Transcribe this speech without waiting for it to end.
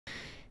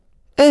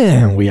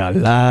And we are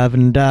live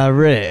and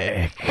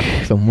direct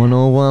from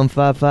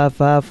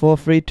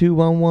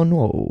 101-555-43211.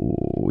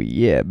 Oh,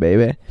 yeah,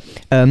 baby.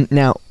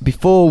 Now,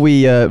 before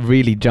we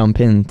really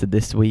jump into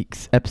this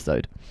week's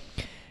episode,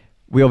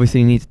 we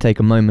obviously need to take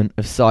a moment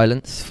of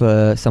silence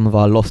for some of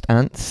our lost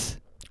ants.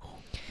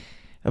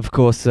 Of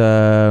course,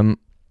 the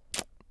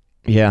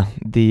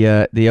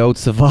old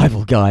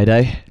survival guide,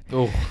 eh?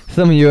 Oh.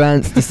 Some of you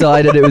ants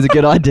decided it was a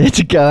good idea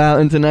to go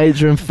out into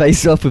nature and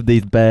face off with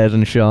these bears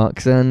and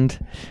sharks, and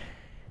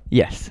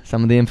yes,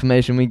 some of the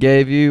information we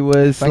gave you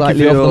was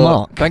slightly off the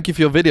mark. Thank you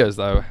for your videos,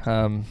 though.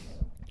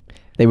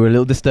 They were a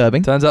little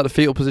disturbing. Turns out the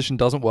fetal position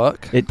doesn't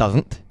work. It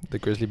doesn't. The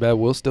grizzly bear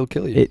will still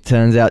kill you. It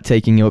turns out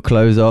taking your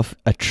clothes off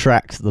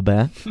attracts the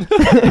bear.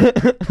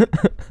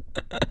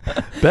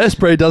 Bear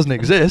spray doesn't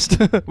exist.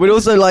 We'd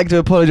also like to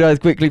apologise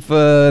quickly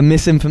for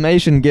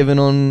misinformation given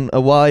on a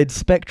wide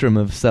spectrum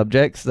of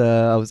subjects.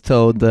 I was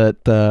told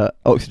that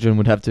oxygen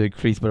would have to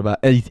increase by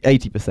about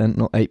 80%,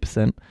 not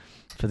 8%,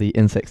 for the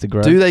insects to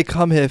grow. Do they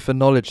come here for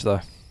knowledge,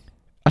 though?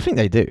 I think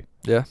they do.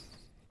 Yeah.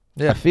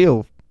 Yeah.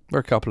 We're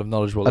a couple of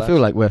knowledgeable I feel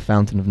like we're a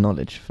fountain of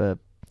knowledge for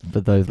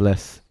those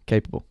less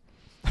capable.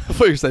 I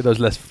thought you say those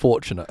less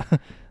fortunate.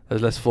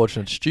 Those less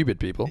fortunate, stupid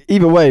people.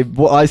 Either way,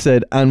 what I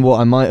said and what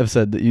I might have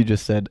said that you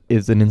just said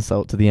is an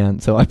insult to the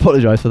ant, so I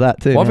apologise for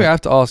that too. One thing I have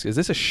to ask, is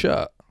this a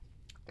shirt?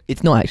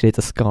 It's not actually, it's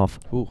a scarf.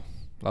 Ooh,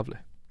 lovely.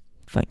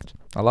 Thanks.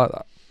 I like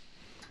that.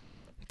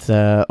 It's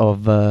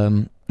of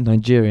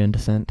Nigerian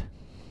descent.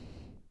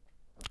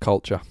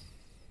 Culture.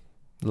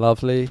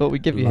 Lovely. That's what we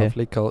give you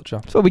Lovely culture.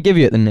 That's what we give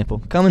you at the Nipple.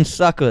 Come and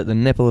suckle at the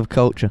nipple of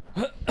culture.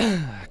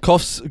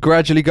 Cough's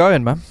gradually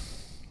going, man.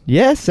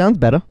 Yeah, sounds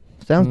better.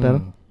 Sounds better.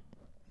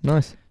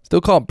 Nice.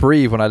 Still can't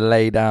breathe when I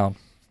lay down.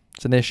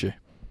 It's an issue.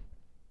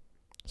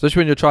 Especially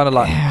when you're trying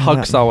to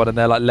hug someone and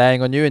they're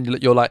laying on you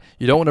and you're like,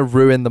 you don't want to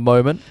ruin the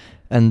moment.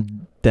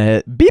 And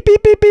they're beep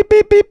beep beep beep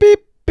beep beep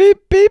beep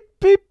beep beep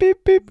beep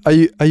beep beep.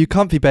 Are you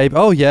comfy, babe?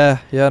 Oh yeah,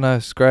 no,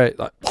 it's great.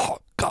 Like, oh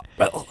God.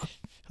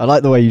 I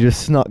like the way you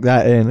just snuck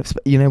that in.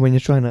 You know, when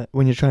you're trying to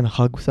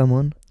hug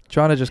someone.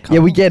 Trying to just cuddle.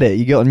 Yeah, we get it.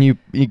 You got a new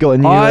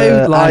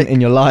ant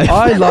in your life.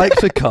 I like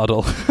to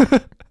cuddle.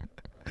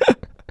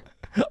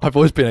 I've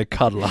always been a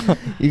cuddler.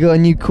 You got a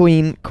new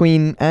queen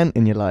ant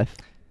in your life.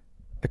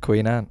 A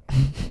queen ant.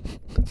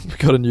 We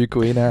got a new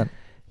queen ant.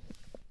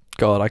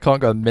 God, I can't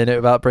go a minute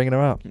without bringing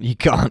her up. You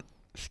can't.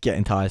 It's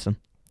getting tiresome.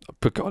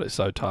 But God, it's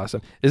so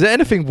tiresome. Is there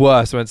anything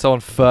worse when someone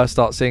first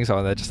starts seeing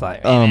someone, they're just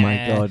like, oh my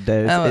God,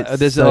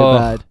 it's so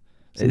bad.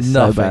 It's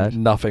nothing, so bad.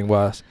 Nothing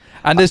worse.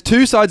 And there's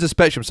two sides of the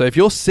spectrum. So if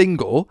you're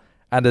single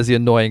and there's the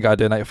annoying guy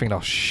doing that, you're thinking,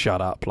 oh,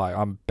 shut up. Like,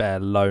 I'm bare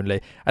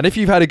lonely. And if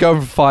you've had it going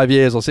for 5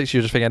 years or 6 years,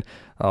 you're just thinking,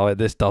 oh,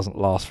 this doesn't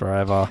last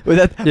forever. You're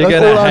going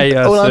to hate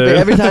us soon.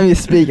 Every time you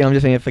speak, I'm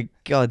just thinking, for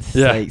God's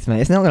sakes,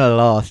 mate, it's not going to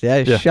last,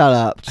 yeah? Shut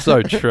up.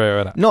 So true,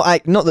 isn't it?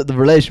 Not that the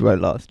relationship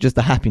won't last, just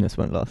the happiness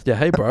won't last. Yeah,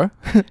 hey, bro.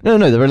 No,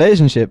 the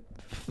relationship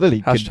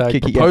fully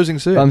Hashtag proposing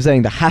soon. I'm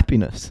saying the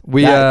happiness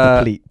that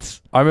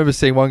depletes. I remember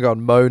seeing one girl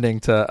moaning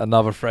to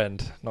another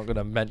friend, not going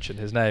to mention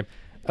his name,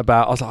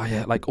 about, I was like, oh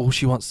yeah, like all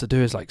she wants to do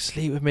is like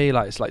sleep with me,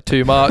 like it's like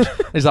too much.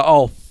 He's like,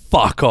 oh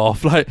fuck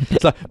off. Like,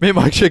 it's like me and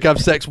my chick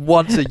have sex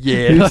once a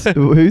year.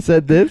 Who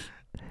said this?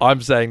 I'm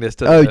saying this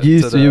to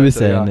you were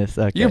saying this.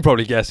 Okay. You can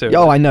probably guess who.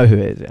 Oh, I know who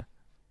it is, yeah.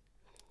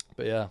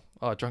 But yeah,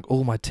 I drank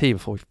all my tea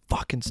before we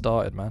fucking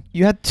started, man.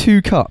 You had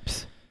 2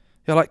 cups.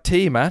 Yeah, I like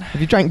tea, man.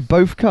 Have you drank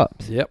both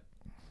cups? Yep.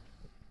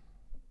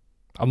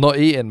 I'm not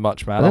eating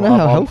much, man. I don't know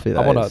how healthy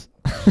that is.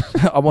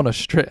 I'm on a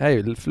strict,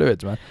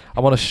 fluids, man.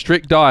 I'm on a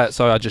strict diet,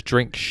 so I just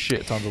drink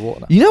shit tons of water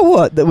now. You know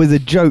what? That was a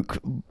joke,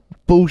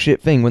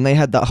 bullshit thing when they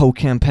had that whole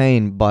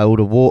campaign by all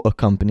the water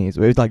companies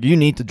where it was like, you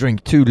need to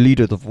drink 2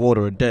 liters of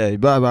water a day.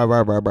 Blah, blah,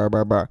 blah, blah, blah,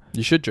 blah, blah.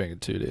 You should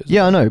drink 2 liters.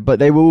 Yeah, I know, but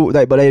they were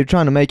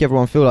trying to make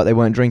everyone feel like they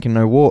weren't drinking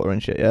no water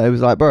and shit. Yeah, it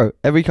was like, bro,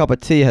 every cup of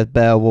tea has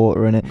bare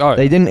water in it. Oh.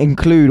 They didn't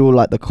include all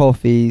like the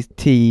coffees,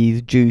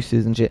 teas,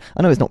 juices and shit.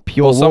 I know it's not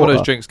pure water. Some of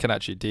those drinks can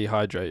actually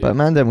dehydrate you. But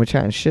man, then we're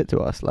chatting shit to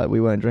us like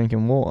we weren't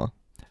drinking water.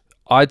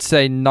 I'd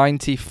say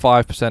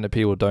 95% of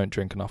people don't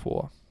drink enough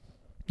water.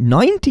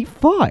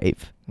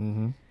 95?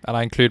 Mm-hmm. And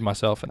I include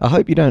myself in it. I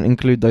hope you don't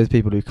include those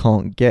people who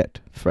can't get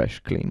fresh,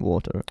 clean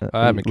water.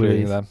 I am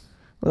including them.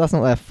 Well, that's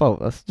not their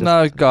fault. That's just,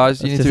 no,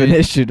 guys, you need to an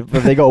issue.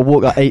 But they got to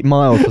walk like 8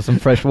 miles for some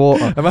fresh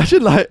water.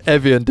 Imagine like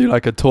Evian do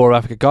like a tour of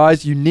Africa.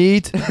 Guys, you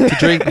need to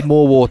drink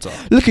more water.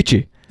 Look at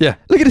you. Yeah.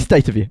 Look at the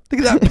state of you.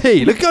 Look at that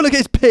pee. Look at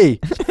his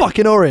pee. It's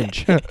fucking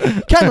orange.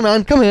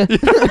 Cameraman, come here.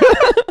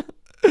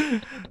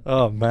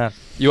 Oh man,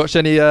 you watched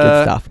any?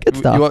 Good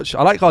stuff.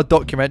 I like our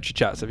documentary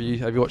chats. Have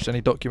you watched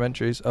any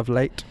documentaries of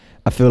late?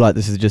 I feel like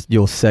this is just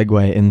your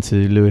segue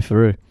into Louis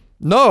Theroux.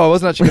 No, I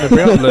wasn't actually going to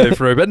bring up Louis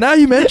Theroux, but now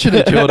you mention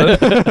it, Jordan.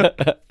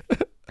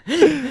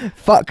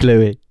 Fuck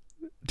Louis.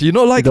 Do you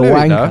not like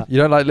Louis? No? You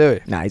don't like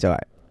Louis? Nah, he's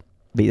alright.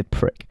 Be a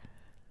prick.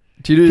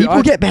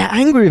 People get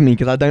angry with me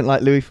because I don't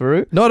like Louis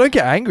Theroux. No, I don't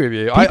get angry with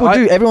you. People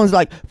do. Everyone's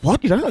like,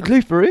 what? You don't like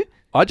Louis Theroux?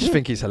 I just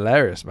think he's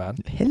hilarious, man.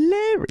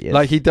 Hilarious.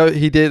 Like he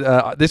did.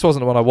 This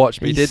wasn't the one I watced,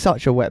 but he did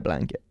such a wet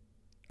blanket.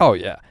 Oh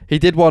yeah, he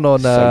did one on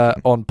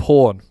Soaking. on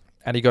porn,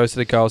 and he goes to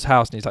the girl's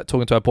house and he's like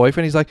talking to her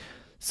boyfriend. He's like,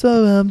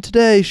 so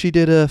today she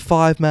did a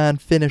 5-man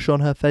finish on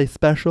her face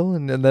special,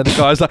 and then the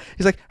guy's like,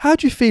 he's like, how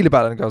do you feel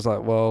about it? And the guy's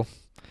like, well,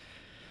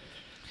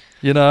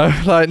 you know,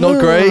 like not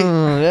great.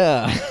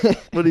 Yeah.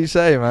 What do you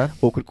say, man?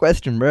 Awkward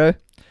question, bro.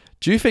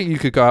 Do you think you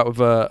could go out with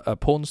a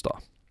porn star?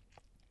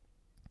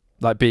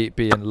 Like be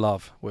in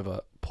love with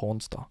a porn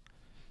star?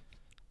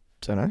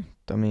 Don't know.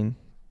 I mean,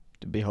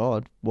 it'd be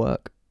hard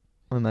work,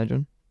 I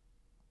imagine.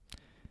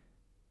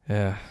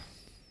 Yeah,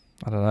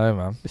 I don't know,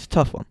 man. It's a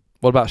tough one.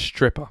 What about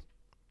stripper?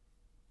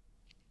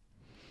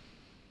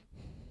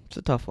 It's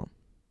a tough one.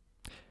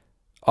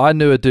 I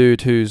knew a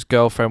dude whose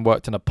girlfriend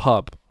worked in a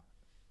pub,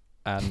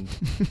 and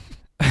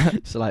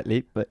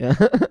Slightly, but yeah.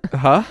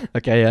 huh?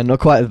 Okay, yeah, not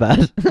quite as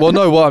bad. Well,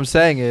 no. What I'm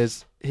saying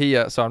is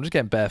he. So I'm just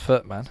getting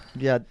barefoot, man.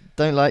 Yeah,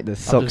 don't like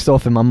this. I'm Socks just-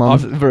 off in my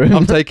mum's room.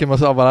 I'm taking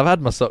myself. Well, I've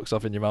had my socks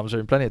off in your mum's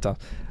room plenty of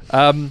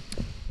times.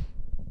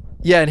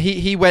 Yeah, and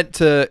he went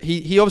to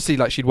he obviously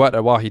like she'd worked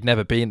there a while. He'd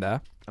never been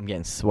there. I'm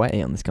getting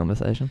sweaty on this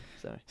conversation.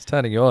 Sorry. It's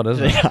turning you on,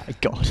 isn't it? Yeah,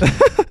 God.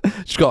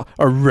 She's got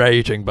a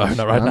raging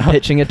boner right I'm now.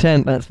 pitching a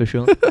tent, that's for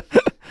sure.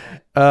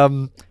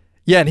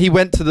 Yeah, and he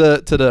went to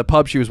the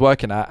pub she was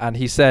working at, and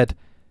he said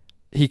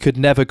he could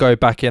never go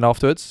back in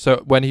afterwards.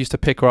 So when he used to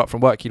pick her up from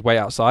work, he'd wait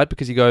outside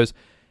because he goes,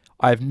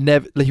 I've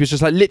never. He was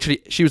just like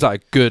literally. She was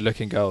like a good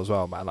looking girl as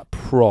well, man, like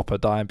proper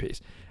dime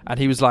piece. And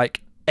he was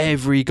like,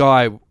 every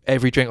guy,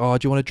 every drink. Oh,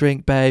 do you want a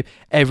drink, babe?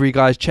 Every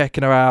guy's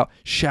checking her out,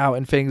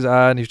 shouting things at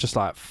her, and he's just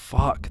like,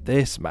 fuck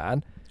this,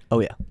 man. Oh,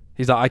 yeah.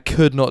 He's like, I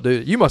could not do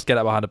it. You must get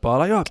that behind the bar.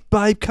 Like, oh,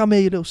 babe, come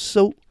here, you little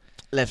salt.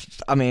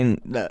 I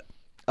mean, look,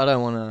 I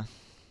don't want to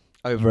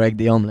over-egg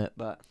the omelette,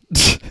 but,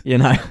 you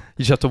know. You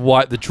just have to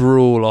wipe the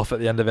drool off at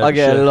the end of it. I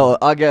get a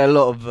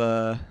lot of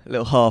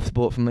little halves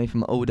bought from me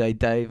from All Day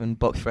Dave and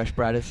Box Fresh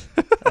Bradders.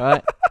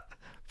 Alright?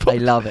 They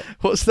love it.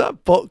 What's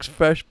that? Box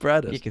Fresh Yeah,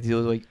 Bradders? because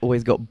he's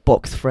always got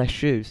box fresh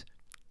shoes.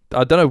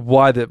 I don't know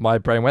why that my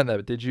brain went there,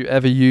 but did you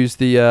ever use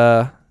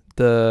the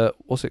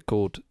what's it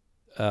called?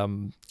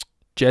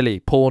 Jelly,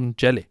 porn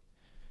jelly.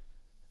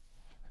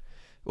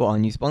 What, our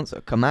new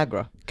sponsor?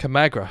 Camagra.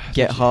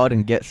 Get hard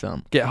and get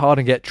some. Get hard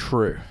and get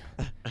true.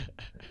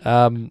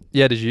 Yeah,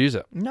 did you use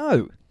it?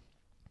 No.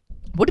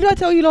 What did I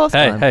tell you last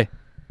time? Hey.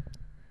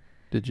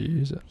 Did you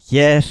use it?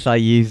 Yes, I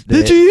used it.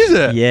 Did you use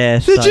it?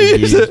 Yes, Did I you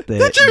use used it?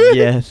 Did you really?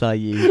 Yes, I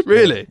used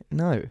Really? it.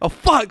 No. Oh,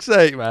 fuck's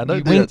sake, man. You Don't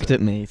do that winked to-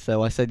 at me,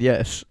 so I said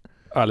yes.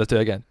 Alright, let's do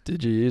it again.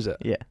 Did you use it?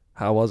 Yeah,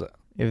 How was it?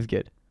 it was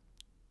good.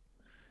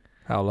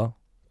 How long?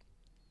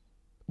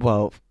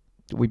 Well,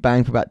 we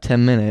banged for about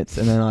 10 minutes,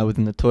 and then I was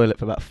in the toilet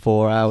for about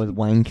 4 hours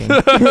wanking.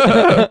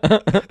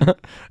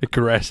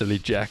 Aggressively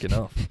jacking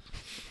off.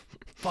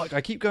 Fuck, I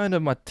keep going to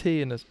my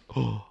tea and there's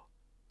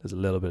a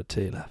little bit of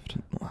tea left.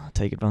 I'll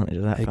take advantage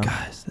of that. Hey fam.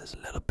 guys, there's a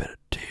little bit of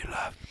tea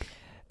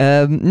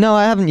left. No,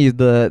 I haven't used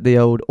the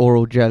old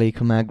oral jelly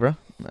Camagra.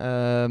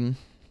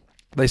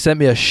 They sent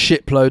me a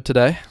shitload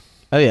today.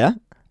 Oh yeah.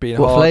 Been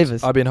What hard.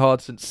 flavours? I've been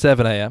hard since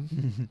 7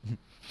 a.m.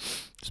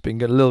 It's been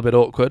getting a little bit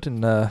awkward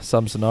in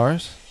some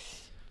scenarios.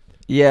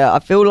 Yeah, I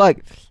feel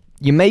like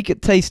you make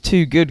it taste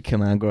too good,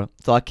 Camagra.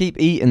 So I keep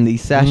eating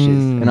these sachets,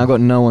 and I got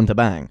no one to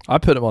bang. I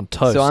put them on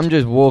toast. So I'm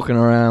just walking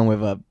around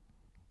with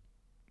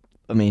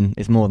I mean,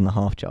 it's more than a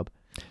half chub.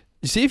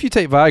 You see, if you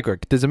take Viagra,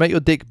 does it make your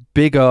dick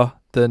bigger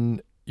than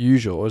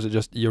usual, or is it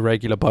just your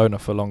regular boner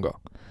for longer?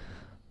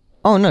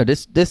 Oh no,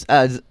 this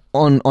adds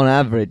on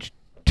average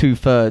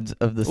 2/3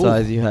 of the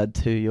size you had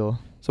to your.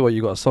 So what,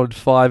 you got a solid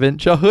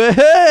 5-inch?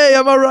 Hey,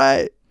 am I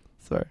right?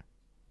 Sorry.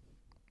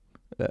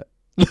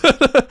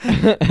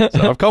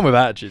 So I've come with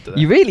attitude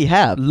today. You really A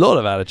have. lot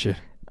of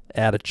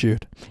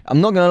attitude.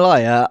 I'm not gonna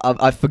lie.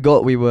 I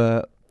forgot we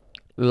were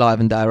live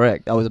and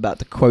direct. I was about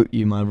to quote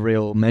you my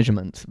real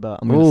measurements, but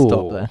I'm gonna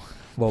stop there.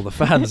 Well, the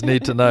fans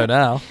need to know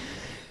now.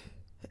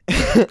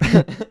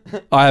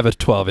 I have a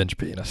 12-inch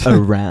penis.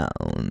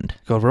 Around.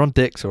 God, we're on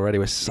dicks already.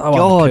 We're so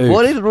God, uncouth.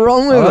 what is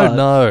wrong with I us? don't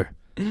know.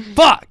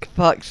 Fuck!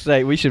 Fuck's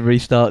sake, we should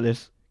restart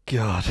this.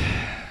 God.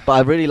 But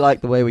I really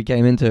like the way we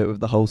came into it with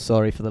the whole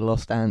sorry for the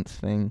lost ants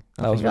thing.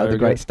 I think that was a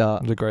great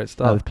start. That was a great I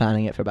start. was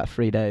planning it for about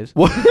 3 days.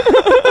 What?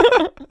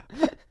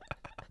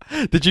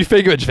 Did you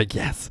figure it? Did you think,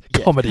 yes,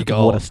 Yeah, comedy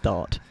goal? What a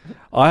start.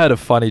 I had a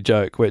funny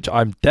joke, which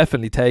I'm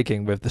definitely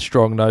taking with the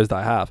strong nose that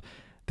I have.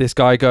 This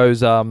guy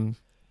goes,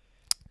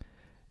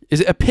 is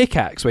it a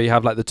pickaxe where you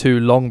have like the two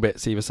long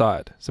bits either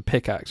side? It's a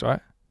pickaxe, right?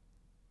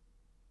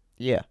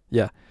 Yeah.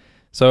 Yeah.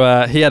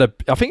 So he had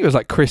I think it was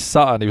like Chris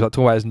Sutton, he was like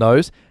talking about his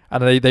nose,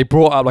 and they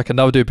brought up like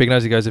another dude with big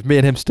nose. He goes, if me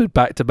and him stood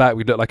back to back,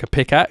 we'd look like a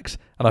pickaxe.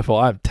 And I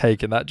thought, I'm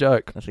taking that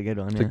joke. That's a good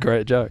one. It's a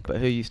great joke. But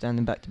who are you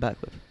standing back to back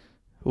with?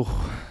 Ooh.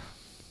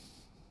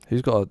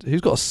 Who's got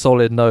a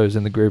solid nose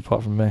in the group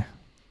apart from me?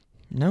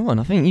 No one.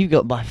 I think you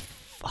got by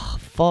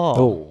far.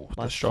 Oh,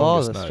 by the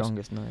far strongest the nose.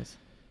 strongest nose.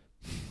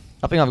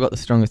 I think I've got the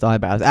strongest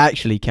eyebrows.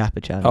 Actually,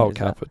 Kappa challenges. Oh, that.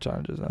 Kappa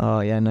challenges that. Oh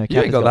yeah, no. You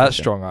Kappa's ain't got that better.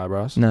 strong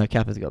eyebrows. No,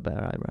 Kappa's got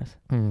better eyebrows.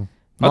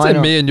 I'd say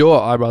Mine me and your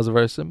eyebrows are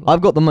very similar.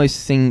 I've got the most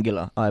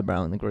singular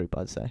eyebrow in the group.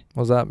 I'd say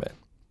What does that mean?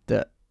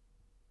 that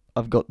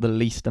I've got the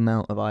least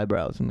amount of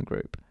eyebrows in the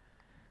group.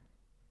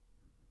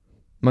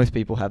 Most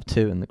people have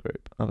 2 in the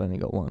group. I've only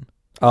got 1.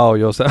 Oh,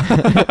 you're saying.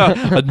 I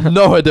had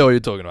no idea what you're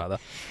talking about there.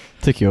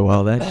 Took you a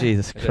while there.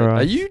 Jesus Christ.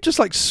 Are you just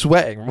like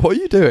sweating? What are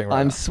you doing right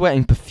I'm now?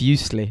 sweating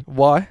profusely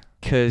Why?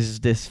 because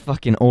this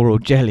fucking oral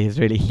jelly is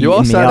really heating You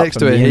are me sat up next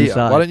from to a the heater.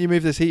 inside. Why don't you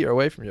move this heater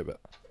away from you a bit?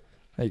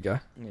 There you go.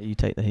 Yeah, you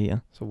take the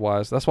heater.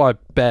 So that's why I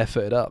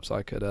barefooted up so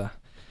I could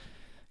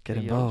get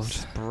You're involved.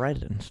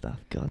 Spread and stuff.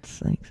 God's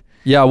sakes.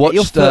 Yeah, I watched. Get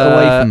your foot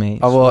away from me.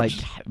 It's I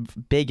watched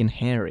like big and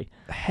hairy.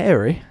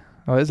 Hairy.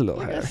 Oh, it is a little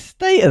Look at hairy. the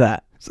state of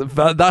that. So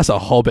that's a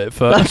hobbit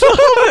foot. That's Look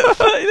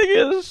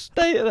at the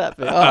state of that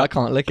thing. Oh, I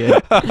can't lick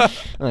it. Oh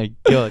my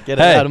God, get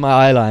it Hey. out of my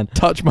eye line.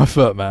 Touch my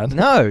foot, man.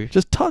 No.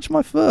 Just touch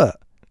my foot.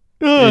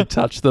 You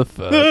touch the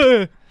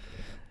foot.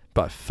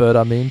 By foot,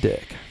 I mean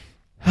dick.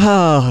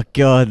 Oh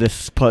God,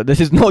 this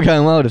is not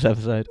going well. This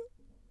episode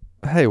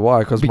Hey,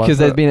 why? Because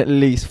there's been at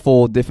least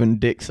 4 different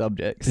dick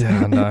subjects.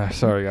 Yeah, no.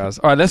 Sorry, guys.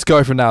 All right, let's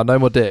go from now. No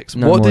more dicks.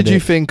 No what more did you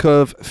dicks. think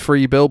of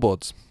Free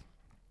Billboards?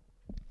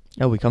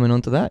 Oh, we're coming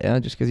on to that, yeah?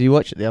 Just because you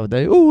watched it the other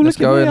day. Oh, Let's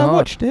look go at me, in I hard.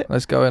 watched it.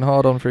 Let's go in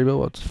hard on Free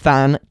Billboards.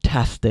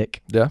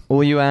 Fantastic. Yeah.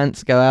 All you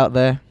ants, go out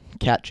there,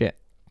 catch it.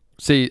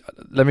 See,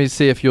 let me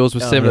see if yours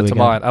was Oh, similar here we to go.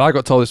 mine. And I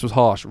got told this was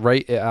harsh.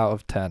 Rate it out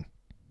of 10.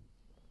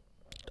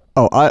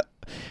 Oh, I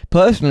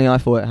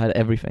thought it had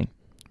everything.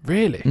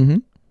 Really? Mm-hmm.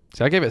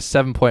 See, I gave it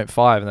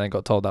 7.5 and then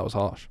got told that was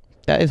harsh.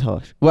 That is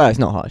harsh. Well, it's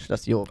not harsh.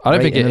 That's your. I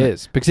don't think it rating, innit?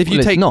 is. Because if you Well,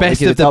 it's take not, best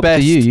because of it's the up to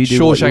best, you. You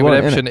do what you Shawshank want,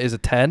 Redemption is a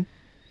 10.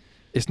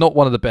 It's not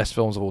one of the best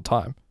films of all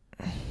time.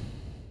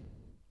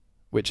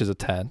 Which is a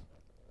 10.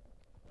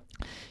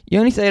 You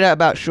only say that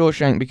about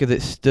Shawshank because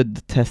it stood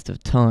the test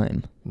of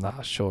time. Nah,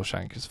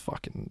 Shawshank is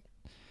fucking...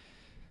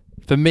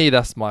 For me,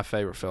 that's my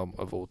favourite film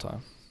of all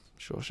time.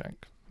 Shawshank.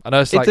 I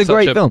know it's like a such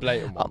great a film.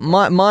 blatant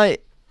one.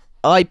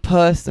 I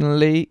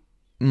personally,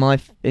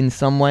 in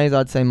some ways,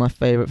 I'd say my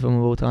favourite film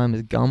of all time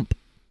is Gump.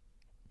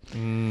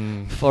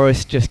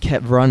 Forrest just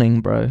kept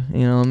running, bro.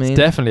 You know what I mean? It's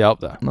definitely up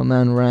there. My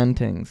man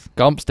Rantings.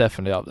 Gump's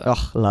definitely up there.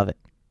 Oh, love it.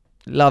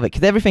 Love it.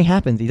 Because everything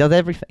happens. He does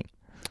everything.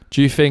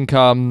 Do you think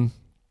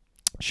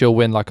she'll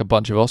win like a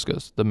bunch of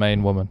Oscars, the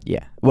main woman?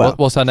 Yeah. Well,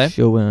 what's her name?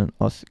 She'll win an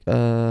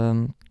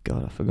Oscar.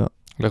 God, I forgot.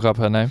 Look up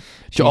her name.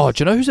 She's- Oh,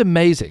 do you know who's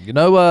amazing? You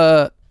know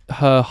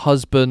her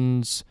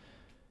husband's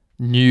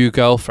new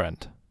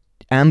girlfriend?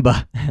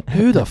 Amber.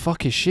 Who the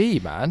fuck is she,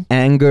 man?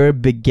 Anger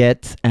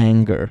begets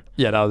anger.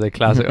 Yeah, that was a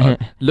classic one.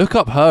 Look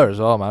up her as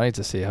well, man. I need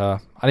to see her.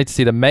 I need to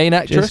see the main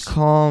actress. Just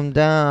calm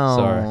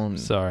down.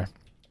 Sorry.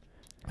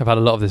 I've had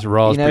a lot of this You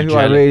raspberry know who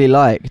I jelly. really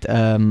liked?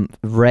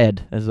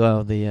 Red as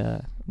well,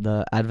 the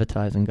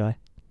advertising guy.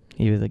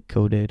 He was a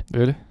cool dude.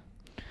 Really?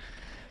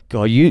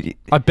 God, you...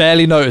 I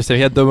barely noticed him.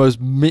 He had the most...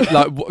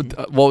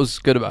 what was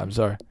good about him?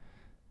 Sorry.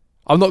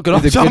 I'm not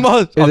good. It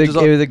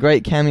was a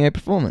great cameo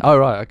performance. Oh,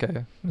 right.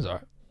 Okay. It's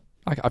alright.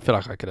 I feel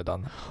like I could have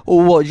done that.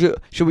 Or what?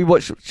 Should we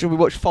watch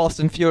Fast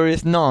and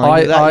Furious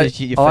 9? Is that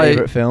your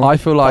favourite film? I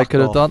feel like I Fuck could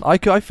have off. done...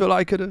 I feel like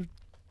I could have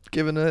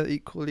given an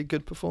equally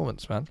good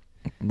performance, man.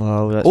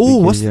 Well, that's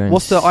Oh, because you're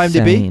what's the IMDb?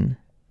 insane.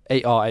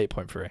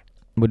 8.3.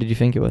 What did you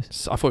think it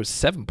was? I thought it was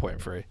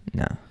 7.3.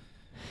 No.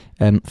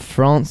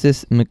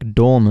 Frances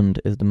McDormand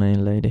is the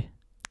main lady.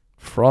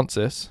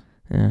 Francis.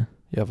 Yeah.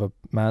 You have a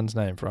man's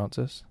name,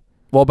 Francis.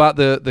 What about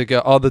the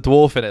girl? Oh, the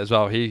dwarf in it as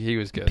well. He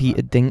was good.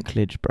 Peter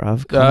Dinklage,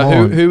 bruv. Come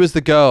on. Who was the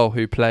girl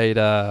who played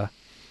the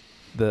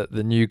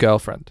new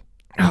girlfriend?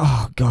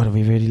 Oh, God, are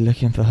we really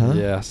looking for her?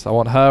 Yes, I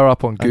want her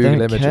up on Google I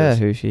don't Images. care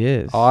who she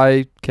is.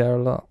 I care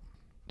a lot.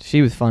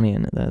 She was funny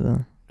in it,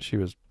 though. She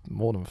was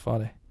more than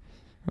funny.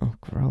 Oh,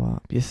 grow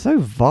up. You're so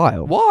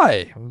vile.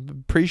 Why? I'm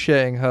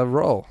appreciating her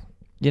role.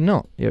 You're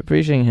not. You're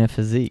appreciating her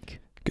physique.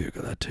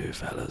 Google her too,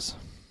 fellas.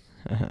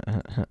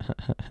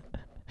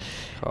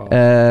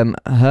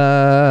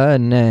 Her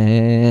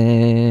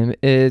name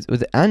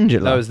was it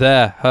Angela? No, it was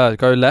there. Her.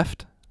 Go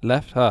left.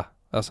 Left. Her.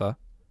 That's her.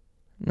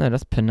 No,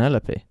 that's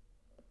Penelope.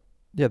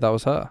 Yeah, that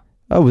was her.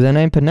 Oh, was her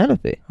name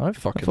Penelope? I don't I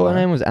fucking thought her know.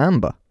 name was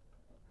Amber.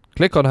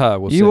 Click on her.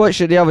 We'll see. You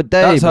watched it the other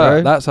day, That's bro.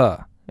 her. That's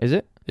her. Is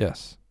it?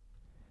 Yes.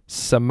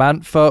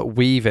 Samantha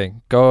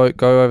Weaving. Go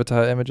over to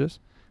her images.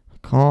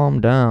 Calm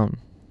down.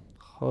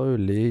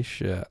 Holy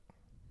shit.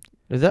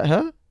 Is that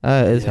her?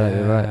 It is her.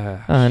 You're right.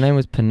 Yeah. Oh, her name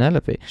was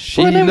Penelope.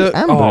 She Well, her name was looked.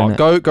 Amber, Oh,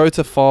 innit? go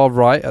to far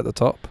right at the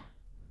top.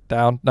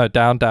 Down. No,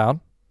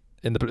 down.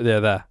 In the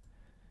there.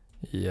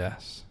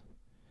 Yes.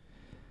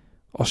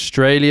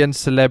 Australian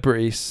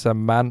celebrity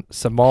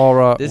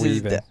Samara This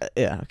Weaving.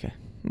 yeah. Okay.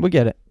 We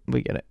get it.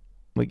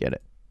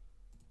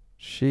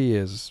 She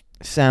is.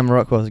 Sam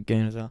Rockwell's a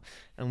goon as well,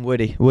 and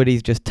Woody.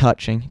 Woody's just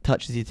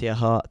touches you to your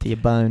heart, to your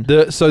bone.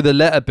 So the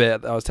letter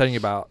bit that I was telling you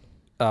about,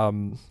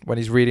 when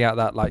he's reading out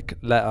that like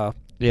letter.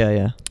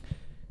 Yeah.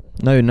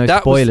 No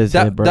That spoilers was,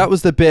 that, here, bro. That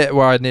was the bit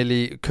where I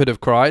nearly could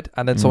have cried,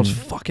 and then someone's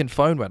fucking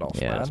phone went off.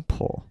 Yeah, man. that's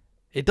poor.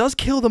 It does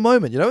kill the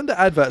moment. You know, in the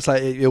adverts,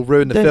 like it'll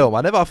ruin the film.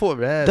 I thought.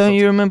 Don't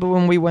you remember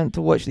when we went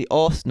to watch the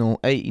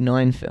Arsenal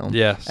 '89 film?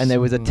 Yes. And there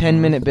was a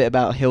 10-minute bit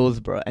about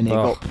Hillsborough, and it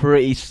got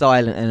pretty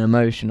silent and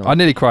emotional. I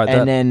nearly cried.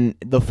 And then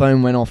the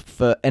phone went off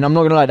and I'm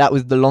not gonna lie, that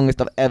was the longest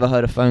I've ever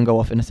heard a phone go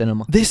off in a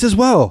cinema. This as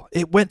well.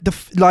 It went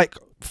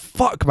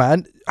fuck,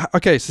 man.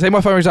 Okay, so say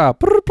my phone rings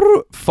out,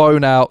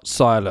 phone out,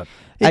 silent.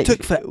 It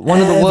took forever.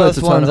 One of the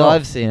worst ones I've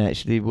I've seen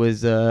actually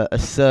was a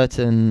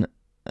certain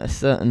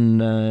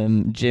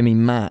Jimmy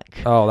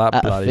Mack. Oh, that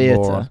at bloody a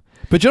theatre. moron.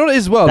 But you know what it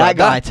is as well? That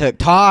guy took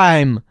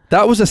time.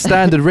 That was a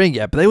standard ring,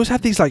 yeah. But they always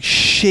have these like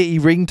shitty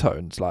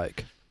ringtones,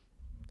 like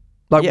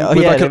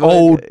an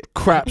old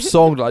crap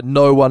song like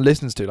no one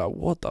listens to. Like,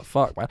 what the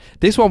fuck, man?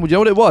 This one, you know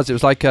what it was? It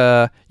was like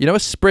a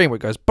spring where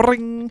it goes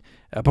bring,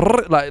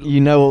 like.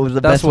 You know what was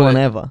the best one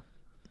ever?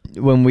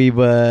 When we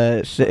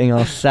were sitting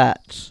our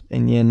sats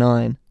in year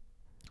 9.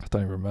 I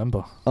don't even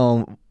remember.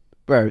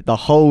 Bro, the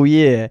whole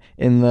year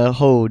in the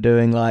hall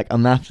doing like a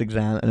maths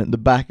exam, and at the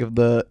back of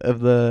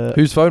the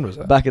whose phone was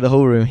that? Back of the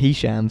hall room,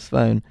 Hisham's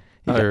phone.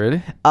 Oh,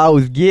 really? I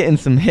was getting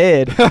some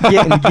head,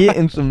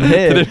 getting some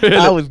head. Really?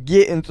 I was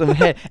getting some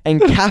head,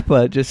 and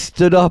Kappa just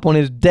stood up on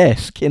his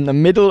desk in the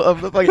middle of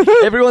the fucking.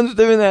 Everyone's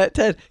doing their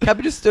test.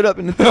 Kappa just stood up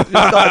and just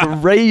started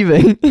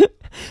raving.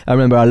 I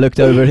remember I looked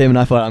over at him and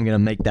I thought, I'm gonna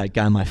make that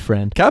guy my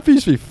friend. Kappa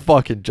used to be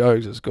fucking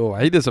jokes at school.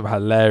 He did some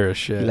hilarious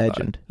shit.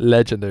 Legend. Like,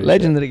 legendary.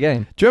 Legend shit. of the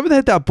game. Do you remember they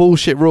had that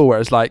bullshit rule where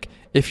it's like,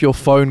 if your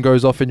phone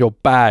goes off in your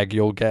bag,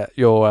 you'll get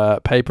your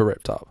paper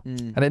ripped up,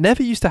 and it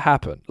never used to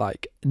happen.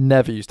 Like,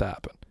 never used to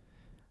happen.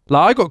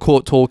 Like, I got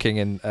caught talking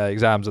in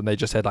exams, and they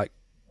just said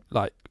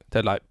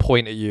they'd like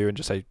point at you and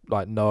just say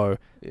like no.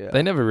 Yeah.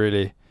 They never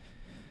really.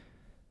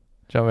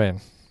 Do you know what I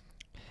mean?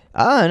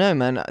 I don't know,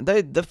 man.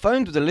 The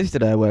phones were the list of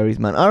their worries,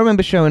 man. I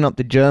remember showing up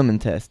the German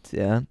tests,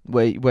 yeah,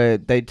 where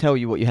they tell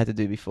you what you had to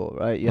do before,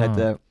 right? You had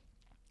to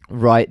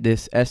write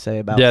this essay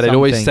about. Yeah, they'd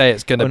always say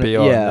it's gonna be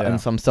on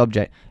some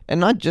subject,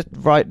 and I'd just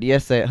write the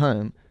essay at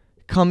home,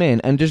 come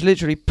in, and just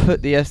literally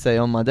put the essay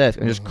on my desk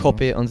and just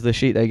copy it onto the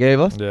sheet they gave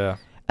us. Yeah.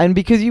 And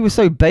because you were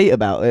so bait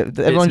about it,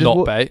 everyone it's just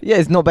not bait. Yeah,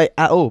 it's not bait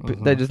at all.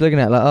 They're just looking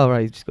at it like, oh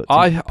right, he's just got.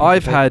 I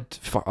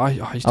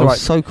used to write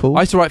so cool.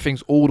 I used to write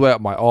things all the way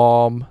up my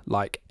arm,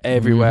 like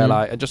everywhere,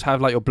 like, and just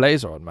have like your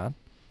blazer on, man.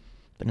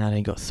 But now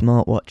they got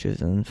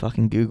smartwatches and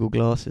fucking Google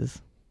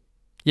glasses.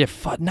 Yeah,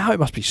 now it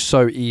must be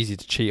so easy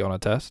to cheat on a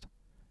test.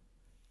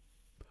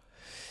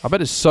 I bet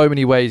there's so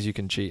many ways you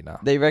can cheat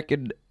now. They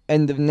reckon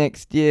end of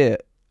next year,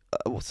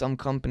 some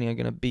company are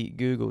gonna beat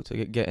Google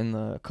to get in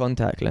the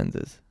contact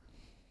lenses.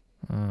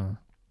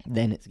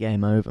 Then it's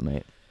game over,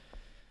 mate.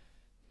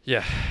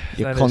 Yeah.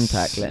 Your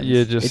contact lens.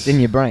 It's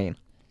in your brain.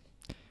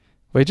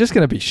 We're just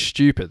gonna be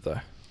stupid though.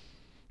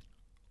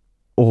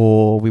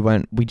 Or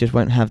we just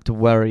won't have to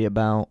worry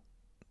about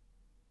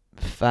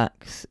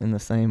facts in the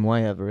same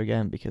way ever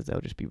again, because they'll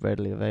just be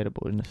readily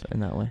available in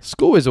that way.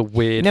 School is a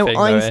weird thing.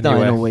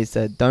 Einstein always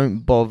said,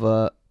 don't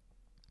bother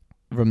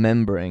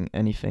remembering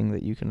anything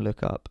that you can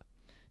look up.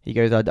 He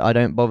goes, I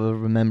don't bother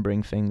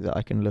remembering things that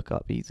I can look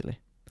up easily.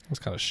 That's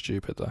kind of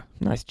stupid though.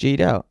 Nice,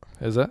 G'd out.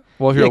 Is it?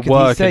 Well, if you're at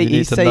work and you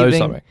need to know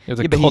something, you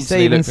have to but he's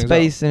saving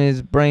space up. in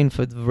his brain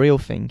for the real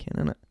thinking,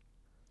 isn't it?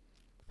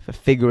 For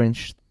figuring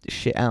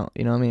shit out,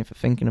 you know what I mean? For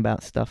thinking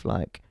about stuff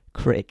like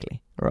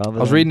critically. I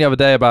was reading the other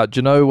day about, do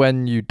you know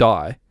when you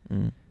die,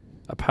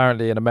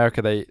 apparently in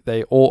America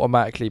they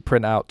automatically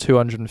print out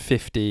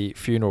 250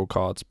 funeral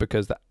cards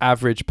because the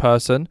average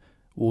person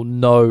will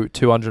know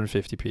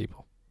 250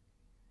 people.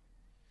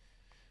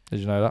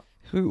 Did you know that?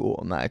 Who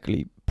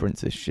automatically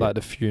prints this shit? Like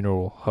the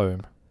funeral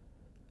home.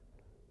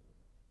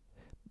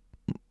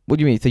 What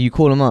do you mean? So you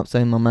call them up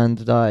saying my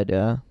man's died,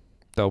 yeah?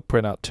 They'll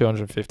print out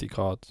 250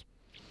 cards.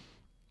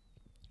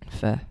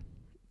 Fair.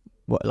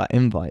 What, like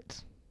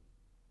invites?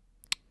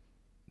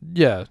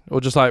 Yeah,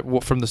 or just like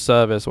what from the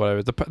service or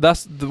whatever.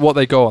 That's what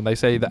they go on. They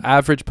say the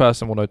average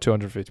person will know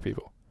 250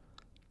 people.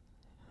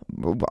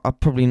 I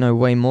probably know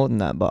way more than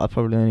that, but I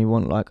probably only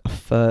want like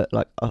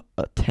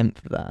a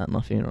tenth of that at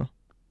my funeral.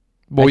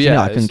 Well, actually, yeah,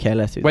 no, I couldn't care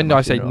less. When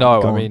I say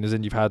no, I mean as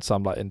in you've had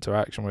some like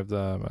interaction with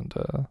them and.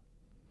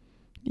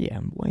 Yeah,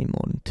 way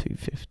more than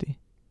 250.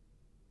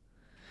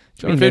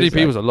 250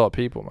 people is a lot of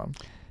people, man.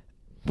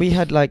 We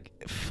had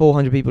like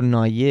 400 people in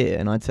our year,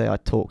 and I'd say I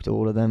talked to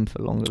all of them for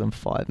longer than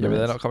 5 minutes. Yeah, but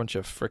they're not coming to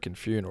your freaking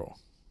funeral.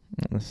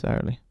 Not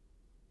necessarily.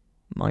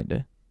 Might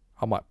do.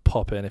 I might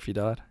pop in if you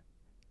died.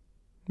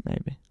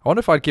 Maybe. I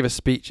wonder if I'd give a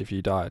speech if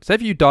you died. Say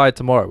if you died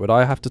tomorrow, would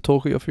I have to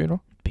talk at your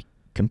funeral? Be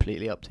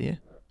completely up to you.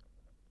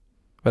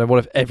 But then what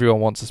if everyone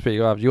wants to speak? You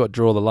got to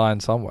draw the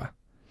line somewhere.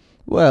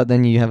 Well,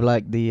 then you have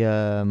like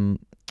the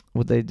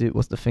what they do.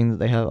 What's the thing that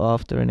they have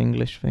after in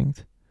English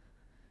things?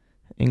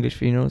 English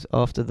funerals.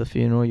 After the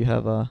funeral, you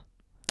have a.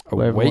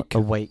 Awake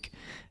awake.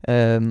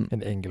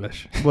 in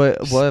English.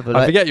 Whatever.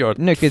 I forget your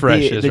No, because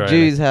fresh the Israeli.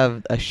 Jews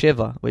have a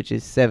shiva, which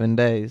is 7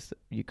 days.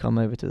 You come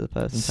over to the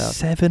person's house.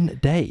 7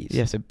 days.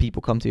 Yeah, so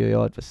people come to your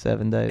yard for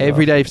 7 days.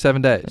 Every day after. for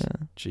 7 days.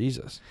 Yeah.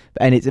 Jesus.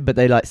 And but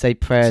they like say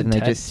prayers It's and they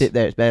intense. just sit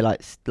there. They're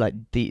like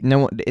deep. No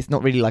one. It's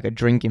not really like a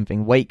drinking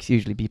thing. Wakes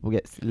usually people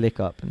get lick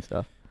up and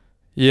stuff.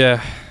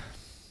 Yeah,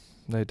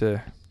 they do.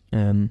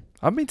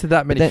 I've been to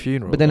that many then-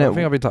 funerals. but then I it-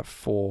 think I've been to like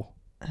 4.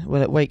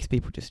 Well, at wakes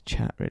people just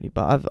chat really.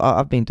 But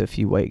I've been to a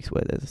few wakes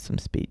where there's some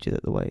speeches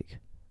at the wake.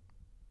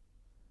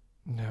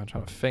 Yeah, I'm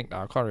trying to think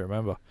now. I can't really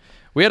remember.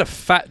 We had a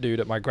fat dude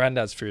at my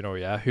granddad's funeral,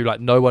 yeah, who like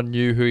no one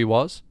knew who he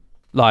was.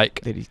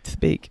 Like, Did he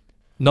speak?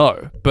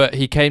 no, but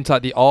he came to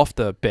like the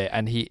after bit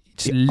and he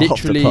just The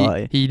after literally,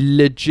 party. he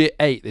legit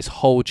ate this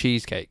whole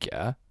cheesecake,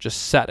 yeah?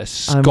 Just sat there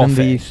I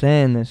remember you scoffing.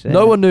 saying this. Yeah.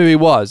 No one knew who he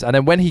was. And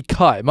then when he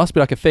cut, it must be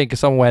like a thing because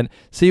someone went,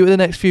 see you at the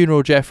next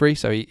funeral, Jeffrey.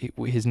 So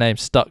his name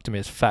stuck to me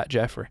as Fat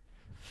Jeffrey.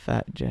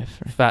 Fat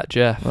Jeffrey. Fat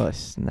Jeff. What a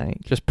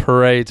snake. Just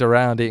parades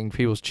around eating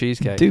people's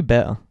cheesecake. Do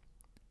better.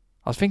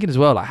 I was thinking as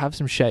well, like, have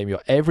some shame.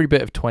 You're every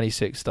bit of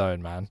 26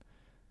 stone, man.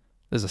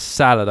 There's a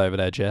salad over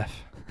there,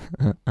 Jeff.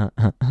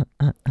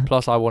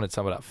 Plus, I wanted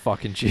some of that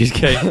fucking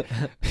cheesecake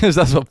because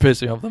that's what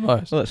pissed me off the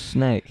most. What a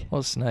snake. What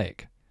a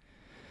snake.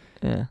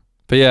 Yeah.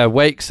 But yeah,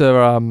 wakes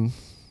are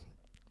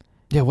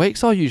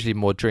wakes are usually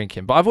more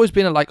drinking. But I've always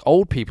been at like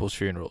old people's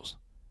funerals,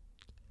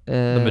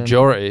 the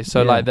majority.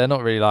 So yeah. like they're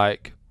not really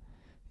like,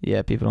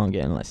 Yeah, people aren't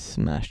getting like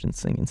smashed and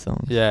singing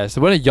songs. yeah.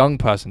 So when a young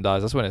person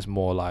dies, that's when it's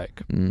more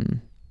like, Well,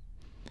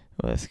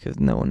 that's because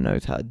no one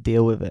knows how to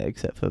deal with it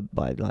except for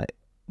by like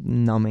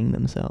numbing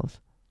themselves.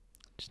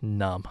 just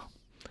numb.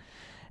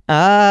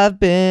 I've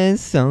been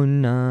so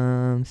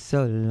numb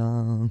so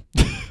long.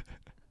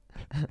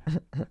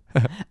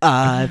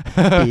 I've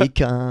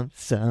become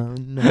so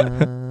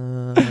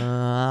numb.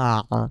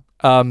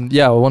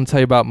 Yeah, I want to tell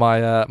you about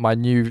my my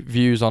new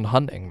views on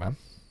hunting, man.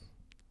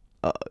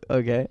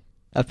 Okay.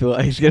 I feel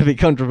like it's going to be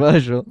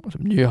controversial.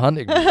 Some new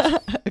hunting views.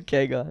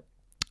 Okay, go on.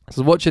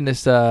 So watching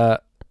this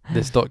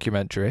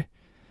documentary,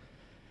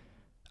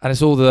 and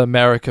it's all the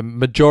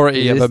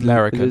majority of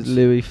Americans. Is this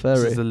Louis This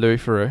Ferret? is the Louis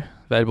Theroux,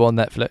 available on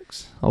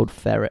Netflix. Old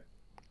ferret.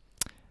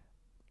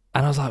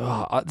 And I was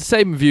like, the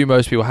same view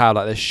most people have,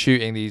 like they're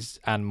shooting these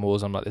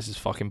animals. I'm like, this is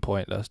fucking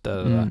pointless.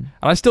 Da, da, da. And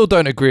I still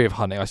don't agree with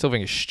hunting. I still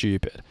think it's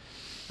stupid.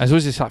 And it's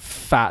always this like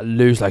fat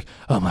loose, like,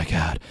 oh my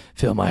God,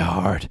 feel my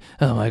heart.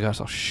 Oh my gosh,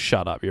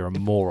 shut up, you're a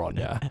moron,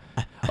 yeah.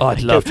 Oh,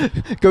 I'd love to.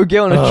 Go get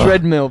on a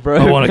treadmill, bro.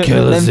 I want to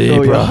kill a Let 'em feel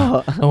your zebra.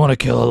 heart. I want to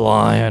kill a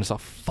lion. It's like,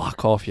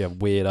 fuck off, you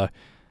weirdo.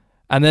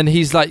 And then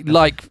he's like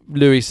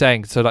Louis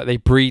saying, so like they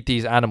breed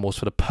these animals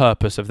for the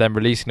purpose of them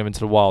releasing them into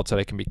the wild so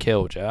they can be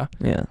killed, yeah?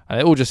 Yeah. And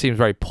it all just seems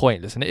very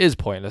pointless, and it is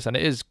pointless, and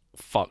it is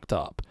fucked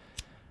up.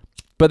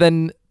 But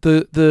then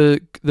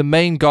the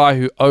main guy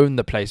who owned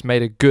the place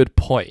made a good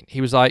point. He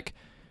was like,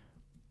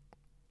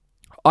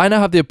 I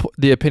now have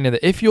the opinion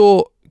that if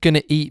you're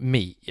gonna eat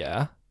meat,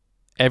 yeah,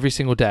 every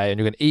single day, and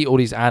you're gonna eat all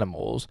these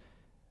animals,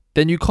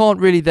 then you can't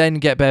really then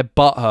get their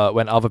butt hurt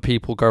when other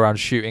people go around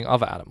shooting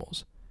other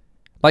animals.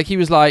 Like he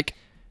was like,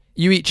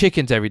 you eat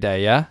chickens every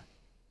day, yeah?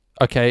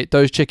 Okay,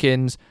 those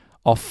chickens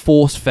are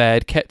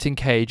force-fed, kept in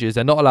cages,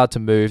 they're not allowed to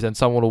move, then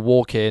someone will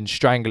walk in,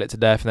 strangle it to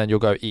death, and then you'll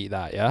go eat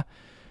that, yeah?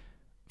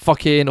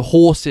 Fucking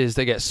horses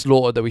that get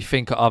slaughtered that we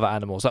think are other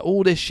animals. Like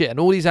all this shit, and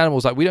all these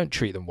animals, like we don't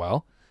treat them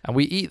well, and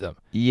we eat them.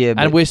 Yeah,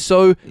 And we're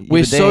so but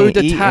they ain't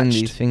eating detached.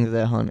 these things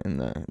they're hunting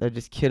though. They're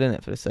just killing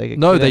it for the sake of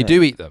No, killing they it.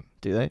 do eat them.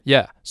 Do they?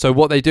 Yeah. So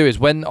what they do is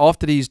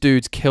after these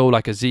dudes kill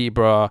like a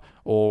zebra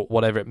or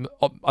whatever,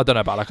 I don't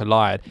know about like a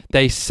lion,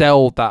 they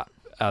sell that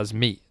as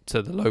meat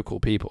to the local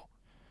people.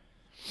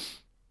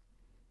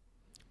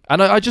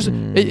 And I just,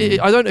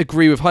 I don't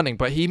agree with hunting,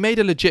 but he made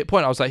a legit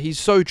point. I was like, he's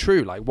so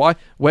true. Like,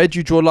 where do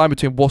you draw a line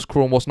between what's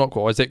cruel and what's not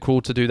cruel? Is it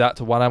cruel to do that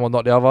to one animal,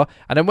 not the other?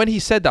 And then when he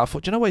said that, I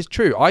thought, do you know what? It's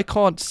true. I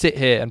can't sit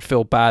here and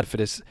feel bad for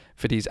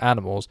these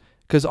animals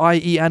because I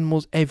eat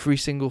animals every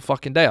single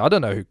fucking day. I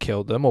don't know who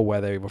killed them or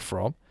where they were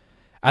from.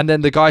 And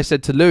then the guy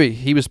said to Louis,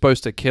 he was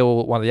supposed to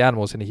kill one of the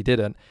animals and he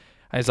didn't.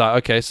 And he's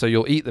like, okay, so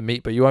you'll eat the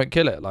meat, but you won't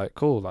kill it. Like,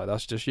 cool. Like,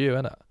 that's just you,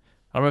 innit?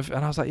 And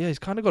I was like, yeah, he's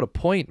kind of got a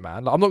point,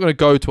 man. Like, I'm not going to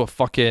go to a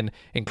fucking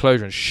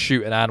enclosure and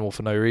shoot an animal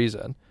for no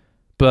reason.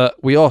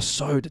 But we are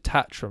so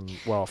detached from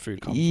where our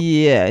food comes from.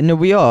 Yeah, no,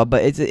 we are,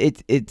 but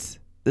it's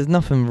there's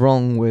nothing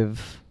wrong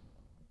with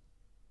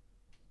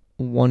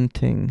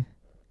wanting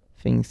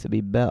things to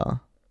be better.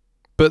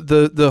 But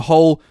the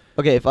whole...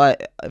 Okay, if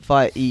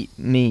I eat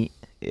meat,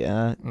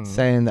 yeah,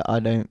 saying that I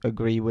don't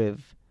agree with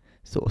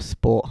sort of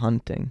sport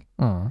hunting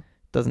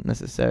doesn't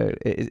necessarily,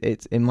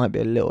 it might be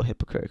a little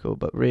hypocritical,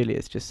 but really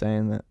it's just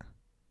saying that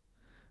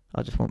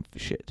I just want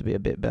shit to be a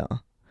bit better,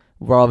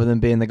 rather than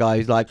being the guy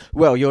who's like,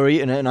 well, you're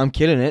eating it and I'm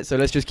killing it, so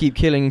let's just keep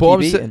killing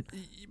and keep eating.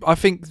 I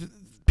think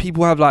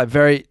people have like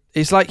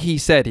it's like he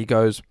said, he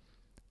goes,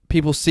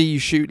 people see you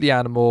shoot the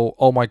animal,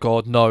 oh my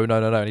God, no.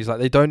 And he's like,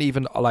 they don't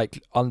even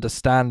like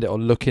understand it or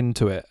look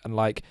into it. And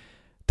like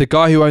the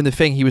guy who owned the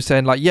thing, he was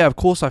saying like, yeah, of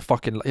course I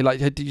fucking,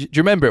 like, do you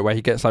remember it where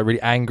he gets like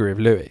really angry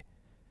with Louis?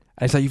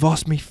 And he's like, you've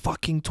asked me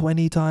fucking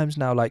 20 times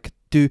now. Like,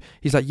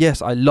 he's like,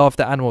 yes, I love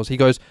the animals. He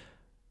goes,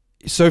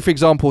 so for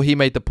example, he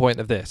made the point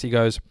of this. He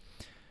goes,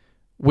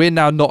 we're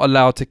now not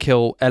allowed to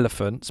kill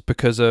elephants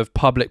because of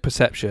public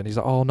perception. He's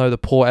like, oh no, the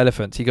poor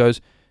elephants. He goes,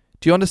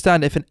 do you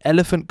understand if an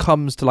elephant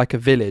comes to like a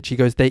village, he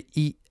goes, they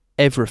eat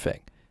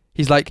everything.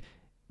 He's like,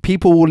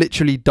 people will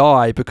literally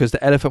die because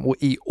the elephant will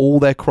eat all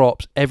their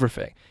crops,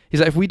 everything. He's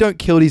like, if we don't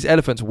kill these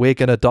elephants, we're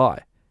going to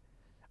die.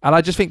 And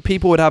I just think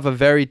people would have a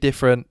very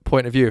different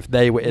point of view if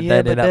they were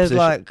then in that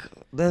position.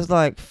 There's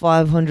like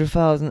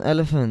 500,000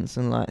 elephants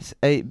and like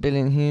 8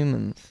 billion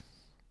humans.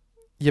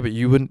 Yeah, but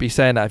you wouldn't be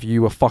saying that if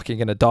you were fucking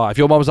going to die. If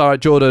your mum was like, all right,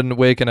 Jordan,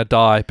 we're going to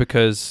die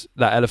because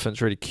that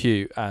elephant's really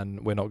cute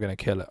and we're not going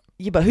to kill it.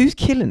 Yeah, but who's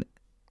killing it?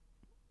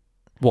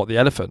 What, the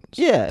elephants?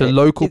 Yeah. The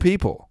local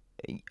people.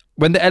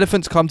 When the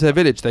elephants come to their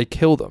village, they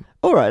kill them.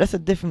 All right, that's a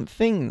different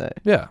thing though.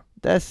 Yeah.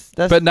 That's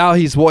but now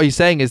what he's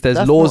saying is there's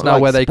laws now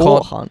where they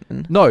can't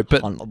hunting. No,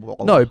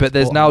 but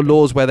there's now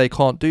laws where they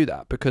can't do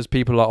that because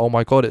people are like, oh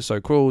my god, it's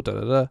so cruel, da da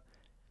da.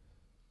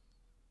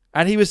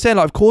 And he was saying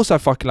like, of course I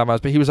fucking love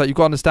animals, but he was like, you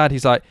got to understand,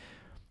 he's like,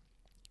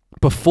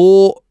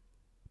 before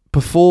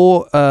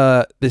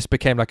this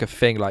became like a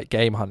thing, like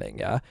game hunting,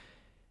 yeah,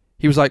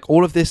 he was like,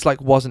 all of this like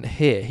wasn't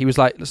here. He was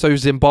like, so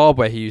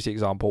Zimbabwe, he used the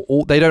example,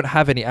 they don't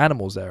have any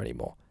animals there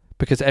anymore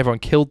because everyone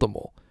killed them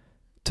all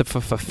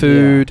for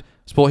food,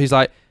 sport. He's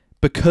like,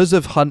 because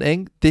of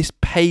hunting, this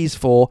pays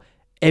for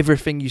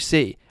everything you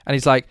see. And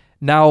he's like,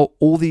 now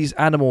all these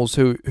animals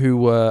who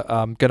were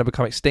going to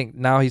become extinct,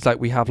 now he's like,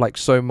 we have like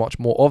so much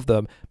more of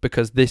them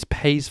because this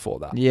pays for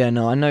that. Yeah,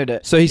 no, I know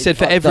that. So he said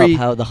for every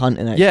how the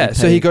hunting actually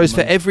so he goes,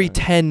 for most, every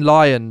 10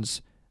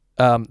 lions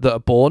that are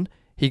born,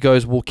 he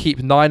goes, we'll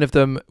keep 9 of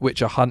them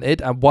which are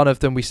hunted and 1 of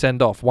them we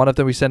send off. 1 of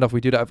them we send off. We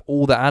do that with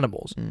all the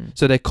animals.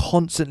 So they're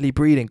constantly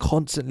breeding,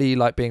 constantly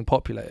like being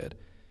populated.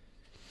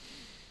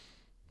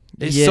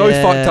 It's so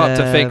fucked up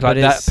to think like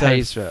that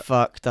pays for it.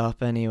 Fucked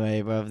up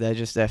anyway, bro.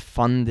 They're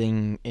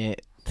funding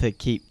it to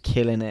keep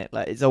killing it.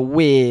 Like it's a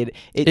weird.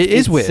 It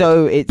is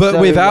weird.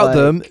 But without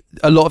them,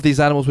 a lot of these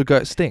animals would go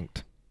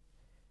extinct.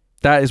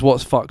 That is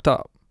what's fucked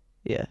up.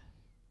 Yeah.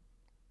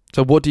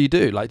 So what do you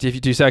do? Like, do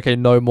you say, okay,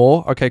 no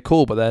more? Okay,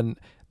 cool. But then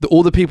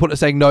all the people that are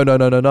saying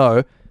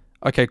no.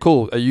 Okay,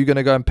 cool. Are you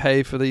gonna go and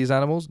pay for these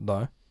animals?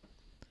 No.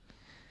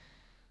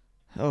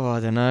 Oh, I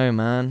don't know,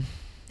 man.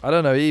 I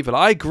don't know either.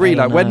 I agree.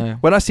 Like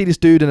when I see this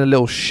dude in a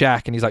little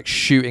shack and he's like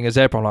shooting a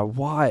zebra, I'm like,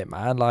 why,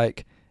 man?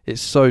 Like,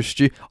 it's so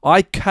stupid.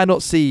 I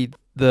cannot see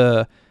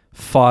the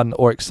fun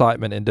or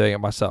excitement in doing it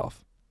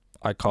myself.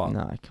 I can't.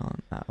 No, I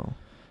can't at all.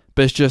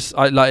 But it's just,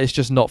 it's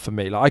just not for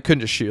me. Like, I couldn't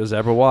just shoot a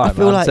zebra. Why? I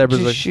feel man? like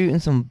Zebras just shooting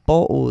some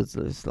bottles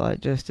is like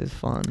just as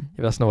fun.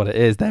 Yeah, that's not what it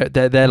is.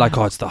 They're like,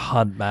 oh, it's the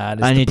hunt, man.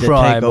 It's I need to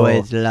take away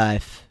his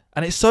life.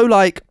 And it's so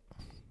like,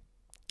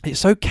 it's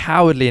so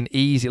cowardly and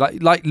easy.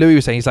 Like Louis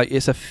was saying, he's like,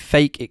 it's a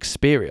fake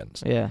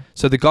experience. Yeah.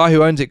 So the guy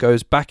who owns it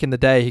goes, back in the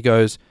day, he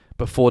goes,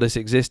 before this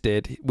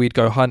existed, we'd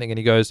go hunting and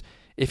he goes,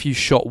 if you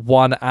shot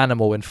 1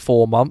 animal in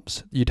 4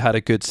 months, you'd had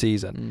a good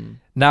season.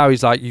 Now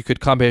he's like, you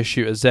could come here,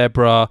 shoot a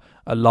zebra,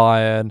 a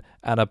lion,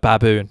 and a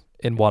baboon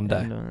in one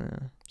day.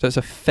 So it's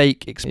a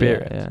fake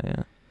experience.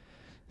 Yeah.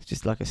 It's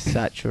just like a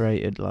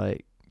saturated,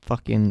 like,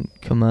 fucking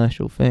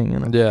commercial thing.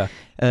 And yeah.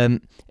 I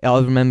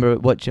remember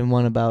watching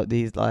one about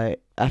these,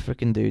 like,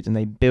 African dudes, and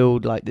they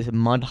build, like, this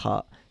mud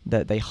hut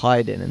that they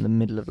hide in the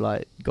middle of,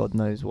 like, God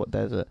knows what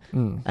desert.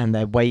 And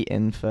they're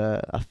waiting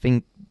for, I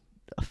think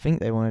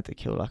they wanted to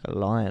kill, like, a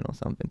lion or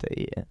something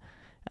to eat it.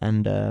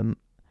 And,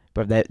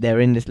 but they're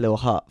in this little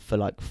hut for,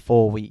 like,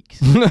 4 weeks.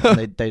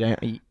 they don't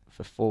eat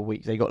for 4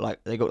 weeks. They got like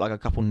a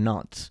couple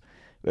nuts.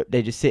 But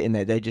they're just sitting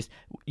there.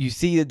 You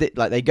see that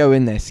like they go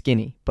in there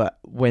skinny, but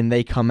when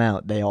they come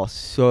out, they are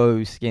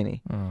so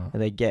skinny.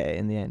 And they get it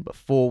in the end. But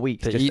 4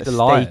 weeks, they just eat a the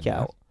lion, steak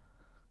out.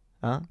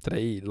 Huh? Do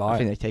they eat lion? I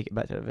think they take it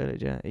back to the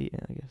village. Yeah, eat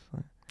it. I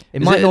guess.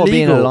 It might not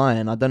be in a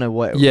lion. I don't know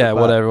what.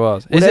 Whatever it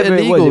was. Is it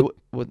illegal?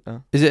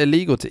 Is it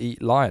illegal to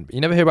eat lion? You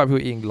never hear about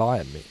people eating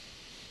lion meat.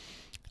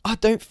 I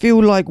don't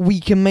feel like we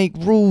can make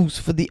rules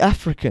for the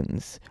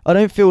Africans. I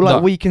don't feel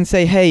like we can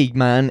say, hey,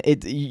 man,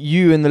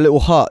 you in the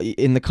little hut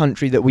in the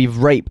country that we've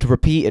raped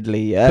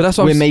repeatedly, yeah? But that's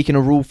we're making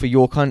a rule for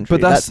your country.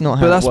 But that's not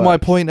how it works. My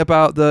point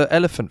about the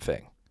elephant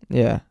thing.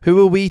 Yeah. Who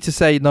are we to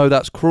say, no,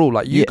 that's cruel?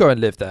 Like, you go and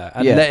live there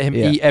and let him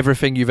eat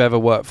everything you've ever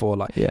worked for.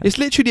 Like, it's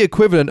literally the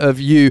equivalent of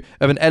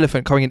an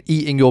elephant coming and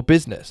eating your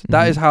business.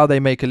 That is how they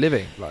make a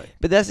living. Like,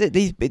 but that's it.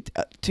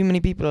 Too many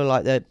people are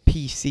like, they're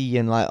PC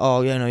and like, oh,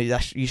 you know,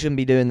 you shouldn't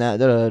be doing that.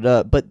 Da, da,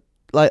 da. But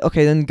like,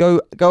 okay, then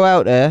go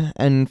out there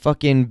and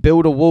fucking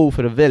build a wall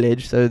for the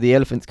village so the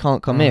elephants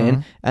can't come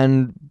in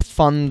and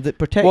fund the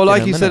protection. Well,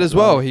 like he said as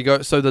well, he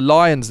goes, so the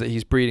lions that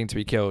he's breeding to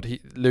be killed,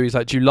 Louis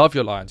like, do you love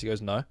your lions? He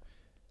goes, no.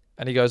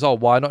 And he goes, oh,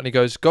 why not? And he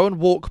goes, go and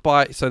walk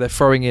by. So they're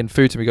throwing in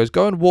food to him. He goes,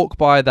 go and walk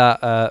by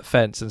that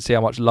fence and see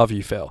how much love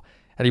you feel.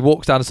 And he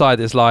walks down the side of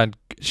this lion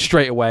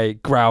straight away,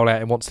 growl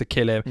at him, wants to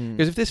kill him.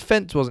 Because if this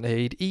fence wasn't here,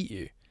 he'd eat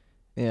you.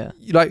 Yeah.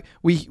 Like,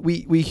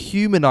 we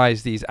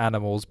humanize these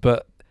animals,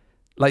 but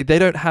like they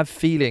don't have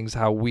feelings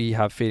how we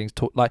have feelings.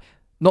 Like,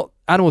 not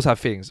animals have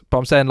feelings, but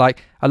I'm saying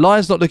like a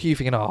lion's not looking at you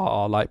thinking,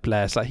 oh, like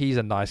bless, like he's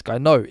a nice guy.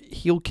 No,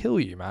 he'll kill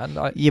you, man.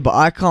 Like, Yeah, but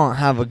I can't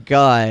have a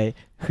guy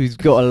who's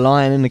got a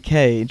lion in a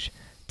cage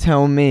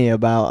tell me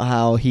about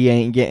how he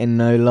ain't getting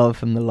no love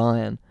from the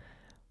lion.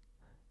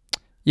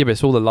 yeah, but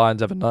it's all the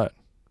lion's ever known.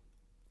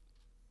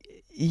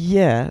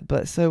 Yeah,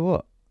 but so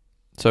what?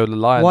 So the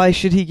lion. Why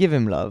should he give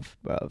him love,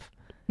 bruv?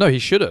 No, he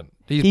shouldn't.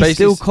 He's He's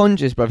basically still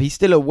conscious, bruv. He's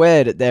still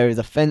aware that there is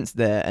a fence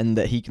there and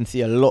that he can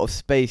see a lot of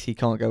space he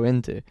can't go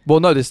into. Well,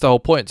 no, this is the whole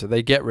point. So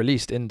they get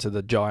released into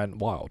the giant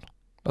wild.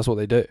 That's what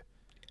they do.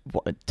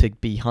 What, to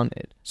be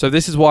hunted? So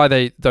this is why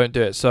they don't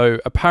do it. So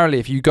apparently,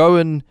 if you go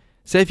and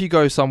say if you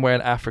go somewhere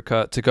in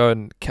Africa to go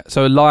and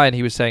so a lion,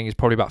 he was saying is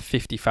probably about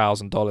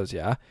 $50,000.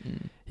 Yeah,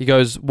 he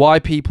goes, why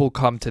people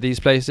come to these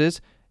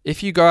places?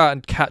 If you go out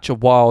and catch a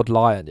wild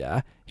lion,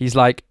 yeah, he's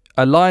like,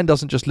 a lion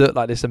doesn't just look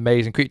like this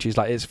amazing creature. He's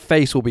like, its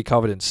face will be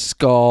covered in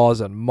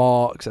scars and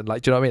marks and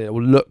like, do you know what I mean? It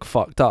will look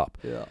fucked up.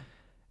 Yeah.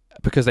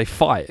 Because they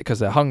fight, because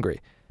they're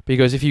hungry.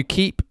 Because if you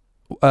keep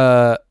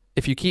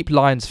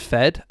lions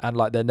fed and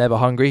like they're never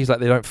hungry, he's like,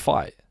 they don't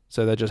fight.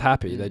 So they're just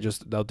happy.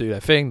 They'll do their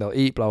thing. They'll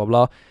eat, blah, blah,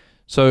 blah.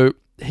 So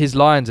his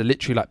lions are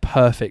literally like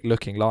perfect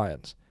looking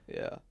lions.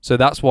 Yeah. So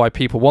that's why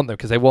people want them,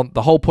 because they want,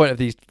 the whole point of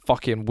these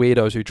fucking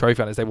weirdos who trophy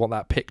hunt is they want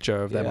that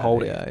picture of them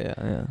holding it.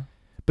 Yeah.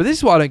 But this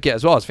is what I don't get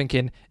as well. I was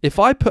thinking, if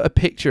I put a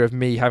picture of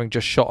me having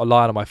just shot a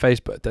lion on my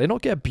Facebook, do they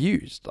not get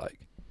abused? Like,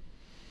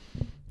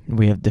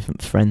 We have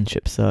different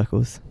friendship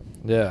circles.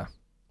 yeah.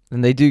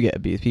 And they do get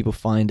abused. People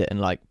find it and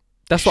like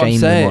That's what I'm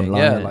shame them saying.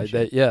 online Yeah, and like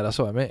shit. that's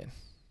what I mean.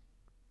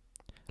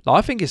 Like,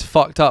 I think it's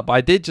fucked up. But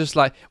I did just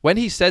like when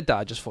he said that,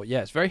 I just thought,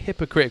 yeah, it's very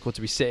hypocritical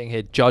to be sitting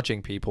here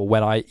judging people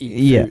when I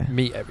eat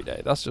meat every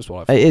day. That's just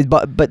what I It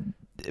thought. is,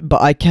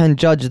 but I can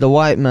judge the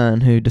white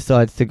man who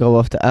decides to go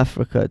off to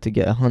Africa to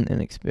get a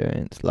hunting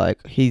experience.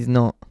 Like, he's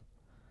not.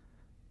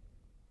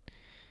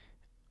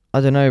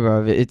 I don't know,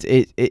 bro. It's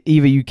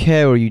either you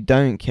care or you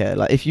don't care.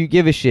 Like, if you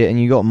give a shit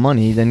and you got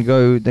money, then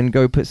go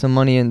put some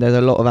money in. There's a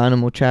lot of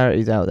animal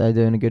charities out there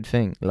doing a good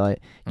thing. Like,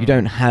 you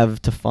don't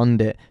have to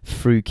fund it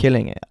through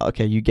killing it.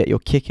 Okay, you get your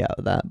kick out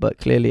of that, but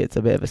clearly it's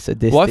a bit of a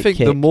sadistic. Well, I think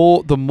kick.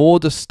 the more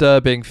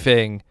disturbing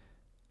thing,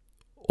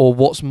 or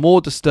what's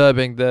more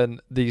disturbing than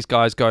these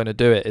guys going to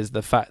do it, is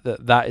the fact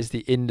that that is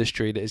the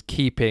industry that is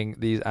keeping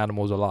these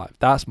animals alive.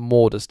 That's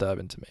more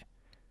disturbing to me.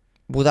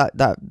 Well,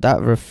 that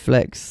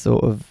reflects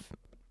sort of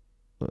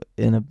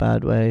in a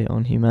bad way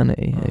on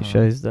humanity. It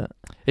shows that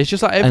It's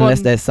just like everyone,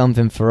 unless there's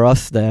something for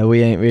us there,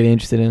 we ain't really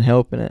interested in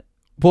helping it.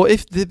 well,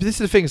 if this is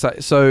the thing, it's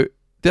like, so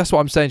that's what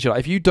I'm saying to you. Like,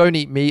 if you don't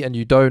eat meat and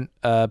you don't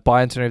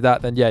buy into any of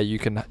that, then yeah, you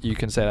can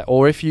say that.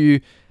 Or if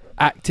you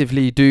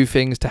actively do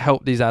things to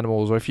help these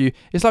animals, or if you,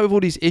 it's like with all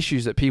these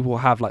issues that people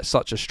have like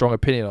such a strong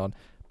opinion on,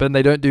 but then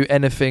they don't do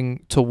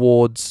anything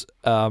towards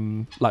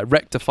like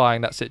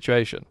rectifying that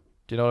situation.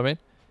 Do you know what I mean?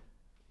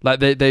 Like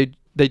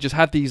they just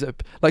had these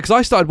like, because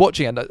I started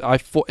watching it and I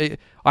thought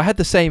I had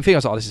the same thing. I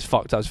was like, oh, this is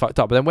fucked up, it's fucked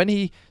up. But then when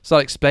he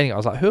started explaining it, I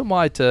was like, who am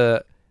I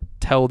to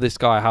tell this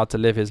guy how to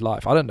live his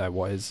life? I don't know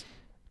what his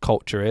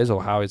culture is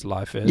or how his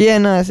life is. Yeah,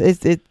 no, there's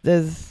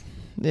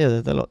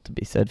a lot to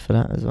be said for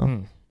that as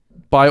well.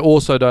 But I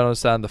also don't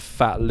understand the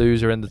fat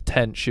loser in the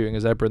tent shooting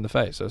a zebra in the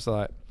face. So it's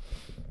like,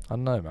 I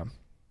don't know, man.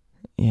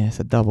 Yeah, it's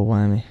a double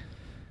whammy.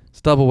 It's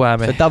a double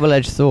whammy. It's a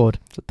double-edged sword.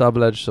 It's a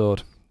double-edged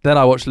sword. Then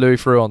I watched Louis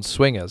Theroux on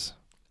Swingers.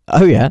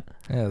 Oh yeah.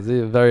 Yeah, it's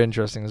very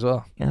interesting as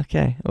well.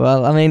 Okay.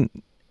 Well, I mean,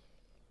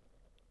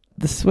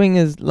 the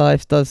swingers'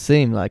 life does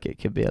seem like it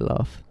could be a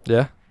laugh.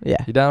 Yeah?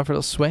 Yeah. You down for a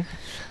little swing?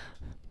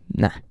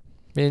 Nah.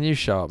 Me and you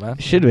show up, man.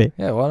 Should we?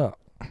 Yeah, why not?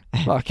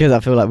 Because I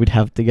feel like we'd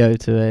have to go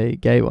to a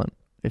gay one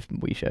if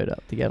we showed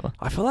up together.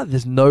 I feel like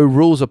there's no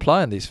rules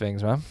applying these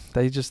things, man.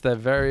 They're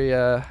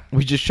very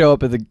We just show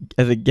up as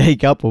a gay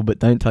couple, but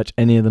don't touch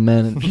any of the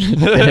men.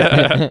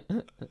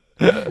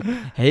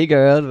 Hey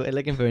girls, we're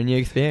looking for a new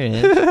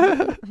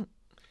experience.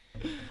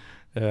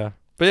 Yeah.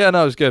 But yeah,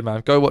 no, it was good,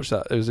 man. Go watch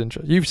that. It was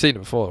interesting. You've seen it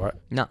before, right?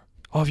 No.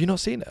 Oh, have you not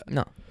seen it?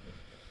 No.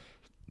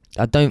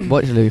 I don't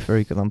watch Louis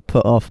Theroux because I'm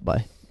put off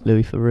by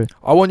Louis Theroux.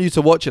 I want you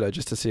to watch it though,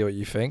 just to see what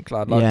you think.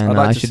 Like,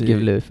 I should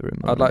give Louis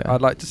Theroux.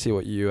 I'd like to see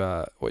what you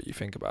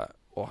think about it.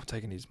 Oh, I'm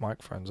taking these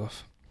microphones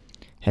off.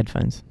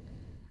 Headphones.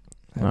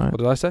 What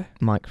did I say?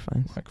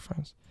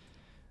 Microphones.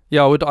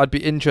 Yeah, I'd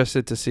be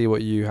interested to see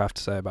what you have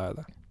to say about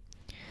it.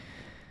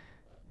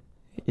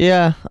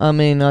 Yeah, I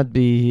mean, I'd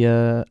be.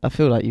 I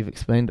feel like you've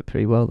explained it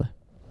pretty well, though.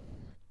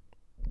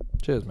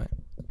 Cheers, mate.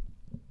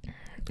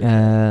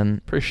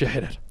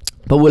 Appreciate it.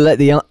 But we'll let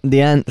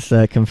the ants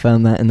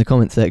confirm that in the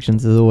comment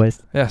sections as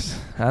always.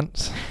 Yes,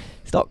 ants.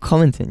 Stop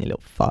commenting, you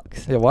little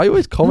fucks. Yeah, why are you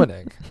always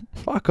commenting?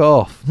 Fuck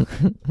off.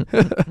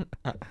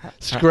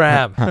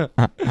 Scram.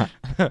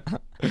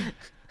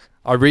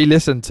 I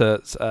re-listened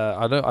to.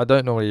 I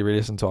don't normally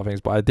re-listen to our things,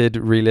 but I did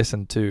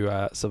re-listen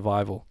to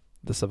Survival.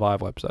 The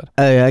Survival episode.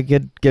 Oh yeah,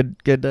 good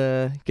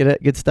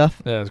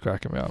stuff. Yeah, it's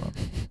cracking me up, man.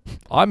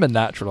 I'm a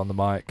natural on the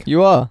mic.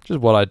 You are. Just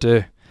what I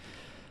do.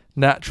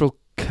 Natural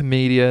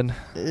comedian,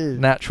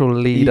 natural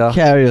leader. You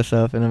carry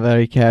yourself in a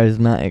very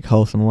charismatic,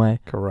 wholesome way.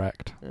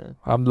 Correct. Yeah.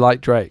 I'm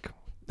like Drake.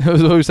 That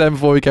was what we were saying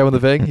before we came on the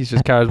thing. He's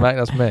just charismatic.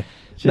 That's me.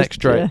 Next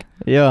Drake.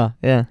 Yeah.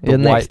 You're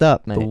next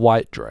up, mate. The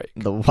white Drake.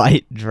 The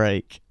white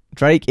Drake.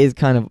 Drake is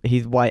kind of,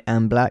 he's white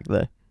and black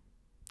though.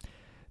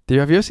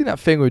 Have you ever seen that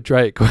thing with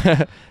Drake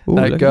where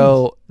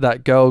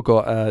that girl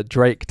got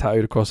Drake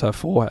tattooed across her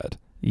forehead?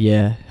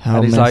 Yeah,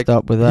 how and messed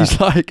up with that?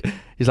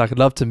 He's like, I'd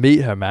love to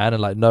meet her, man,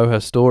 and like know her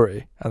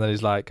story. And then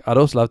he's like, I'd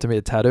also love to meet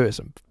a tattooist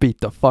and beat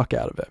the fuck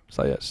out of him.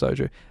 So yeah, it's so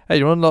true. Hey,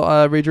 you want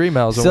to read your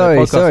emails? Sorry,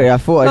 I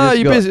thought I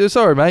just got... busy.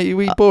 Sorry, mate.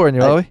 We boring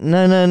you, are we?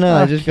 No.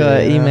 I just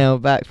got an email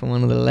back from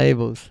one of the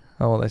labels.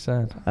 Oh, what they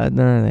saying?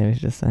 No, they was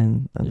just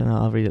saying, I don't know,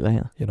 I'll read it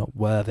later. You're not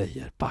worthy,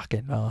 you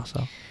fucking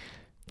arsehole.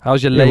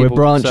 How's your label? We're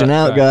branching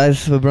out,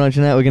 guys. We're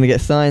branching out. We're going to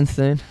get signed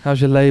soon. How's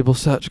your label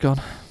search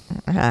gone?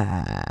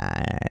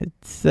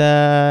 It's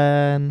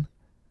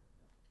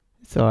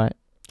alright.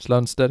 Slow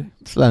and steady?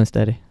 Slow and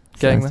steady.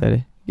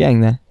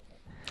 Getting there.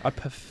 I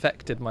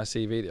perfected my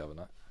CV the other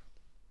night.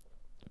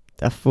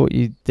 I thought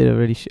you did a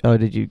really...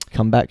 did you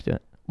come back to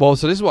it? Well,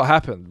 so this is what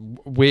happened,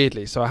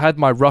 weirdly. So I had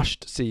my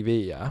rushed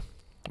CV,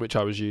 which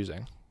I was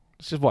using.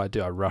 This is what I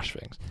do. I rush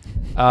things.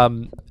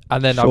 And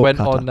then I went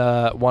on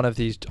one of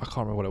these... I can't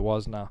remember what it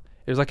was now.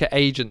 It was like an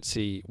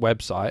agency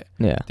website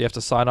that you have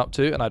to sign up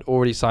to. And I'd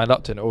already signed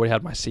up to it and it already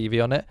had my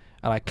CV on it.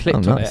 And I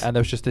clicked on it and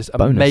there was just this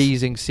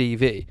amazing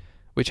CV,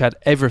 which had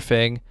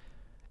everything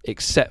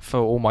except for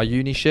all my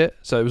uni shit.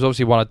 So it was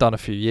obviously one I'd done a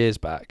few years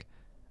back.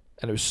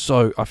 And it was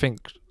so... I think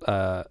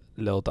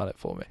Lil done it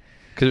for me.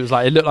 Because it was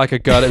like, it looked like a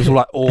girl. It was all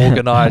like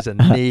organised and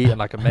neat and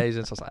like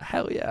amazing. So I was like,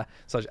 hell yeah.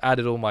 So I just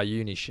added all my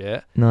uni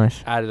shit.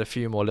 Nice. Added a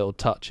few more little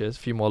touches, a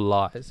few more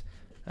lies.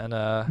 And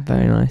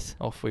very nice.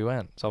 Off we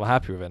went. So I'm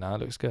happy with it now.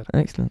 It looks good.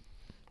 Excellent.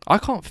 I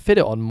can't fit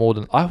it on more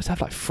than... I always have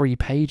like 3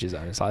 pages.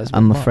 And it's like,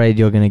 I'm afraid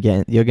you're gonna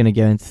go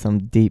into some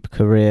deep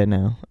career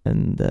now,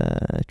 and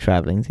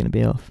travelling's gonna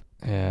be off.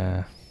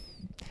 Yeah.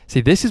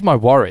 See, this is my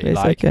worry. It's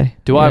like, okay.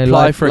 Do I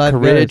apply for a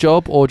career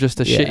job or just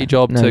a shitty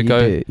job to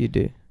go? You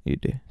do.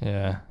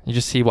 Yeah. You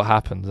just see what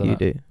happens. You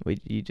do.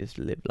 You just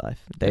live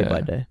life day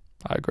by day.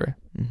 I agree.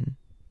 Mm-hmm.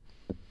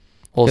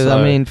 Also,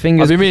 I mean,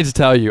 I've been meaning to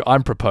tell you,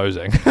 I'm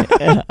proposing.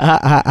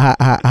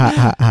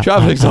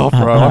 Travelling's off,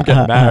 bro. I'm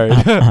getting married.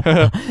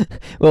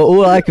 Well,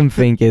 all I can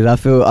think is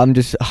I'm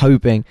just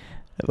hoping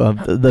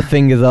the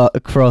fingers are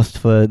crossed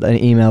for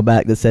an email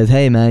back that says,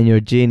 hey man, you're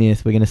a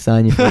genius, we're going to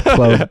sign you for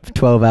a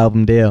 12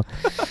 album deal.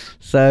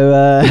 So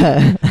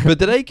but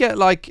do they get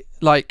like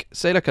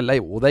say like a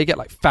label, will they get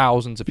like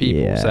thousands of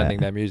people sending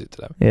their music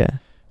to them? Yeah.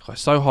 It's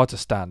so hard to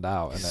stand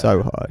out.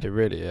 So hard. It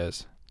really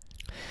is.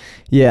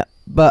 Yeah,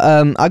 but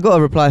I got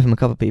a reply from a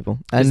couple of people,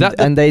 and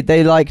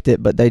they liked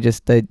it, but they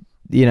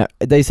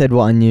said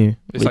what I knew.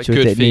 It's like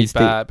good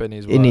feedback, and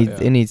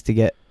it needs to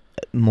get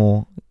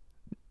more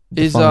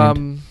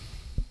defined.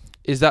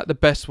 Is that the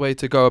best way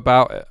to go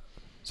about it?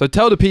 So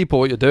tell the people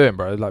what you're doing,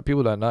 bro. Like,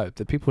 people don't know.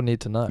 The people need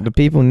to know. The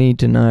people need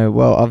to know.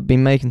 Well, I've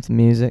been making some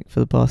music for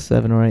the past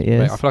 7 or 8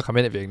 years. Mate, I feel like I'm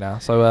interviewing now.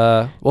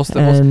 So what's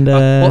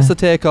the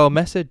take-home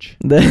message?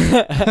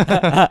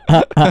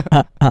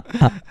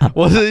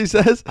 What did he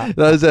says?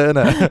 That is it, isn't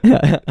it?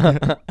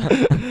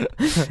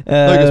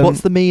 Lucas,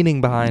 what's the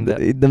meaning behind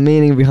it? The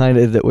meaning behind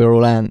it is that we're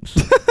all ants.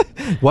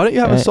 Why don't you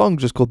have a song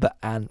just called The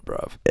Ant,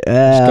 bruv?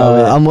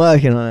 I'm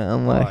working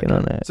on it.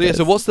 on it. So yeah,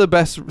 so what's the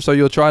best? So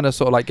you're trying to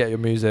sort of like get your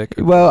music.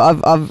 Well,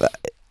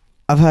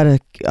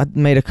 I've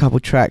made a couple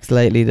tracks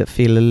lately that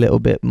feel a little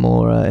bit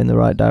more in the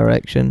right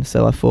direction.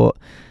 So I thought,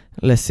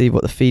 let's see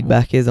what the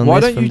feedback is on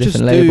this from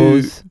different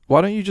labels.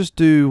 Why don't you just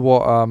do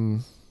what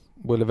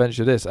will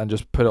eventually do this and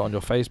just put it on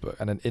your Facebook,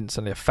 and then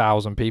instantly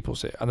 1,000 people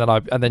see it, and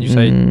then you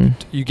say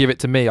you give it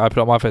to me, I put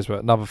it on my Facebook,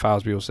 another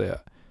 1,000 people see it.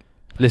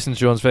 Listen to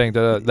John's thing,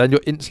 then you're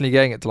instantly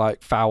getting it to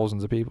like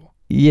thousands of people.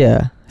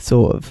 Yeah,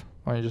 sort of.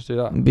 Why don't you just do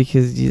that?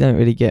 Because you don't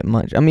really get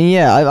much. I mean,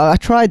 yeah, I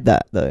tried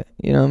that though.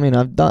 You know what I mean?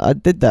 I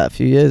did that a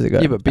few years ago.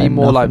 Yeah, but be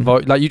more like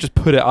you just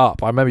put it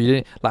up. I remember you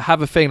didn't like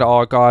have a thing that,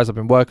 oh guys, I've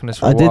been working this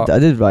for a while. I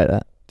did write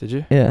that. Did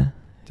you? Yeah.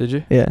 Did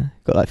you? Yeah,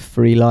 got like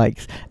 3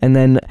 likes, and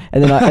then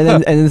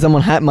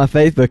someone hacked my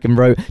Facebook and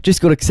wrote,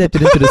 "Just got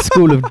accepted into the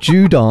School of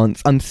Jew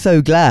Dance. I'm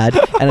so glad,"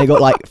 and I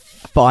got like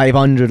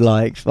 500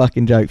 likes.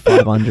 Fucking joke,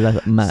 500.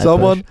 That's mad.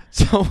 Someone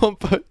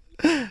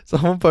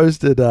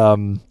posted.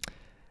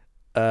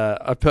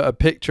 I put a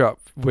picture up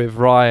with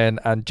Ryan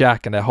and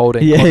Jack, and they're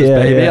holding Connor's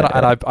baby,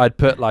 and I'd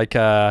put like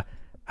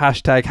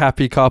hashtag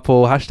happy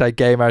couple, hashtag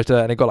gay marriage,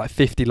 and it got like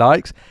 50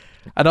 likes.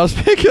 And I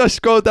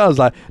scrolled down, I was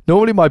like,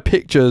 normally my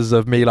pictures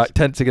of me like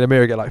tensing in a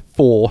mirror get like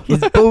 4.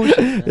 It's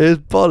bullshit.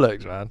 It's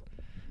bollocks, man.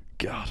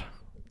 God,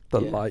 the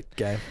like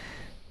game.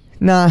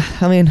 Nah,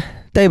 I mean,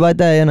 day by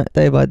day, innit?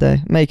 Day by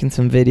day. Making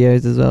some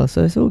videos as well,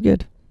 so it's all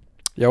good.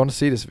 Yeah, I want to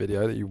see this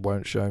video that you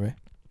won't show me.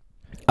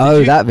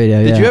 That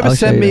video, Did you ever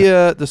send me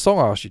the song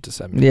I asked you to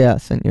send me? Yeah, I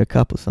sent you a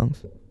couple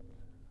songs. Let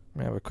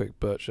me have a quick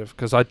butcher,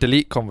 because I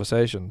delete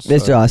conversations.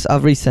 It's right,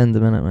 I'll resend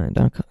them, innit, mate?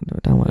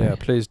 Don't worry. Yeah,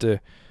 please do.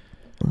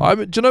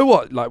 Do you know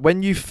what? Like,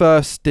 when you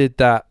first did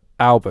that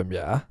album,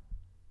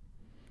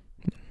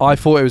 I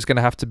thought it was going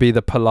to have to be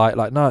the polite,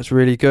 like, no, it's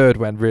really good,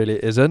 when really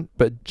it isn't.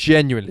 But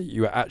genuinely,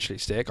 you were actually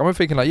sick. I'm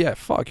thinking like, yeah,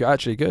 fuck, you're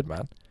actually good,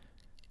 man.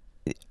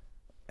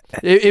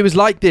 It was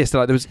like this.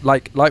 Like there was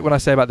like when I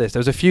say about this, there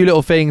was a few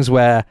little things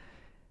where,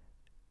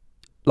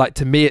 like,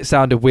 to me it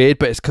sounded weird,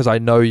 but it's because I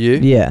know you.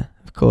 Yeah,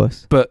 of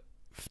course. But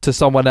to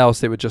someone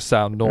else, it would just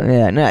sound normal.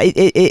 Yeah, no,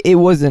 it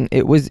wasn't.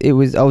 It was.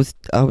 I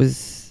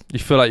was. You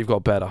feel like you've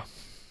got better.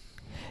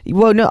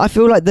 Well, no, I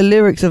feel like the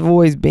lyrics have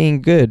always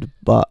been good,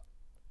 but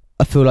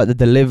I feel like the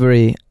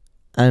delivery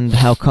and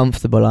how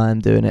comfortable I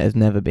am doing it has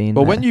never been.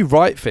 But there. when you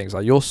write things,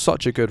 like, you're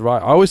such a good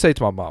writer. I always say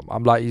to my mum,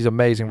 I'm like, he's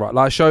amazing writer.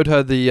 Like, I showed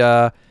her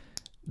the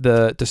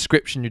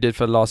description you did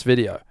for the last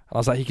video. And I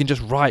was like, he can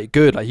just write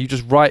good. Like, you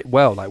just write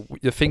well. Like,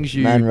 the things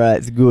you... Man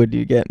writes good,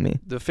 you get me.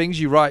 The things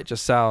you write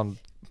just sound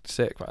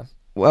sick, man.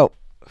 Well...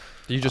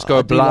 You just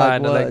go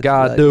blind and let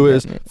God do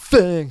his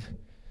thing.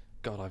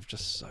 God, I've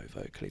just so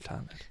vocally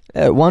talented.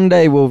 One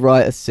day we'll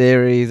write a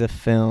series, a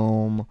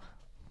film.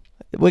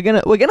 We're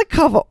gonna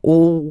cover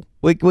all.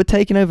 We're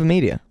taking over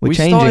media. We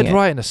started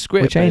writing a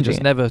script. We're changing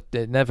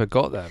it never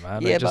got there,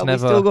 man. Yeah, it just but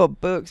never... we still got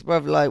books,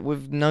 bruv, like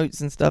with notes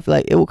and stuff.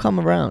 Like, it will come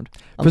around.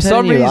 For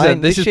some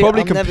reason, this is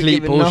probably I'm never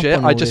complete giving up bullshit.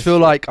 on I all just this feel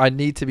shit. like I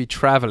need to be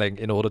traveling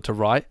in order to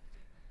write.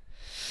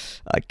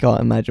 I can't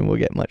imagine we'll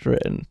get much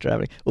written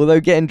traveling. Although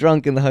getting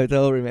drunk in the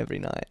hotel room every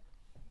night.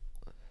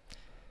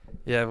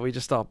 Yeah, we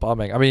just start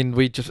bumming. I mean,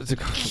 we just...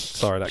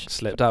 Sorry, that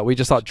slipped out. We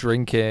just start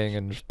drinking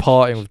and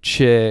partying with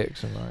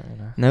chicks. And like, you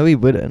know. No, we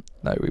wouldn't.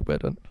 No, we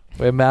wouldn't.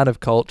 We're a man of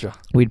culture.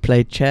 We'd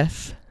play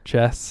chess,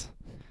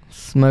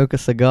 smoke a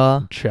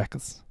cigar,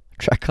 checkers.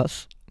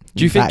 checkers.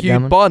 Do you think you'd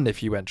backgammon. bun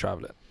if you went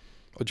travelling?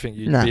 Or do you think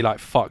you'd Nah. be like,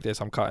 fuck this,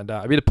 I'm cutting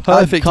down? It'd be the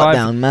perfect I'd cut time.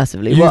 down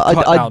massively. You'd Well,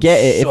 cut I'd down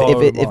get it so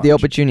if the much.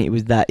 opportunity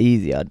was that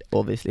easy. I'd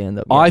obviously end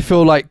up. I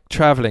feel like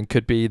travelling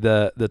could be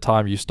the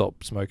time you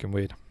stop smoking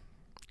weed.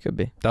 Could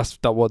be. That's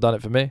what done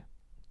it for me.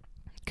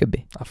 Could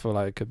be. I feel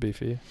like it could be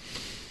for you.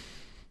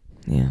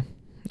 Yeah.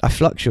 I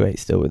fluctuate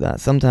still with that.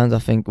 Sometimes I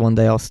think one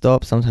day I'll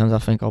stop. Sometimes I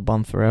think I'll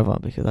bum forever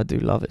because I do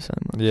love it so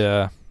much.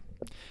 Yeah.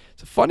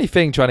 It's a funny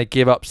thing trying to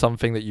give up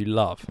something that you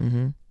love.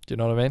 Mm-hmm. Do you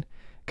know what I mean?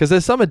 Because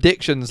there's some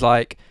addictions,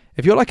 like,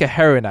 if you're like a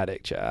heroin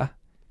addict, yeah,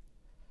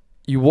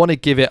 you want to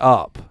give it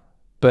up,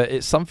 but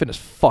it's something that's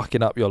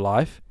fucking up your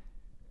life.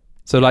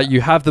 So, like,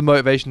 you have the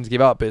motivation to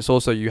give up, but it's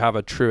also you have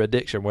a true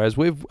addiction. Whereas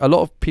with a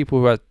lot of people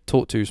who I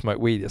talk to who smoke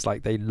weed, it's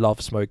like they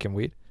love smoking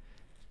weed.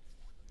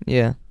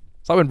 Yeah.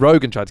 It's like when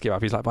Rogan tried to give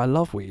up, he's like, but I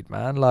love weed,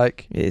 man.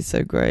 Like, It is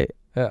so great.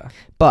 yeah.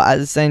 But at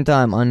the same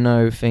time, I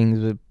know things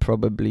would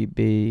probably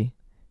be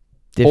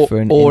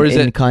different Or is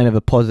in it- kind of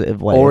a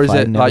positive way. Or if is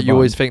I'd it never like you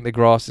always bummed. think the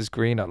grass is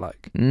greener?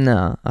 Like,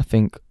 No, I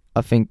think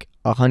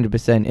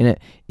 100% in it.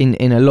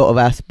 In a lot of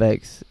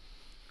aspects,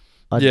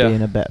 I'd Yeah. be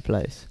in a better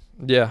place.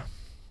 yeah.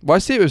 Well, I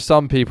see it with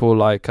some people,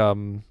 like,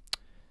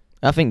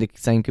 I think the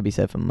same could be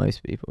said for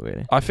most people,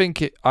 really. I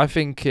think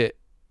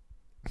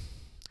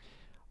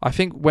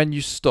when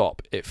you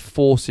stop, it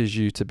forces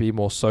you to be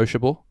more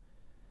sociable,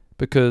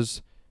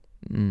 because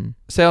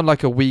say on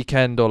like a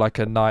weekend or like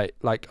a night,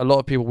 like a lot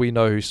of people we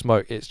know who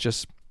smoke, it's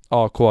just,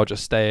 oh cool, I'll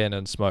just stay in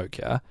and smoke,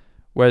 yeah.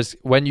 Whereas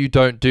when you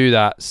don't do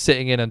that,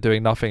 sitting in and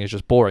doing nothing is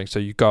just boring. So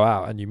you go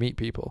out and you meet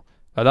people.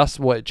 Like, that's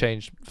what it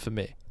changed for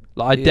me.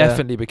 Like, I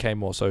definitely became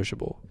more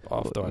sociable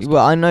after I stopped.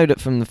 Well, I know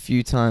that from the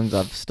few times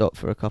I've stopped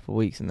for a couple of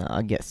weeks and that,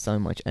 I get so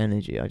much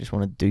energy. I just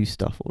want to do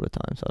stuff all the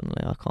time.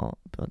 Suddenly, I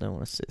don't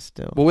want to sit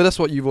still. Well, that's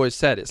what you've always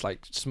said. It's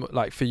like,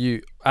 like for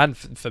you and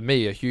for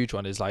me, a huge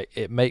one is like,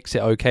 it makes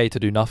it okay to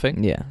do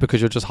nothing. Yeah.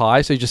 Because you're just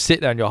high. So you just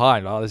sit there and you're high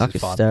and like, oh, this I is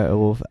could fun. stare at a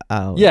wall for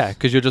hours. Yeah,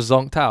 because you're just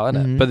zonked out,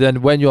 innit? Mhm. But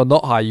then when you're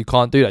not high, you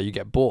can't do that. You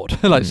get bored.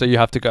 Like, so you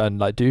have to go and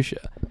like do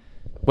shit.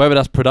 Whether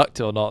that's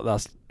productive or not,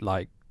 that's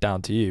like down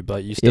to you.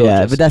 But you still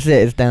Yeah, just, but that's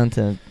it. It's down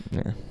to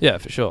yeah,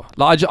 for sure.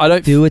 Like, I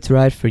don't do what's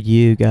right for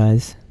you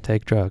guys.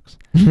 take drugs.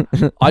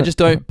 I just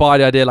don't buy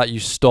the idea like you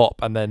stop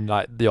and then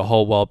like your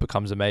whole world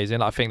becomes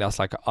amazing. I think that's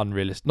like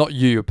unrealistic. Not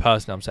you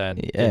personally, I'm saying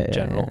in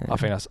general. I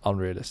think that's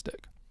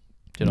unrealistic.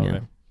 Do you know what I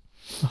mean?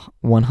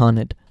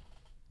 100.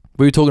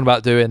 We were talking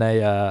about doing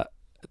a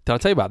did I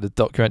tell you about the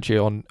documentary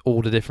on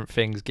all the different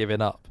things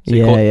giving up? So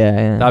you Yeah, call it-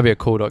 yeah. That'd be a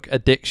cool doc.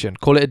 Addiction.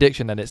 Call it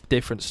addiction, and it's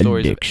different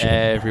stories Addiction. of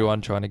everyone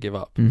trying to give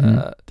up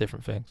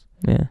different things.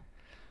 Yeah.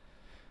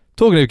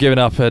 Talking of giving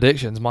up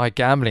addictions, my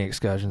gambling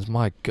excursions,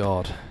 my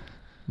God.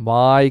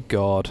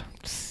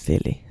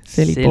 Silly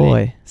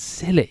boy.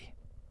 Silly.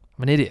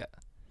 I'm an idiot.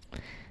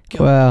 God.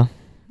 Well,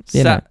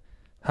 you know,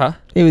 Huh?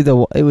 it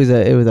was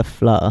a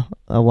flutter,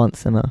 a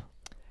once in a.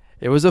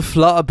 It was a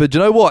flutter, but do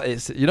you know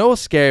what? You know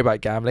what's scary about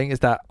gambling is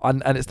that,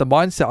 and it's the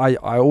mindset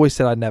I always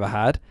said I never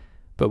had,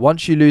 but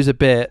once you lose a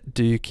bit,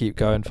 do you keep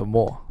going for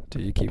more?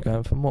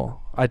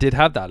 I did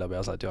have that a little bit. I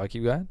was like, do I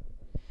keep going?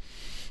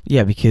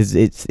 Yeah, because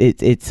it's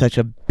such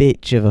a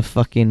bitch of a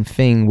fucking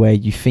thing where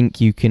you think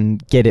you can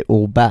get it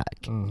all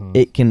back. Mm-hmm.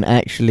 It can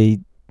actually,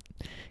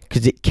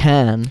 because it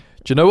can. Do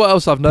you know what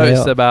else I've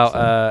noticed off,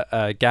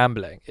 about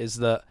gambling is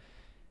that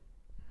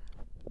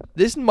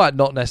this might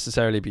not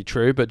necessarily be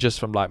true, but just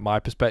from like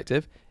my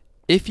perspective,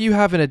 if you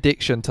have an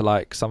addiction to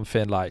like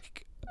something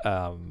like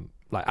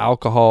like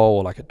alcohol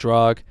or like a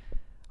drug,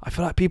 I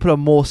feel like people are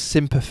more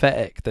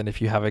sympathetic than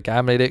if you have a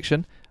gambling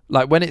addiction.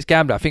 Like when it's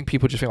gambling, I think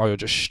people just think, oh, you're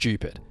just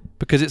stupid,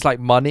 because it's like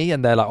money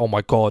and they're like, oh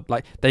my God,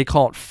 like they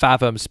can't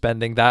fathom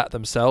spending that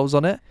themselves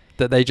on it,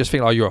 that they just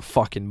think, oh, you're a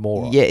fucking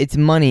moron. Yeah, it's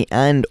money,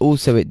 and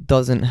also it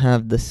doesn't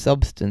have the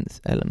substance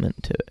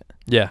element to it.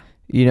 Yeah.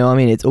 You know what I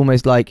mean? It's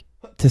almost like,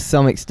 to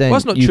some extent... Well,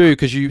 that's not true,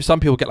 because some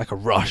people get like a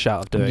rush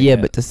out of doing it. Yeah,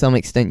 but to some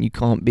extent you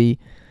can't be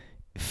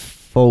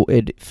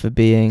faulted for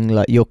being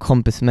like, you're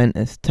compos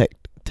mentis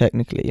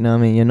technically, you know what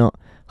I mean? You're not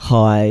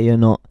high, you're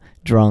not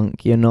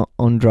drunk, you're not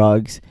on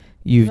drugs.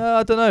 No,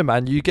 I don't know,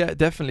 man. You get,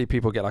 definitely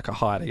people get like a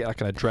high, they get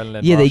like an adrenaline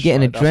rush. Yeah, they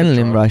get an like,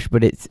 adrenaline rush,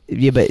 but it's,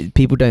 but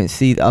people don't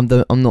see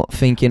that. I'm not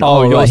thinking,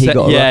 right, he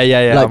got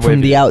yeah. Like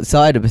from the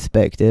outsider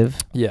perspective,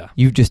 yeah,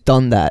 you've just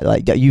done that.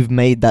 Like you've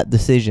made that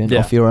decision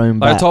off your own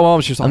like back. I told my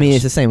mum, she was like, I mean,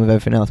 it's the same with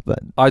everything else, but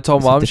I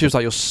told my mum, she was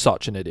like, you're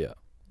such an idiot.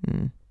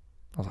 I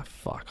was like,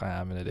 fuck, I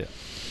am an idiot.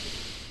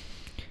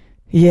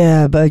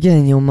 Yeah, but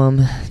again, your mum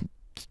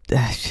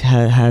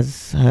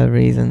has her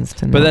reasons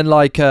to. But then,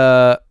 like,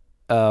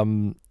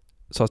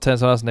 so I was telling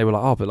someone else, and they were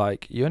like, "Oh, but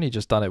like, you only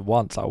just done it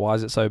once. Like, why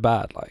is it so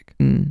bad?" Like,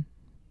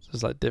 it's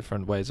just like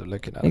different ways of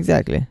looking at it.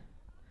 Exactly.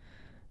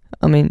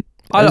 I mean,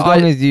 as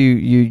long as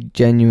you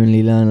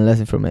genuinely learn a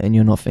lesson from it, and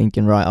you're not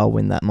thinking, right, I'll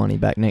win that money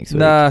back next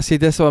week. Nah, see,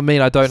 that's what I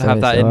mean. I don't have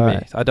that in me.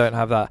 I don't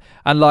have that,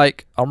 and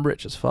like, I'm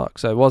rich as fuck,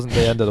 so it wasn't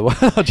the end of the world.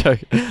 I'm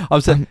joking.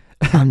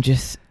 I'm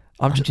just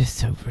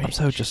so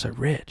rich. I'm just so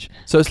rich.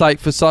 So it's like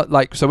for some,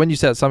 like, so when you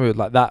said something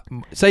like that,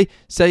 say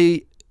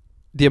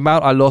the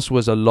amount I lost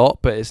was a lot,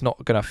 but it's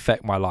not going to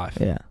affect my life.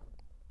 Yeah.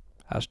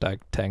 Hashtag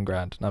 10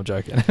 grand. No, I'm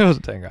joking. It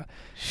wasn't 10 grand.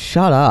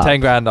 Shut up. 10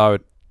 grand, I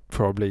would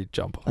probably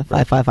jump off a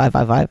bridge.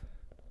 5.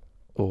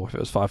 Or if it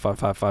was 5,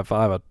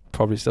 I'd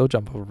probably still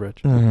jump off a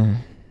bridge.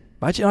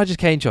 Imagine I just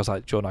came to you, I was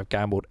like, Jordan, I've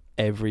gambled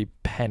every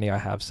penny I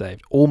have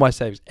saved. All my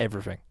saves,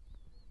 everything.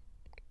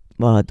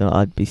 Well,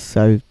 I'd be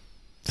so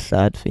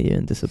sad for you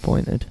and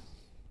disappointed.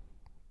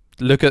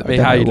 Look at me,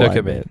 how you look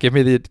at me. Give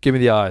me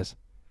the eyes.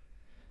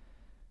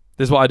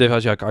 This is what I do. I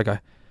go,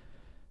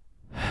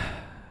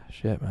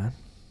 shit, man.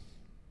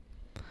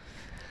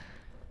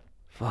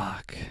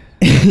 Fuck.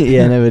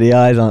 Yeah, no, but the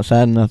eyes aren't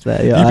sad enough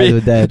there. Your eyes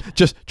were dead.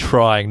 Just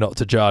trying not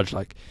to judge,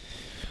 like,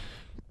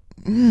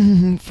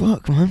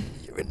 fuck, man.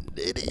 You're an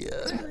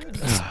idiot.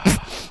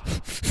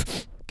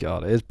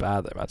 God, it is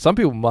bad though, man. Some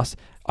people must.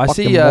 I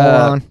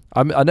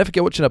never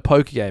forget watching a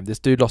poker game. This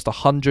dude lost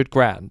 100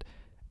 grand,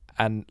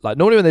 and like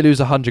normally when they lose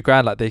 100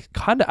 grand, like they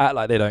kind of act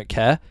like they don't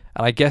care.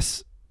 And I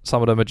guess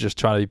some of them are just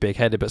trying to be big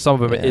headed, but some of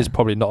them it is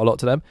probably not a lot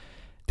to them.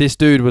 This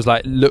dude was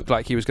like, looked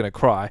like he was going to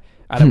cry.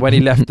 And then when he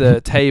left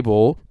the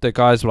table, the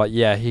guys were like,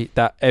 yeah,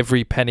 that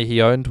every penny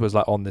he owned was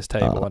like on this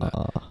table. Wasn't it?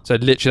 So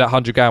literally that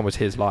 100 grand was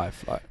his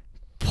life. Like,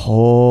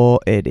 poor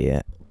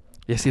idiot.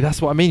 Yeah, see,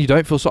 that's what I mean. You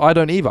don't feel so. I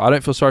don't either. I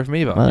don't feel sorry for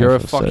him either. You're a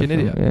fucking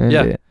idiot.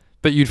 Yeah. Idiot.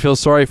 But you'd feel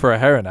sorry for a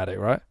heroin addict,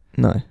 right?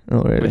 No,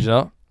 not really. Would you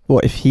not?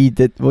 What if he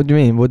did? What do you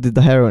mean? What did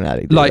the heroin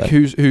addict do? Like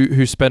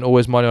who spent all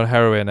his money on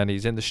heroin and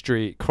he's in the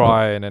street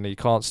crying and he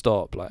can't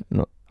stop. Like,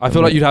 I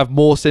feel like you'd have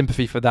more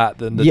sympathy for that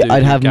than the dude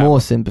I'd have gamble.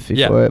 more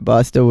sympathy for it, but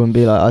I still wouldn't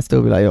be like. I'd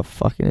still be like, you're a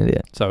fucking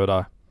idiot. So would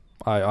I.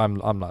 I'm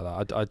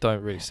like that. I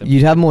don't really sympathize.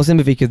 You'd have more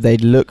sympathy because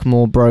they'd look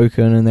more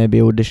broken and they'd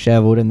be all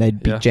dishevelled and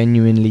they'd be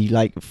genuinely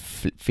like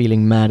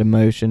feeling mad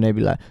emotion. They'd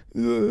be like.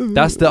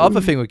 That's the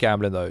other thing with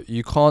gambling though.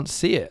 You can't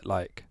see it.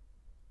 Like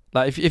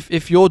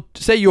if you're,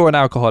 say you're an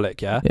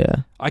alcoholic, yeah,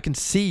 I can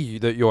see you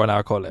that you're an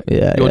alcoholic.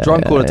 You're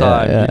drunk all the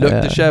time. You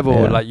look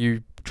dishevelled. Like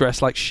you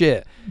dress like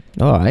shit.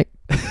 All right.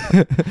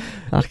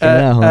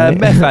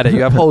 Meth addict,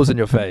 you have holes in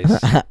your face.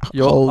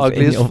 You're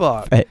ugly as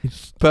fuck.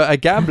 But a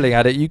gambling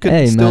addict, you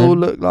can still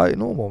look like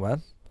normal,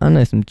 man. I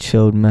know some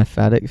chilled meth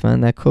addicts,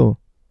 man. They're cool.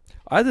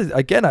 I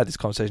had this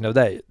conversation the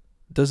other day.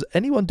 Does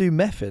anyone do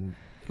meth in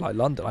like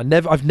London?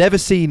 I've never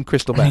seen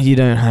crystal meth. You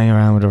don't hang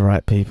around with the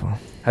right people.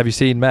 Have you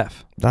seen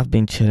meth? I've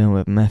been chilling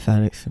with meth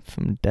addicts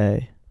from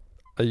day.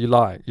 Are you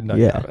lying? You know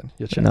you haven't.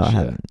 You're no, I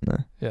haven't. No.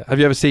 Yeah. Have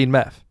you ever seen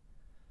meth?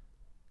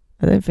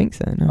 I don't think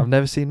so. No. I've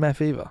never seen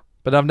meth either.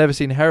 But I've never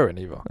seen heroin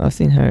either. I've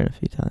seen heroin a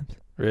few times.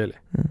 Really?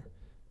 Yeah.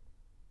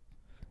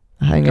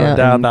 I hang Going out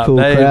down in that cool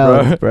vein,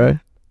 crowds, bro.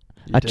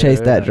 I chase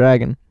that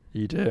dragon.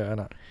 You do,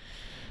 innit?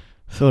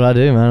 That's what I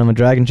do, man. I'm a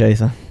dragon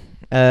chaser.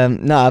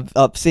 No,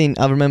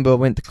 I remember I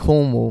went to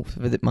Cornwall to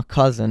visit my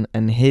cousin,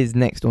 and his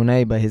next door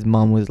neighbour, his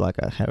mum was like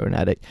a heroin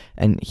addict,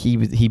 and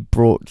he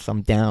brought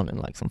some down in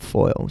like some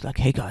foil. He was like,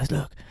 "Hey guys,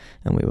 look,"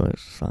 and we were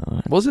just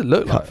like, what does it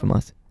look like? Cut from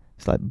us.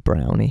 It's like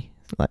brownie.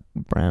 It's like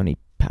brownie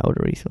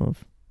powdery sort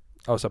of.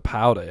 Oh, it's a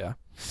powder, yeah.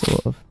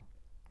 Sort of.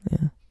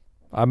 Yeah.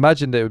 I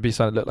imagined it would be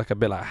something that looked like a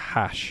bit like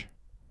hash,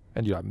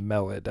 and you like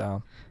melt it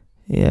down.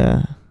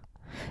 Yeah.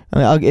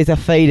 I mean, it's a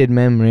faded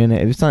memory, innit?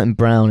 It was something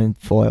brown in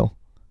foil.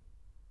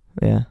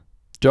 Yeah.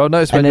 Do you know,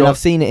 notice and then I've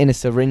seen it in a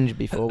syringe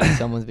before when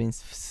someone's been.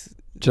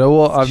 Do you know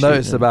what I've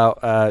noticed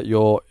about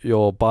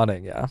your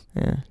bunning? Yeah.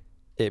 Yeah.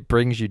 It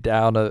brings you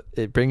down a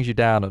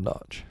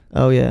notch.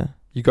 Oh yeah.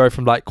 You go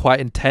from like quite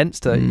intense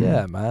to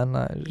yeah, man,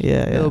 like,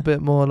 Yeah, a little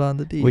bit more on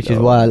the deep. Which is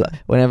why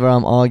whenever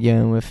I'm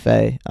arguing with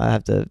Faye, I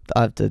have to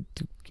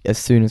as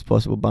soon as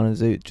possible bun a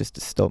zoot just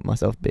to stop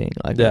myself being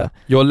like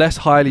You're less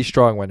highly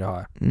strung when you're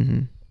high.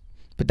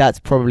 But that's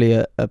probably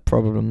a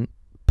problem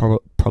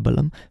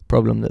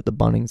that the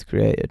bunning's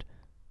created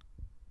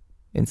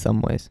in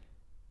some ways.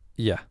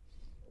 Yeah,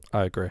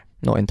 I agree.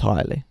 Not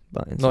entirely,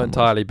 but in not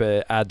entirely, but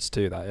it adds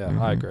to that. Yeah,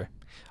 I agree.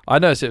 I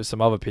noticed it with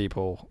some other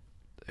people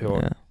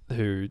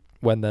who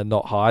when they're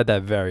not high, they're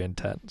very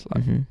intense.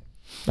 Like,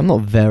 I'm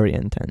not very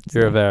intense.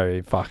 You're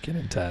very fucking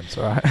intense,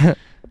 right?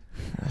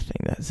 I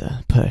think that's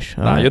a push.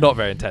 Nah, you're not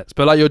very intense,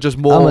 but like you're just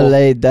more. I'm a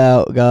laid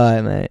out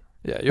guy, mate.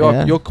 Yeah,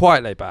 you're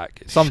quite laid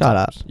back. Sometimes Shut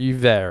up. You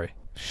vary.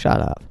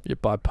 Shut up. You're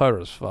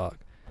bipolar as fuck.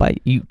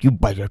 You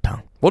bite your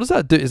tongue. What does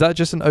that do? Is that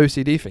just an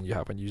OCD thing you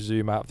have when you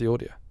zoom out of the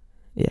audio?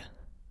 Yeah.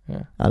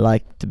 I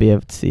like to be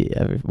able to see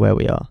where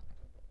we are.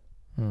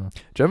 Do you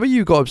remember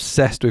you got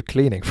obsessed with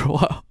cleaning for a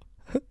while?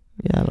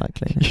 Yeah, I like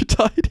cleaning.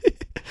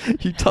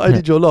 You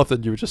tidied your loft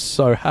and you were just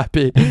so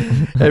happy.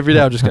 Every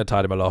day I'm just going to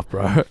tidy my loft,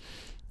 bro.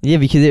 Yeah,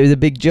 because it was a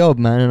big job,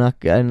 man, and I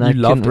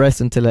couldn't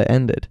rest until it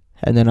ended.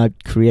 And then I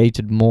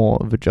created more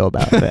of a job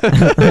out of it.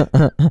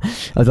 I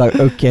was like,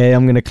 okay,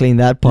 I'm going to clean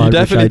that part. You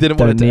definitely didn't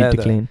want it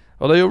to clean.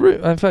 Although your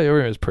room, in fact, your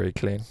room is pretty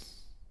clean.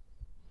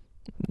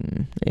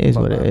 It is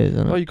what it is.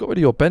 Oh, you got rid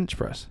of your bench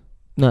press?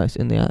 No, it's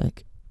in the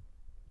attic.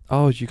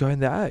 Oh, you go in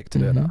the attic to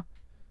do it now? I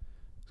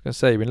was going to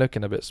say, you've been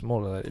looking a bit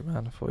smaller lately,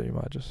 man. I thought you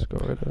might just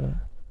got rid of it.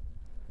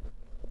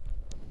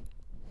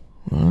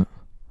 What?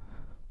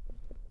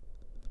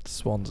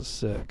 Swans are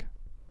sick.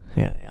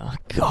 Yeah, they are.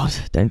 God,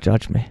 don't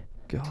judge me.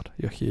 God,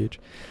 you're huge.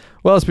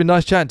 Well, it's been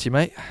nice chatting to you,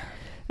 mate.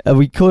 Are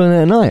we calling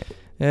it a night?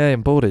 Yeah,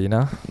 in border, you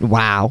know.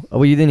 Wow.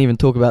 Well, you didn't even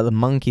talk about the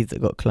monkeys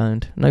that got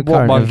cloned. No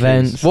current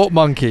events. What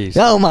monkeys?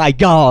 Oh my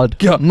God.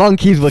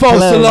 Monkeys were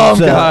false cloned. False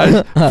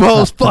alarm, guys.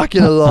 False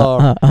fucking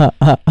alarm.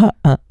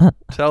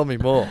 Tell me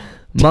more.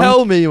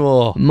 Tell me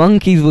more.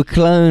 Monkeys were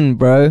cloned,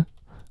 bro.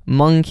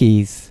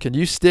 Monkeys. Can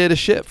you steer the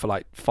ship for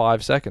like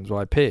 5 seconds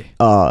while I pee?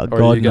 Oh, God,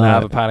 are you going to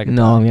have a panic attack?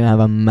 No, I'm going to have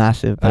a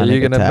massive panic attack. Are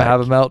you going to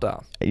have a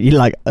meltdown? You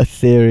like a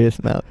serious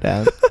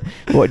meltdown.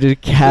 What,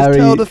 just carry... Just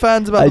tell the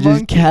fans about the monkeys. I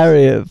just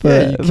carry it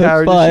for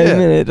 5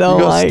 minutes. Oh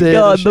my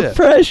God, the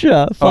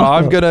pressure.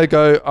 I'm going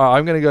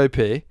to go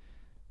pee.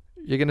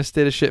 You're going to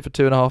steer the shit for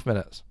 2.5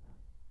 minutes.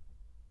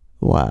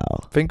 Wow.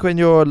 Think when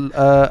you're an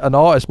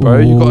artist, bro,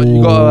 you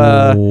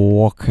got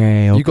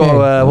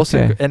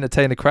to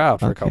entertain the crowd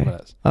for a couple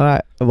minutes. All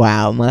right.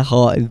 Wow, my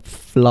heart is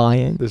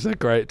flying. This is a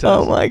great test.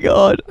 Oh my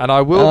God. And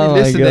I will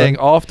be listening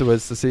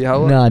afterwards to see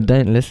how. No,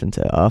 don't listen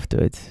to it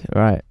afterwards.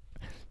 All right.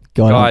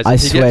 God, guys, I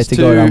swear to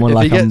God, I'm on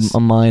like a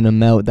minor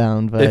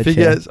meltdown verge. If he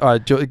gets, all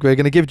right, we're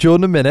going to give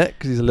Jordan a minute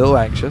because he's a little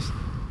anxious.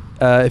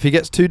 If he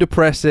gets too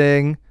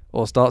depressing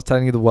or starts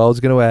telling you the world's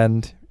going to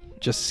end,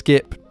 just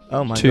skip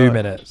 2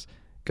 minutes.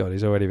 God,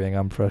 he's already being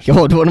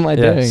unprofessional. God, what am I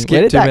doing?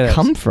 Where did that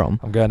come from?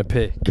 I'm going to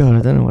pee. God,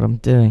 I don't know what I'm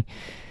doing.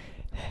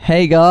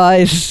 Hey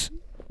guys,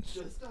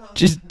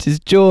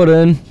 just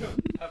Jordan.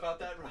 How about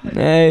that ride?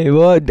 Hey,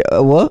 what?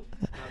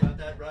 How about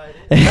that ride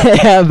in?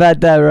 How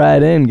about that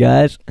ride in,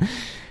 guys?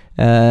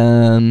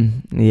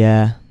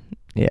 Yeah.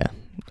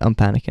 I'm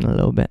panicking a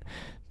little bit,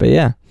 but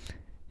yeah,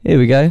 here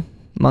we go.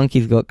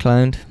 Monkeys got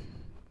cloned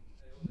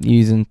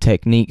using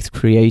techniques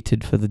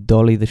created for the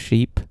Dolly the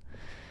sheep.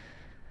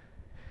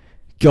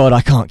 God,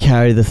 I can't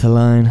carry this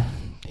alone.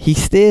 He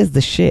steers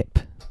the ship,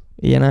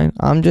 you know.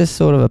 I'm just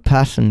sort of a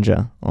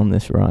passenger on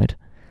this ride.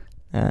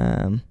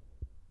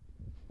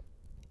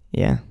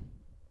 Yeah.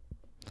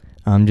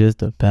 I'm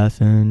just a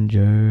passenger.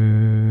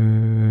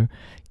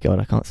 God,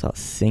 I can't start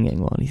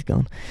singing while he's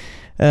gone.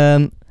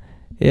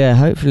 Yeah,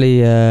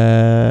 hopefully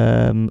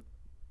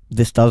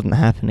this doesn't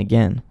happen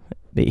again,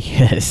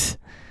 because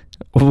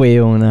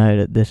we all know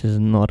that this is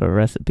not a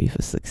recipe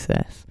for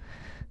success.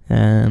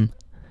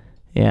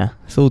 Yeah,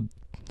 it's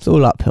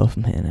all uphill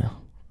from here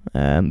now.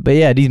 But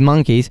yeah, these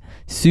monkeys,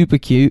 super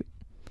cute.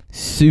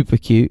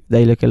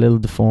 They look a little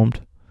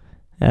deformed.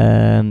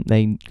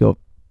 They got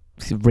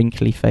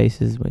wrinkly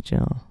faces, which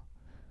are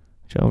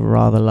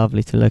rather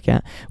lovely to look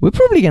at. We're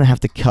probably going to have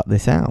to cut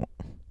this out.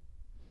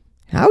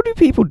 How do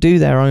people do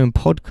their own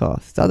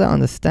podcasts? I don't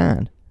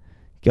understand.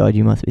 God,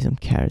 you must be some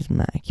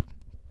charismatic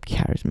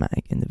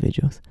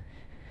individuals.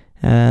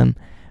 I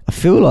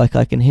feel like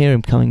I can hear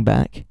him coming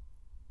back,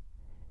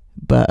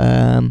 but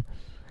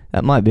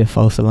that might be a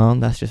false alarm.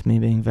 That's just me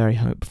being very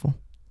hopeful.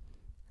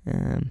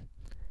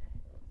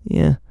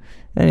 Yeah.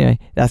 Anyway,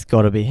 that's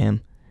got to be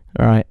him.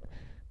 All right.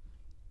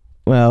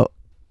 Well,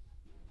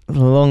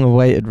 the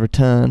long-awaited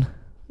return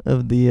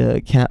of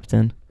the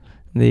captain,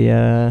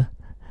 the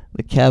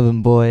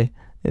cabin boy,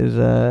 is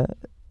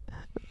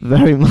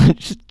very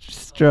much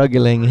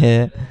struggling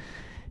here.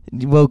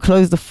 Well,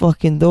 close the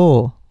fucking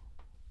door,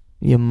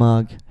 you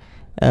mug.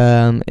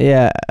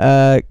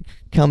 Yeah.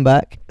 Come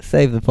back.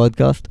 Save the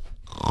podcast.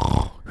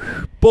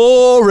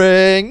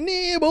 Boring,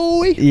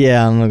 boy.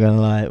 Yeah, I'm not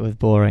gonna lie, it was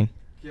boring.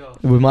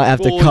 We might have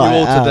to Bore cut you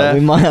all it to out. death. We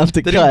might have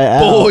to Did cut he it out.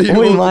 bore you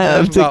We all might to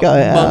have death to about cut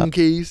it out.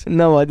 monkeys?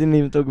 No, I didn't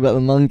even talk about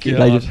the monkeys.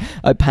 God.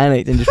 I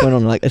panicked and just went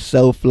on like a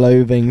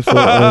self-loathing sort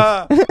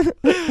of.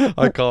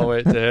 I can't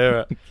wait to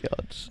hear it.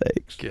 God's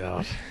sakes.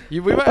 God. We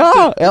might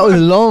have That was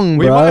long,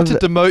 we bro. might have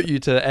to demote you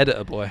to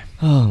editor boy.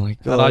 Oh my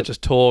god. And I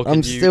just talk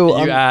and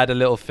you add a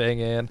little thing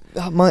in.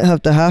 That might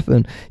have to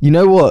happen. You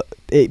know what?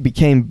 It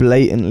became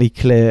blatantly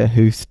clear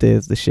who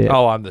steers the ship.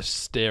 Oh, I'm the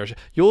steer.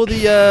 You're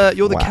the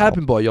Wow.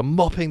 cabin boy. You're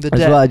mopping the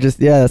That's deck. what I just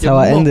that's You're how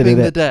I ended mopping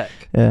the it. deck.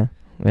 Yeah.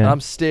 And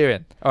I'm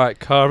steering. All right,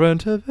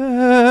 current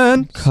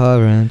events.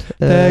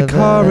 They're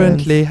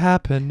currently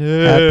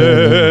happening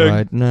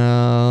right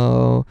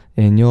now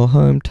in your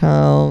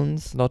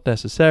hometowns. Not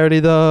necessarily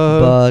though.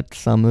 But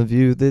some of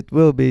you that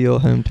will be your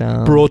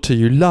hometown. Brought to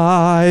you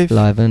live.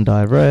 Live and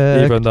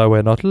direct. Even though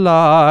we're not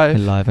live.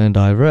 Live and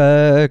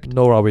direct.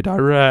 Nor are we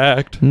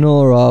direct.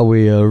 Nor are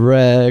we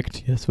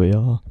erect. Yes, we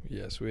are.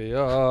 Yes, we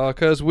are.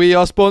 Because we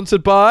are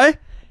sponsored by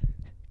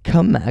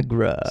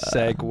Camagra.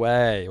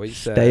 Segway. What you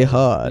said? Stay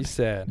hard. What you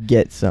said?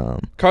 Get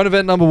some. Current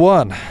event number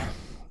 1.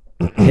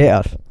 Hit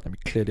us. Let me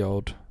clear the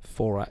old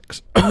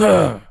thorax.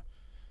 Yeah.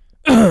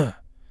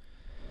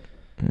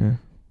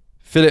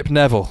 Philip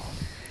Neville.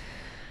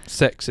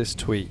 Sexist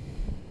tweet.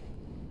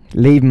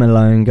 Leave him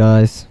alone,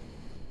 guys.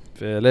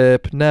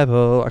 Philip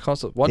Neville. I can't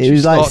stop. Once It you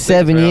was like start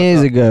 7 thinking years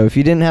about ago. If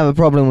you didn't have a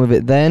problem with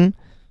it then,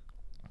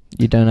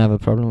 you don't have a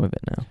problem with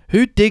it now.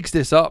 Who digs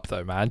this up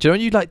though, man? Do you know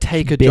when you like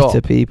take a Bitter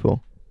job?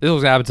 people. This is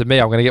what's gonna happen to me.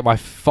 I'm gonna get my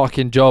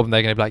fucking job, and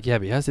they're gonna be like, "Yeah,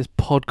 but he has this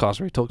podcast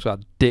where he talks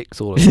about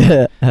dicks all the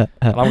time." And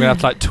I'm gonna have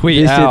to like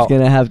tweet this out. shit's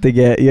gonna have to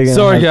get. You're gonna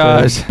Sorry,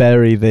 have guys. to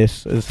bury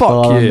this as Fuck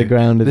far you.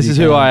 underground as This you is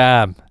can. who I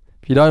am.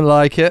 If you don't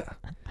like it,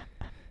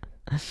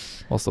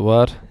 what's the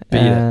word? Beat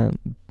it.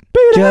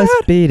 Just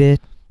beat it.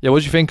 Yeah, what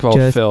do you think of old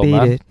Just Phil, beat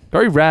man? it.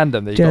 Very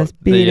random that he Just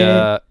got beat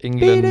the it.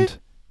 England Beat it.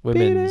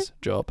 women's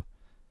job.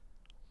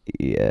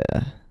 Yeah.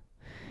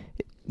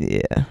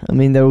 Yeah. I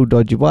mean, they're all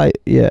dodgy. Why?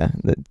 Yeah,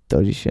 they're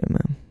dodgy shit,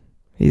 man.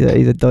 He's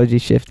a dodgy,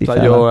 shifty It's like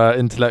fella. your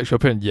intellectual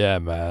opinion. Yeah,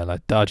 man,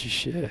 like dodgy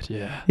shit.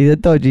 Yeah, He's a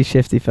dodgy,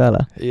 shifty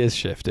fella. he is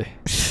shifty.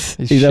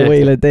 He's shifty. a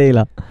wheeler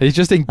dealer. He's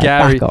just in Like,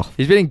 Gary. back off.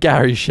 He's been in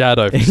Gary's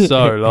shadow for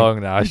so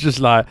long now. It's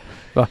just like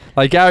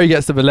Gary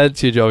gets the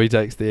Valencia job, he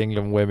takes the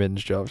England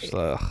women's job. It's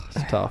like, ugh,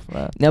 it's tough,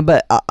 man. No,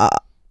 but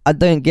I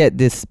don't get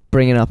this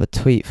bringing up a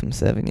tweet from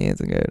 7 years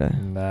ago, though.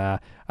 Nah,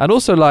 and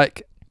also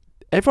like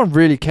everyone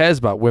really cares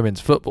about women's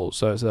football,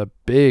 so it's a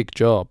big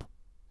job.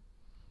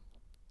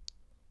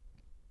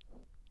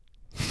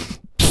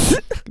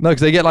 No,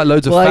 because they get like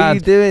loads of Why fans. are you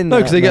doing No,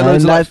 that? 'cause they get man?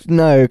 loads of, like-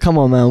 No, come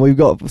on, man. We've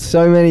got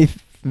so many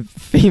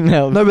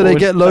female. No, but they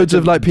get loads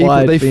of like people.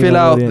 wide They fill female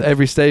out audience.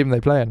 every stadium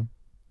they play in.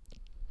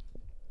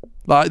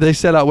 Like they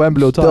sell out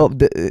Wembley all the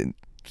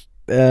time.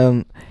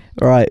 Stop.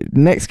 Right.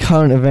 Next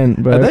current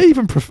event, bro. Are they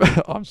even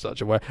I'm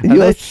such a way.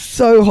 You're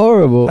so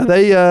horrible.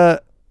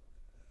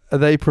 Are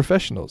they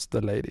professionals? The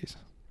ladies.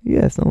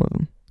 Yeah, some of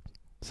them.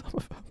 Some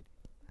of them.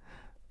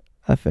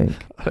 I think.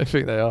 I don't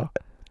think they are.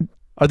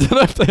 I don't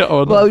know if they are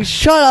or not. Well,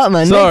 shut up,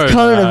 man. Sorry, Next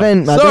current man.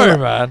 event, man. Sorry,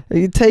 man.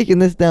 You're taking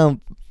this down.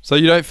 So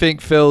you don't think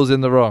Phil's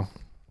in the wrong?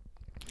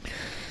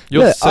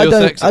 Look, I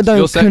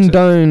don't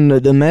condone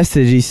the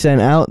message he sent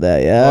out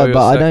there, yeah, Oh, you're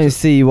but I don't sexist.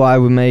 see why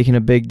we're making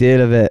a big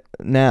deal of it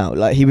now.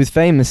 Like, he was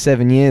famous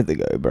 7 years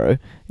ago, bro.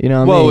 You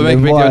know what I Well, mean? we're making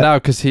a Then big why- deal now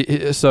because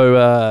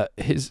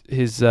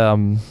his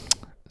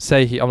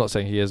say he. I'm not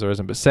saying he is or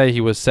isn't, but say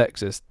he was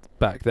sexist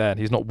back then.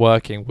 He's not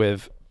working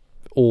with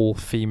all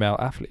female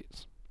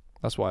athletes.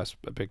 That's why it's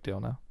a big deal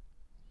now.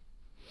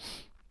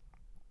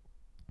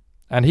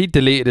 And he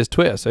deleted his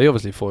Twitter, so he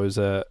obviously thought it was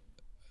a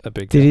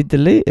big deal. Did he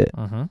delete it?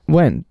 Mm-hmm.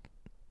 When?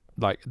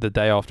 Like the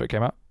day after it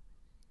came out?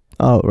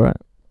 Oh, right.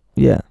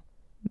 Yeah.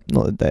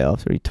 Not the day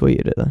after he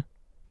tweeted it, though.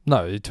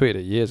 No, he tweeted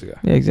it years ago.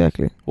 Yeah,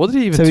 exactly. What did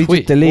he even So he tweet?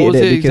 just deleted What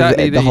was it because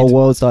exactly the that whole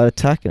world started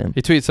attacking him.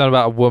 He tweeted something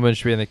about a woman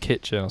should be in the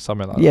kitchen or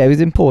something like that. Yeah, it was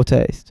in poor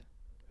taste.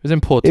 It was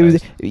in poor It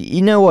was. taste.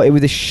 You know what? It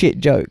was a shit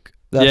joke.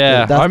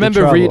 That's I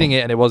remember trouble. reading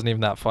it and it wasn't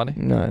even that funny.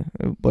 No,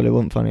 well, it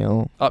wasn't funny at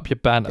all. Up your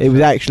banner. It was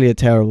actually a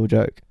terrible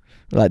joke.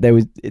 Like it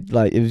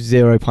was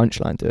zero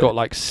punchline to got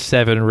like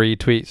 7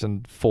 retweets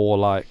and 4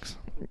 likes.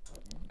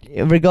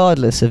 it.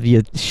 Regardless of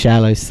your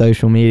shallow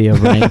social media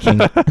ranking,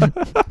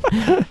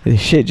 it's a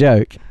shit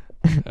joke.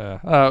 Yeah.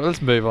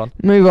 Let's move on.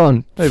 Move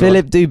on. Move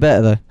Philip, do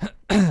better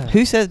though.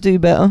 Who says do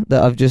better?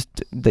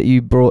 That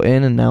you brought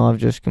in and now I've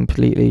just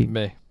completely.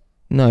 Me.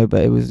 No,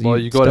 but it was Well,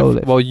 you you got stole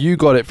it. Well, you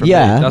got it from me.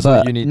 yeah, That's but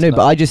what you need to know. no,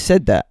 but I just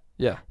said that.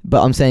 Yeah.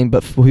 But I'm saying,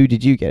 but who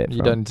did you get it You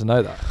from? don't need to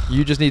know that.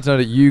 You just need to know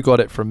that you got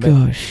it from me.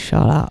 Gosh,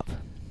 shut up.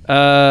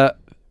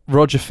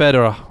 Roger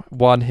Federer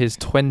won his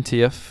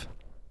 20th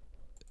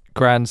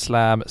Grand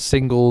Slam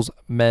singles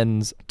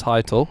men's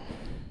title.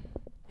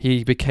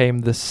 He became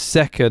the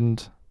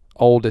second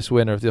oldest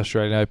winner of the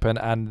Australian Open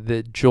and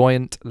the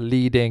joint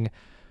leading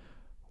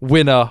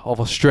winner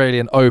of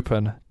Australian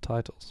Open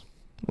titles.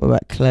 What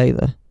about Clay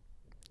though?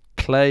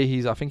 Clay,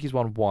 I think he's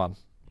won 1.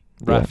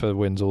 Rafa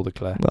wins all the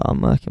clay. Well,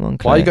 I'm working on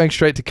clay. Why are you going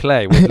straight to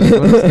clay?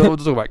 We'll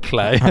talk about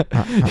clay.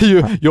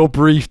 Your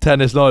brief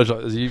tennis knowledge.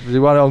 Like,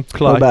 you want it on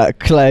clay? What about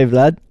clay,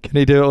 Vlad? Can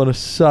he do it on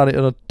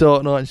a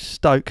dark night in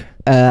Stoke?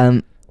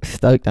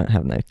 Stoke don't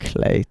have no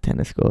clay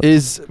tennis court.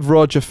 Is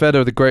Roger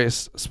Federer the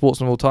greatest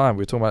sportsman of all time?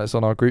 We were talking about this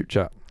on our group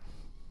chat.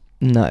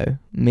 No,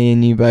 me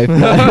and you both know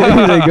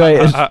who's the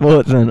greatest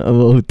sportsman of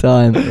all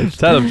time.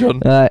 Tell him,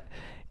 John.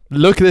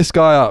 Look this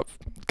guy up,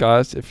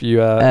 guys. If you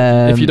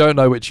don't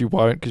know, which you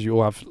won't, because you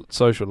all have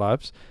social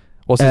lives.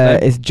 What's his name?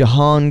 It's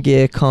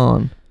Jahangir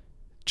Khan.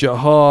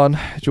 Jahan. Do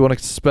you want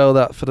to spell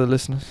that for the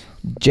listeners?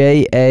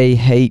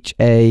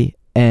 Jahangir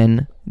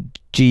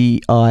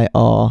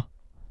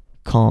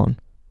Khan.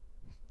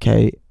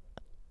 K-A-H-N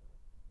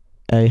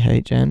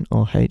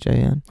or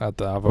H-A-N? I don't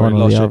know, I've already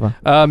lost you.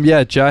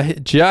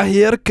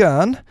 Jahangir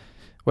Khan.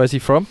 Where's he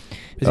from?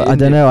 I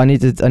don't know. I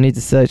need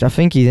to search. I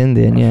think he's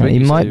Indian. Yeah, he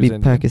might be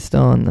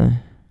Pakistan though.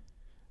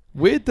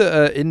 Weird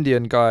that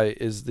Indian guy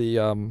is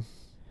the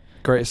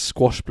greatest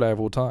squash player of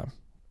all time.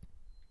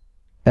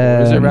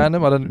 Is it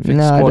random? I don't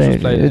think squash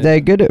is played. They're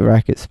good at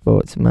racket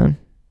sports, man.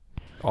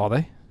 Are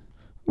they?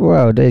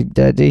 Well,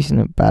 they're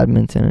decent at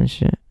badminton and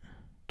shit.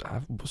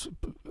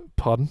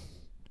 Pardon?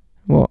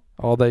 What?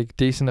 Are they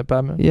decent at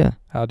badminton? Yeah.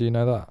 How do you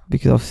know that?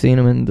 Because I've seen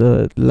him in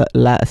the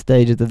latter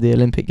stages of the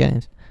Olympic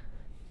Games.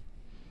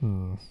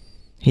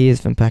 He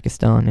is from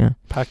Pakistan, yeah.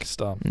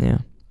 Pakistan. Yeah.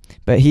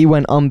 But he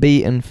went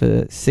unbeaten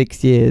for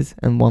 6 years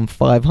and won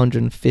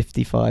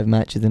 555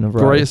 matches in a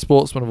row. Greatest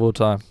sportsman of all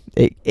time.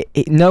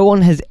 No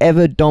one has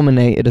ever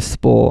dominated a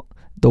sport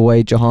the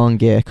way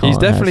Jahangir Khan He's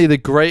definitely has. the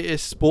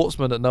greatest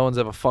sportsman that no one's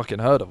ever fucking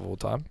heard of all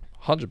time.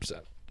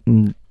 100%.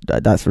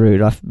 That's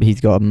rude.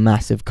 He's got a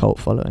massive cult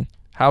following.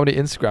 How many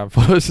Instagram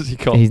followers has he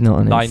got? He's not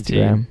on 19.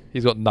 Instagram.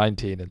 He's got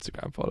 19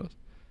 Instagram followers.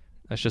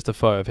 That's just a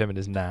photo of him and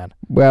his nan.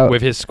 Well,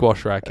 with his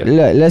squash racket.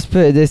 Look, let's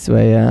put it this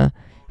way, yeah.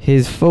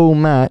 His full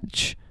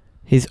match,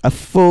 a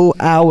full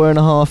hour and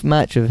a half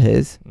match of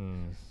his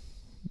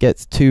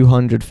gets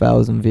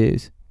 200,000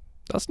 views.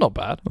 That's not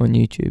bad. On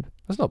YouTube.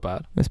 That's not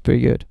bad. That's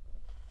pretty good.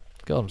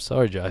 God, I'm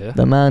sorry, Jahir.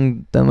 The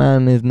man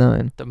is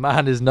known. The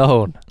man is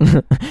known.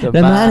 The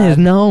man is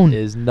known.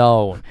 Is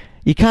known.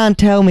 You can't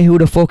tell me who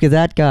the fuck is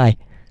that guy.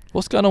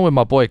 What's going on with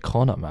my boy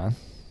Connor, man?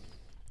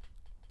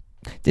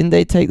 Didn't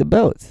they take the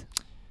belts?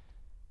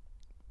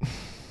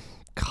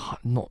 God,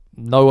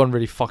 no one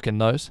really fucking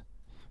knows.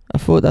 I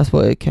thought that's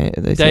what it came.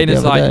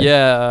 Dana's like,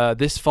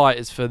 this fight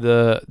is for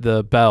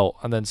the belt,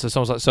 and then so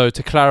someone's like, so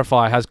to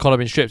clarify, has Connor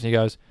been stripped? And he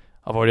goes,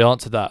 I've already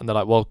answered that. And they're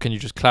like, well, can you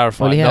just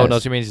clarify? Well, no one knows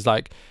what he means. He's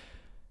like,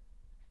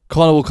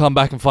 Connor will come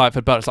back and fight for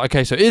the belt. It's like,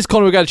 okay, so is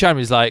Connor Regala champion?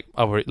 He's like,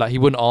 he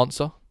wouldn't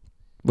answer.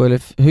 Well,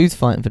 who's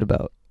fighting for the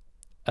belt?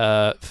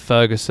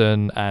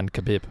 Ferguson and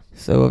Khabib.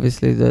 So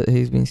obviously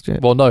he's been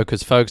stripped. Well, no,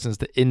 because Ferguson's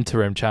the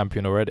interim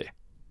champion already.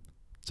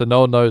 So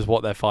no one knows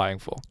what they're fighting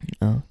for.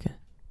 Oh, okay.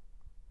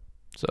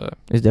 So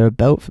is there a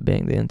belt for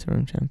being the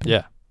interim champion?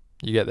 Yeah,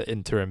 you get the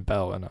interim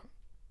belt, innit?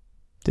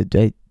 Did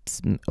they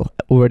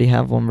already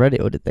have one ready,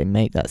 or did they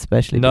make that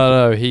specially?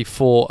 No, he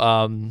fought. Do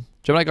you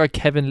remember that guy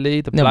Kevin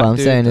Lee? The no, black but I'm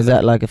dude, saying, is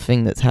that like a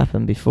thing that's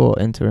happened before,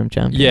 interim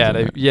champion?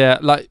 Yeah,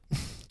 like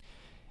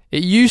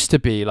it used to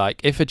be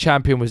like if a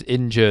champion was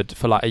injured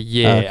for like a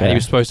year and he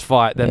was supposed to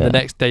fight, then the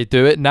next day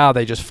do it. Now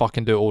they just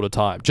fucking do it all the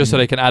time, just so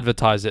they can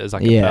advertise it as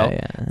like a belt.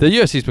 Yeah. The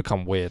UFC's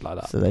become weird like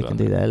that, so they can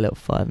do their little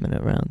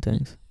 5-minute round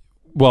things.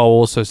 Well,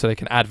 also so they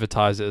can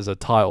advertise it as a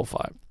title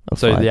fight.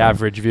 So the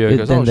average viewer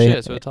goes, "Oh shit,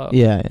 it's a title."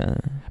 Yeah.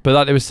 But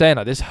like they were saying,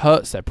 like this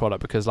hurts their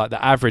product because like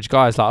the average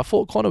guy is like, I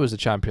thought Conor was a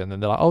champion,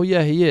 and they're like, oh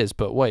yeah, he is,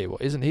 but wait,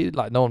 what isn't he?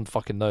 Like no one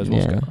fucking knows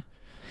what's going on.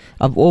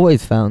 I've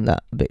always found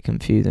that a bit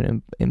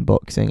confusing in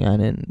boxing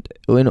and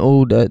in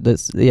all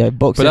boxing.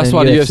 But that's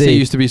why the UFC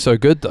used to be so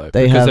good though,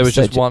 because there was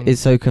just one.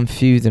 It's so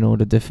confusing, all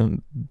the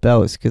different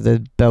belts, because there's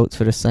belts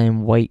for the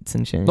same weights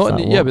and shit. But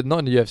not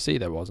in the UFC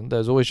there wasn't.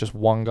 There's always just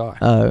one guy.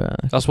 Oh, right.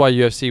 That's why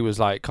UFC was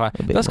like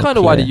that's kind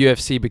of why the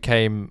UFC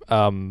became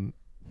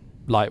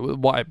like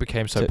why it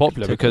became so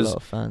popular, because a lot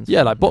of fans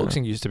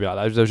boxing used to be like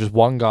that. There was just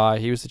one guy.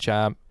 He was the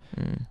champ.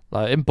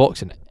 Like in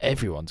boxing,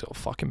 everyone's got a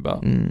fucking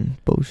belt.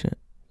 Bullshit.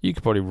 You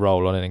could probably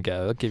roll on in and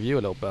I'll give you a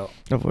little belt.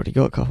 I've already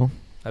got a couple.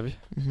 Have you?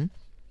 Mm-hmm.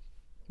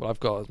 Well, I've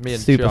got me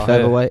and super Jahir.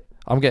 Featherweight.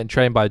 I'm getting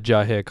trained by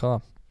Jahir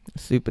Khan.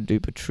 Super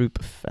duper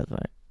trooper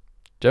featherweight.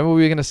 Do you remember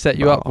we were going to set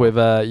you up with,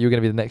 you were going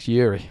to be the next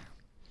Yuri?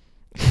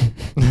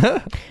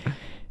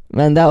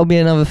 Man, that'll be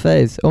another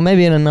phase. Or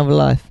maybe in another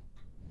life.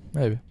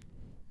 Maybe.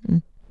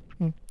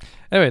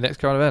 Anyway, next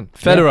current event.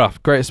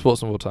 Federer, greatest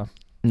sportsman of all time.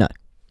 No.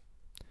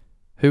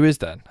 Who is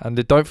then?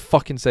 And don't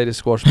fucking say this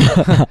squash.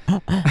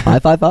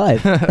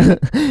 555.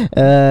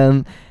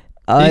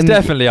 He's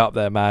definitely up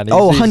there, man. He's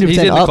 100% he's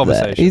in the up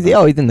conversation.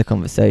 There. He's in the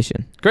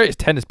conversation. Greatest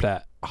tennis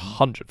player,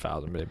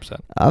 100,000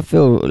 million%. I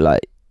feel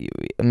like,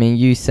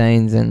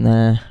 Usain's in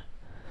there.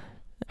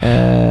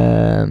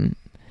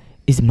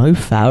 Is Mo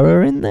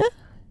Farah in there?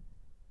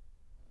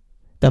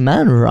 The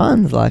man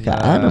runs like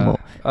an animal.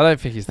 I don't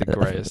think he's the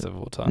greatest of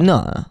all time.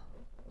 No.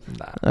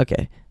 Nah.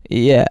 Okay.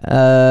 Yeah.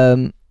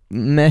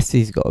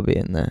 Messi's got to be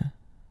in there.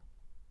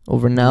 Or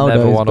Ronaldo's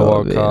Never won a gotta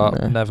World be in Cup.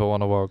 there. Never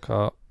won a World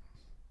Cup.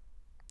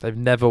 They've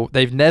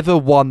never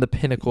won the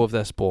pinnacle of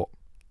their sport.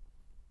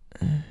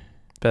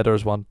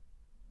 Federer's won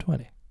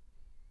 20.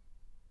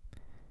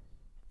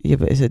 Yeah,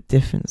 but it's a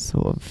different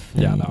sort of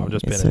thing. Yeah, no, I'm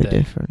just being it's a so dick.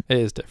 different. It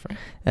is different.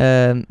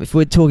 If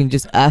we're talking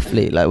just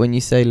athlete, like when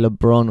you say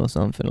LeBron or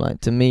something, like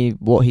to me,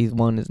 what he's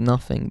won is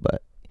nothing.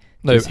 But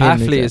No, just him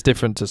athlete is is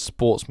different to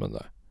sportsman,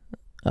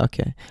 though.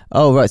 okay.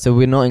 Oh right, so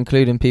we're not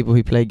including people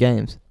who play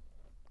games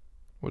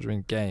What do you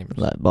mean games?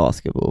 like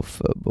basketball,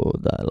 football.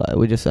 That like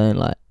we're just saying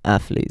like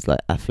athletes, like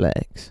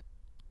athletics.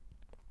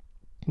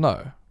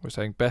 No, we're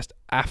saying best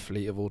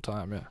athlete of all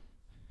time, yeah.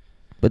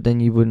 But then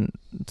you wouldn't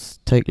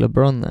take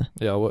LeBron there.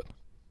 Yeah, I would.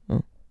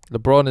 Oh.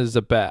 LeBron is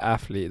a better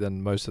athlete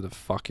than most of the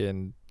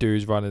fucking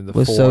dudes running the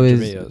Well, 400 so is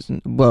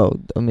meters. well.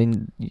 I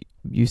mean,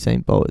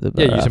 Usain Bolt is a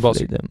better Usain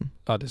Bolt's- athlete than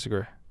I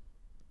disagree.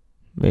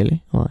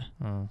 really. Why?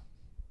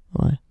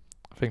 Why?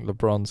 I think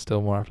LeBron's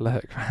still more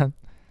athletic, man.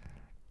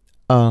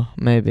 Oh,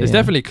 maybe. It's yeah.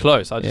 definitely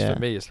close. For Yeah.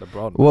 me, it's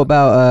LeBron. What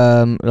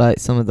about like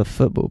some of the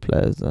football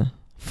players though?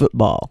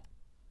 Football.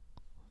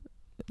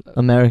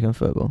 American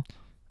football.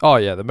 Oh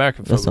yeah, the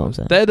American That's what I'm footballers.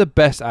 saying. They're the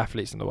best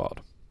athletes in the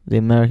world. The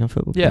American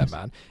football Yeah, players.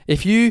 man.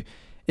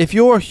 If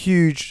you're a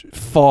huge Better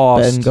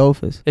fast than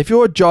golfers. if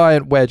you're a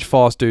giant wedge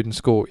fast dude in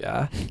school,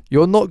 yeah,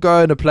 you're not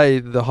going to play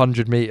the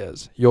 100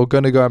 meters. You're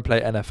going to go and play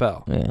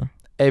NFL Yeah.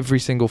 every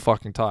single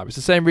fucking time. It's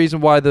the same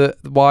reason why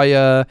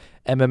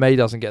MMA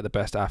doesn't get the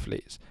best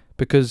athletes,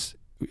 because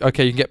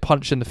okay, you can get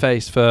punched in the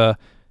face for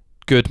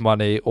good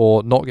money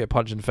or not get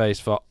punched in the face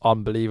for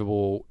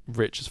unbelievable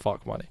rich as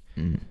fuck money.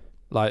 Mm.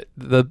 Like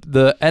the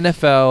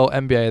NFL,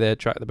 NBA, they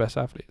attract the best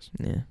athletes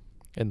Yeah.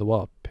 in the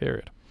world.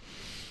 Period.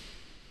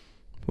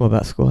 What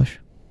about squash?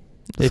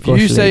 The If squash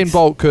Usain leagues.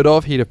 Bolt could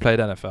have, he'd have played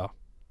NFL.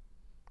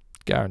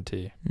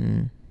 Guarantee you.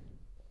 Mm.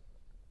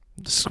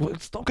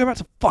 Stop going back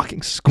to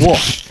fucking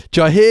squash.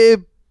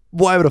 Jahir,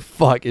 whatever the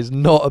fuck, is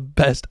not a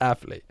best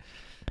athlete.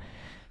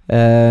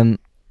 All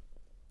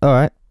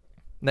right.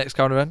 Next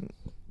current event.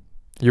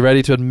 You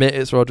ready to admit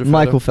it's Roger Federer?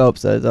 Michael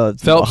Phelps though.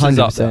 It's Phelps is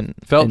up 100% there.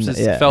 Phelps in is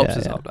the- yeah, Phelps yeah,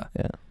 is yeah, up there.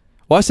 Yeah.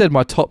 Well, I said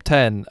my top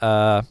 10.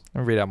 Let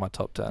me read out my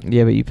top 10.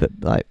 Yeah, but you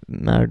put like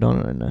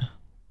Maradona in there.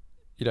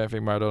 You don't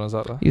think Maradona's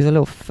up there? He was a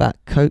little fat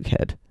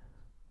cokehead.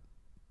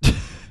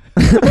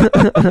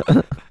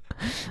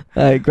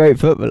 Great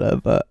footballer,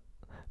 but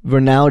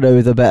Ronaldo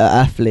is a better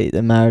athlete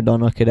than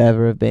Maradona could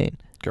ever have been.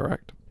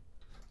 Correct.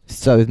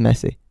 So is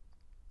Messi.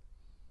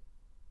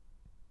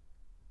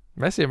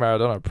 Messi and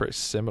Maradona are pretty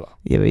similar.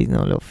 Yeah, but he's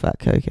not a little fat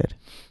cokehead.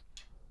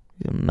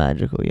 He's a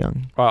magical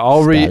young. Right,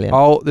 I'll read.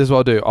 stallion. This is what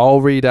I'll do.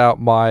 I'll read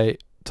out my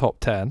top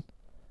 10,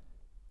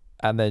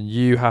 and then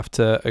you have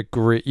to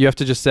agree. You have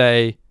to just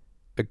say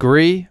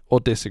agree or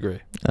disagree.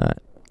 Alright.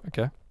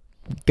 Okay.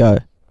 Go.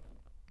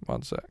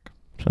 1 sec.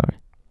 Sorry.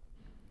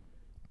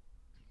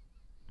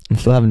 I'm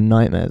still having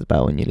nightmares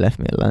about when you left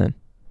me alone.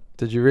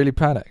 Did you really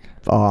panic?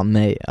 Oh,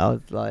 mate. I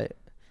was like...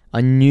 I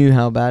knew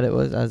how bad it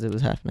was as it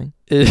was happening.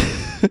 What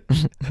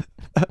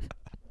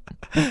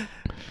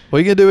are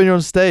you gonna do when you're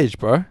on stage,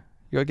 bro?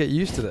 You gotta get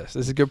used to this.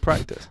 This is good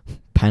practice.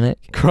 Panic.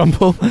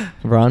 Crumble.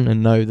 Run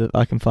and know that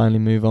I can finally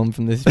move on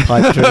from this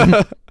pipe dream.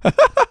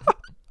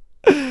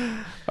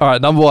 All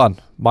right, number 1,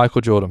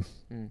 Michael Jordan.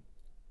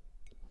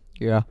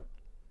 Yeah.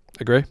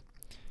 Agree?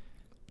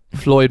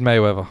 Floyd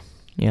Mayweather.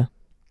 Yeah.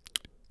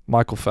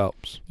 Michael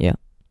Phelps. Yeah.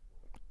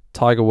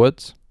 Tiger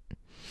Woods.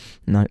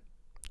 No.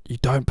 You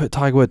don't put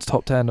Tiger Woods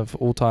top 10 of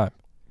all time.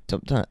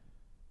 Top 10.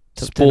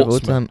 Top 10 of all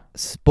Sportsman. time.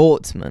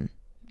 Sportsman.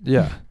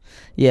 Yeah.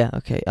 Yeah,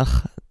 okay.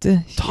 Ugh.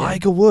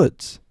 Tiger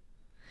Woods.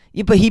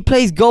 Yeah, but he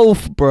plays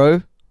golf,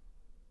 bro.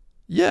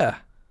 Yeah.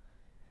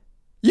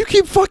 You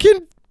keep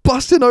fucking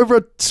busting over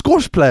a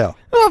squash player.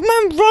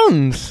 Oh, man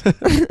runs.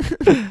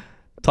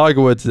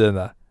 Tiger Woods is in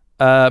there.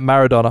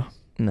 Maradona.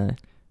 No.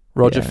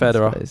 Roger Yeah, I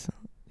Federer. suppose.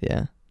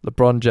 Yeah.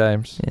 LeBron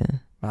James. Yeah.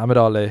 Muhammad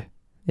Ali.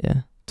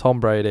 Yeah. Tom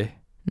Brady.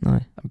 No.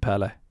 And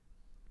Pele.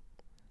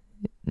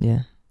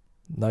 Yeah.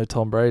 No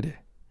Tom Brady.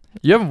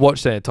 You haven't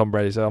watched any of Tom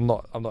Brady, so I'm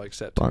not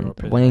accepting your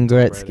opinion. Wayne on Tom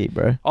Gretzky, Brady.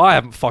 bro. I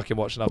haven't fucking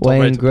watched enough Tom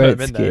Wayne Brady to put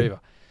him in there Gretzky. either.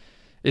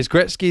 Is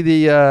Gretzky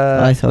the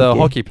Ice hockey.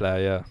 hockey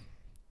player? Yeah.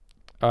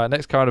 All right,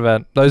 next current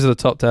event. Those are the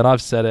top 10.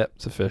 I've said it.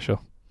 It's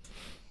official.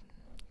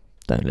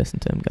 Don't listen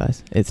to him,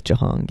 guys. It's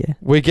Jahangir.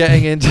 We're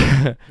getting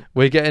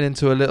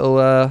into a little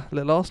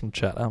Arsenal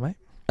chat now, mate.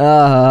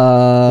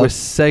 We're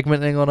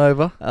segmenting on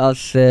over. I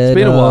said It's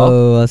been a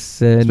while. I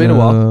said It's been a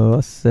while.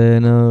 I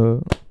said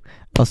no.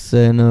 I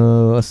said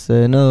no. I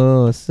said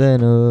no. I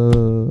said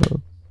no.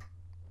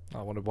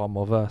 I wanted one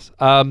more verse.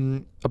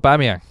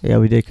 Aubameyang Yeah,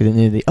 we did because it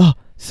nearly. Oh,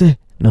 say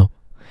no.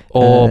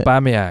 or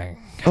Aubameyang.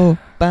 Oh,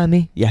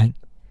 Bammy Yang.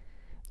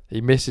 He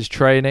misses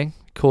training,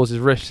 causes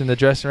rifts in the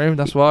dressing room.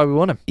 That's why we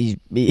want him. He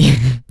He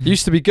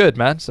used to be good,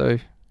 man. So,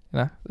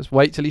 let's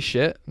wait till he's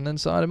shit and then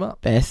sign him up.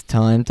 best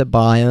time to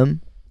buy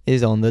him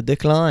is on the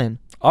decline.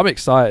 I'm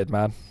excited,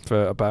 man,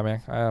 for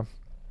Aubameyang. I am.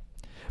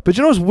 But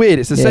you know what's weird?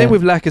 It's the Yeah. same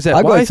with Lacazette.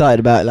 I got excited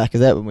about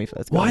Lacazette when we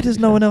first got Why him, does to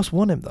be no fair. one else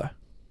want him though?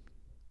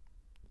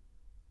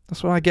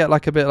 That's when I get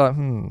like a bit like,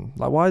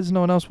 like why does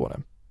no one else want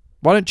him?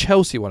 Why don't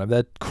Chelsea want him?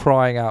 They're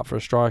crying out for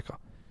a striker.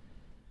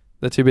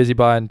 They're too busy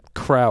buying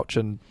Crouch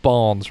and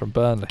Barnes from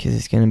Burnley. Because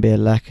it's going to be a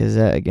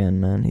Lacazette again,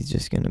 man. He's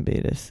just going to be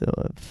this sort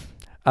of...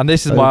 And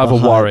this is my other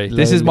worry.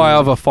 This is my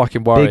other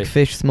fucking worry. Big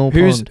fish, small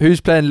pond.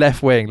 Who's playing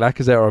left wing,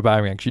 Lacazette or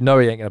Aubameyang? Because you know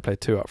he ain't going to play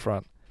two up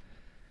front.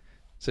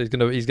 So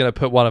he's gonna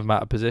put one of them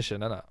out of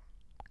position, isn't it?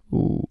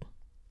 Ooh.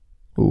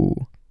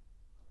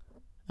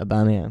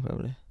 Aubameyang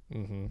probably.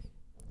 Mm-hmm.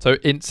 So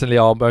instantly,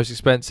 our most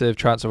expensive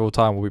transfer of all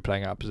time will be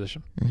playing out of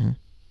position. Mm-hmm.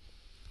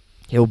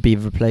 He'll be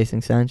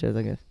replacing Sanchez,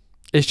 I guess.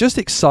 It's just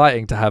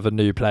exciting to have a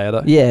new player,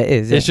 though. Yeah, it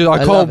is. Yeah. It's just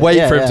I can't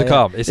wait for him to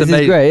come. It's this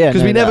amazing. Is great, yeah.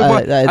 Because we never.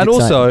 And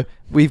also, exciting.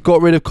 we've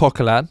got rid of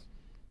Coquelin,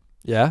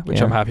 which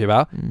I'm happy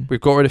about. Mm.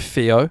 We've got rid of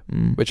Theo,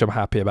 which I'm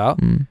happy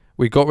about. Mm.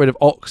 We got rid of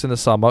Ox in the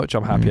summer, which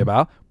I'm happy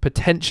about.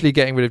 Potentially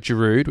getting rid of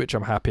Giroud, which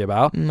I'm happy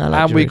about.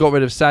 And we got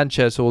rid of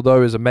Sanchez, who, although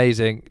he was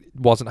amazing,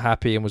 wasn't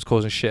happy and was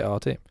causing shit at our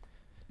team.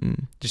 Mm.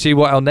 Do you see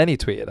what El Neni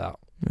tweeted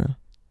out? No.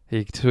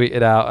 He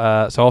tweeted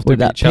out, so after we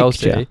beat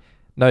Chelsea, picture?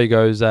 No, he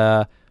goes,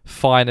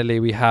 finally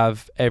we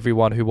have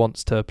everyone who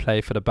wants to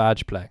play for the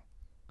badge playing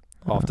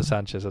after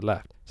Sanchez had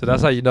left. So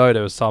that's how you know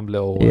there was some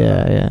little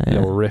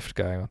little rift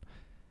going on.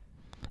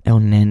 El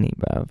Neni,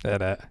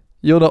 bro.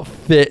 You're not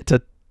fit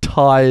to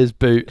tie his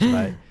boots,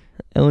 mate.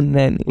 El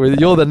Neni.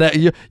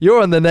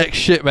 You're on the next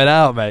shipment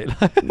out, mate.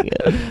 El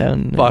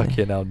Neni.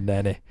 Fucking El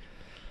Neni.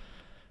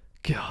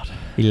 God.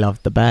 He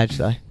loved the badge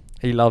though.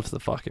 He loves the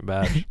fucking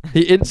badge.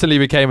 He instantly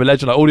became a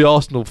legend. Like all the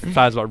Arsenal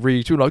fans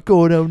really like,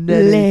 go on, El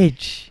Neni.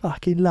 Ledge.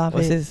 Fucking love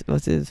it.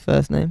 What's his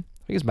first name?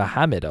 I think it's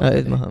Mohammed.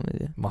 It's Mohammed,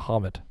 yeah.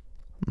 Mohammed.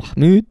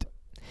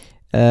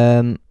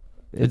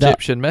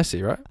 Egyptian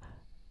Messi, right?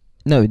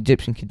 No,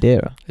 Egyptian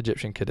Khedira.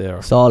 Egyptian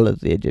Khedira. Salah's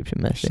the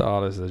Egyptian Messi.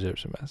 Salah's the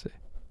Egyptian Messi.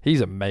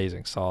 He's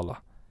amazing, Salah.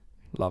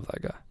 Love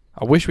that guy.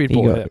 I wish we'd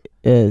bought him.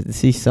 Yeah,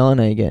 see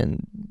Sane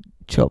getting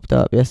chopped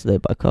up yesterday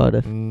by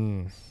Cardiff.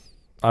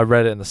 I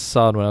read it in the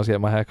Sun when I was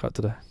getting my haircut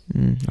today.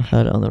 I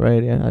heard it on the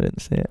radio. I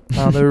didn't see it.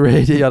 On the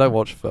radio? I don't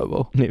watch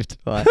football. Neither do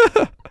I.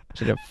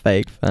 Such a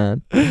fake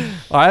fan.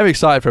 I am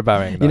excited for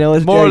Aubameyang. You know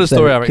what's more of the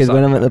story? I'm excited. Because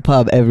when I'm at the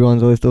pub,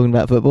 everyone's always talking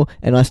about football,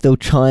 and I still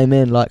chime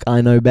in like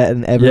I know better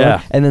than everyone.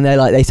 Yeah. And then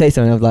they say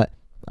something. I was like,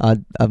 I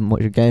haven't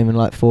watched a game in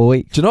like 4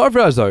 weeks. Do you know what I've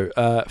realised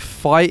though?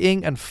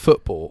 Fighting and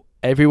football,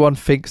 everyone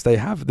thinks they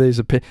have these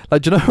opinions.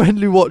 Like, do you know when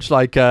you watch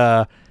like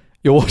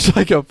you watch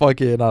like a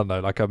fucking, I don't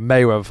know, like a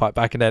Mayweather fight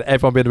back in there,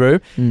 everyone be in the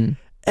room.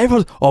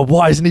 Everyone's,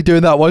 why isn't he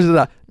doing that? Why isn't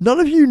that? None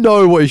of you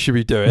know what he should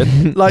be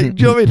doing. Like,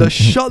 do you know what I mean? Like,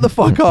 shut the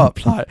fuck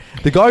up. Like,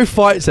 the guy who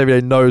fights every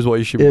day knows what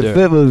he should be doing.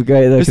 Football's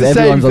great though, because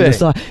everyone's on the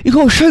side. You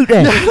gotta shoot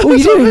there. What are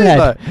you doing, lad?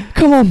 Like,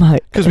 come on,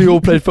 mate. Because we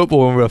all played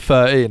football when we were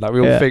 13. Like,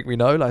 we all think we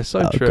know. Like,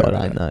 so true. God,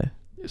 I know.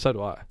 So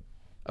do I.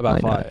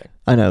 About fighting.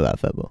 I know about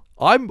football.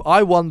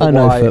 I wonder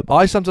why.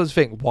 I sometimes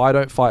think, why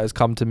don't fighters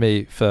come to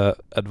me for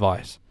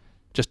advice?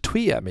 Just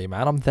tweet at me,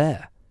 man. I'm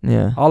there.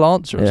 Yeah. I'll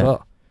answer as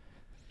well.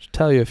 Just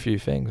tell you a few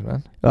things,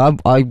 man.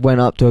 I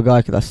went up to a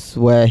guy because I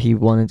swear he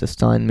wanted to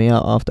sign me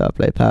up after I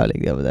played Power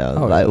League the other day. I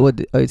was like,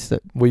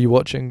 "What? Were you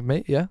watching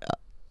me? Yeah."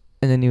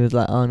 And then he was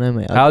like, "Oh no,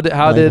 mate." How did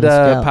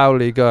Power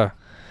League go?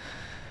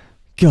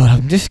 God,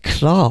 I'm just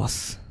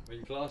class. Were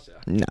you class?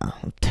 Yeah. No,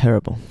 I'm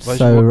terrible.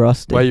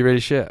 Rusty. Were you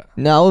really shit?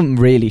 No, I wasn't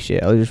really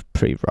shit. I was just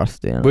pretty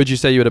rusty. You know? Would you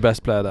say you were the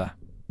best player there?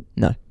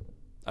 No.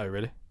 Oh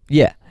really?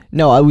 Yeah.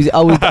 No, I was.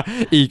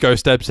 Ego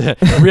steps in.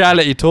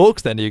 Reality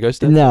talks, then ego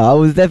steps. No, I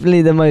was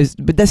definitely the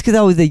most. But that's because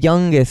I was the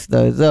youngest,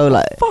 though. So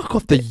like, fuck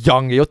off, the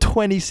younger. You're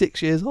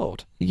 26 years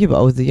old. Yeah, but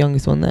I was the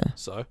youngest one there.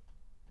 So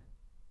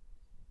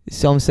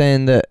I'm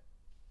saying that,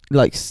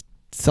 like,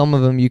 some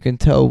of them you can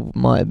tell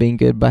might have been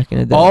good back in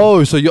the day.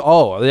 Oh, so you?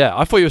 Oh, yeah.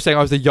 I thought you were saying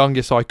I was the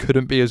youngest, so I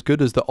couldn't be as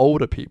good as the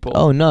older people.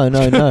 Oh no.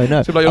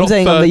 So, like, I'm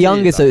saying 30, I'm the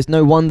youngest, so it's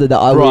no wonder that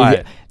I was.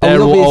 Right, they're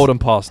all old and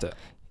past it.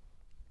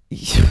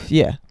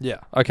 Yeah. Yeah.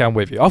 Okay, I'm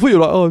with you. I thought you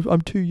were like,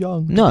 I'm too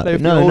young. No.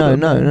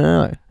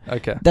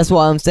 Okay. That's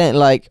what I'm saying.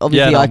 Like,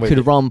 obviously, I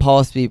could run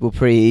past people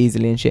pretty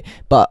easily and shit,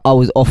 but I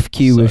was off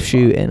cue with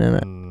shooting,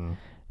 and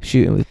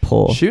shooting was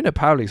poor. Shooting at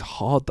Power League's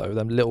hard though.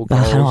 Them little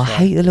goals. I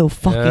hate the little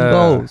fucking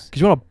goals.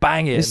 Because you want to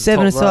bang it. It's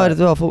 7-a-side as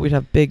well. I thought we'd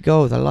have big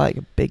goals. I like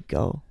a big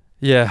goal.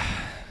 Yeah,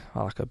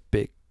 I like a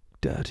big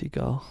dirty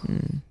goal.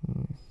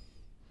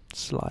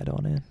 Slide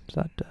on in. Is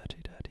that dirty?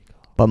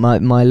 But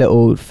my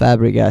little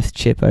Fabregas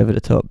chip over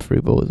the top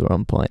through balls were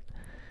on point.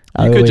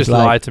 You could just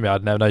lie to me.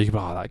 I'd never know. You could be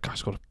like, that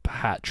guy's got a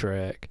hat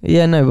trick.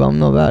 Yeah, no, but I'm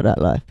not about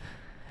that life.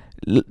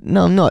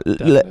 No, I'm not.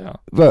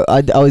 Bro,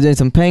 I was doing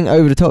some paying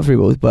over the top through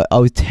balls, but I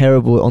was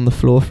terrible on the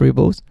floor through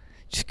balls.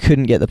 Just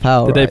couldn't get the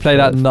power. Did they play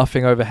that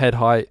nothing over head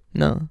height?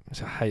 No.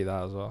 I hate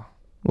that as well.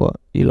 What?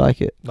 You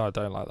like it? No, I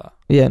don't like that.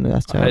 Yeah, no,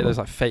 that's terrible. I hate those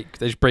like fake.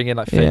 They just bring in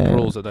like fake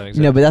rules that don't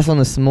exist. No, but that's on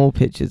the small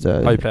pitches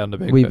though. Oh, you play on the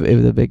big pitch? It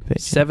was a big pitch.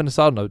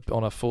 7-a-side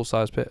on a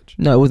full-size pitch?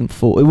 No, it wasn't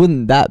full. It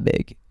wasn't that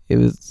big. It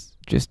was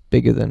just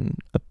bigger than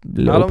a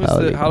little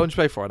How long did you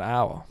play for? An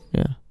hour?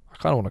 Yeah. I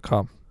kind of want to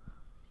come.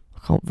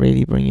 I can't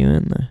really bring you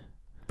in though.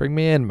 Bring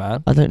me in,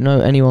 man. I don't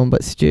know anyone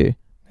but Stu.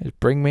 Just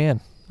bring me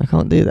in. I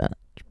can't do that.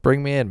 Just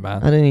bring me in,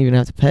 man. I didn't even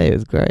have to pay. It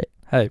was great.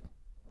 Hey,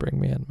 Bring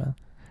me in, man.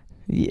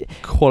 Yeah.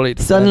 Quality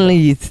defender. Suddenly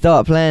you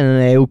start playing and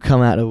they all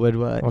come out of the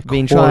woodwork. I'm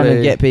Been trying to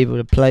quality. get people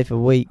to play for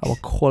weeks. I'm a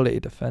quality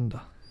defender.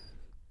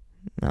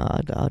 No,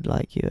 I'd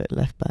like you at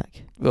left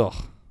back. Ugh.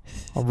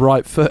 I'm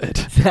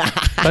right-footed.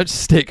 Don't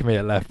stick me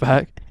at left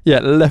back. Yeah,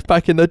 left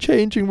back in the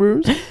changing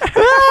rooms.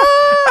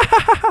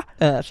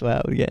 That's where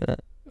I was getting at.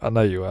 I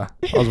know you were.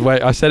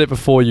 I said it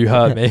before you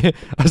hurt me.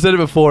 I said it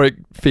before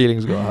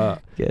feelings got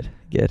hurt.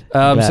 Good.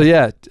 So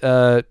yeah,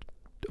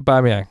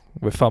 Aubameyang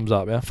with thumbs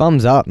up. Yeah.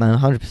 Thumbs up, man.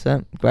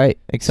 100%. Great.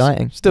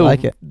 Exciting. Still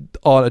like it.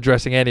 aren't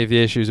addressing any of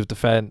the issues of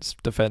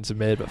defensive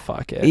mid, but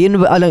fuck it. You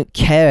know, I don't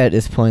care at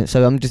this point,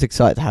 so I'm just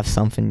excited to have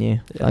something new.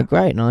 Yeah. Like,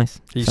 great, nice.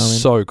 He's Something.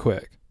 so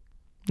quick.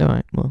 All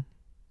right, well,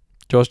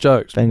 Josh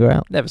Jokes. Wenger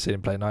out. Never seen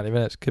him play 90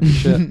 minutes. Could be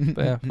shit.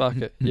 But yeah, fuck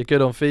it. You're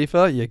good on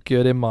FIFA. You're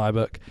good in my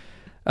book.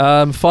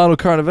 Final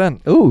current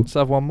event. Ooh. Let's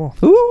have one more.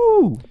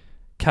 Ooh.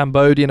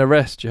 Cambodian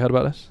arrest. You heard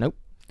about this? Nope.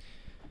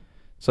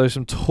 So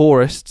some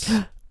tourists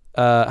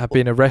have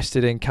been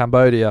arrested in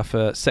Cambodia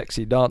for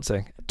sexy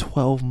dancing.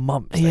 12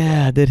 months.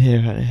 Yeah, I did hear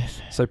about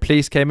this. So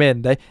police came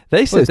in. They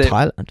said Well, it's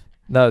Thailand.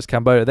 No, it's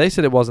Cambodia. They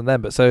said it wasn't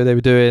them, but so they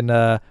were doing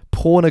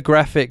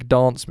pornographic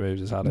dance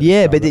moves. Is how they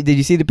Yeah, described but it. did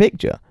you see the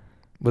picture?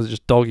 Was it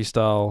just doggy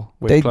style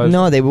with clothes?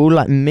 No, they were all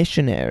like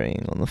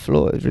missionarying on the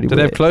floor. It was really Did weird.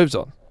 they have clothes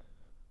on?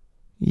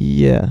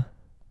 Yeah.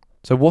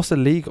 So what's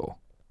illegal?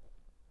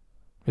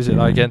 Is it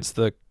like Yeah. against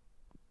the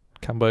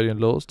Cambodian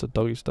laws to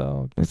doggy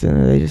style? I don't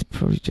know. They just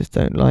probably just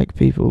don't like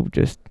people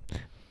just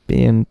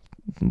being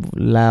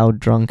loud,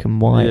 drunk, and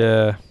white.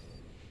 Yeah,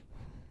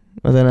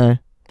 I don't know.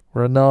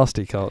 we're a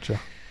nasty culture.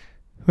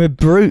 We're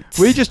brutes.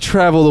 We just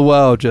travel the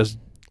world just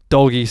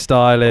doggy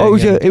styling. Oh,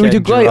 it was a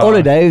great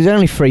holiday. It was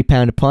only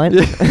 £3 a pint.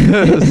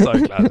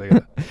 So classic. Isn't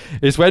it?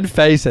 It's when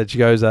Faye said, she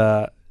goes,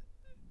 I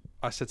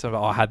said something,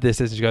 I had this,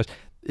 and she goes,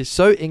 it's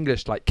so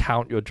English to like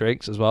count your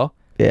drinks as well.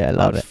 Yeah, I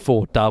love Like it.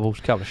 4 doubles,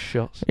 a couple of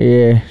shots.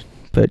 Yeah,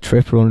 put a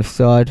triple on the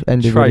side.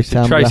 Ended with a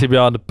tumbler. Tracy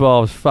behind the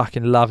bar was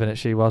fucking loving it.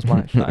 She was,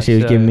 mate. She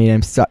was giving me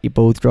them suck your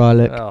balls dry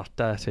look. Oh,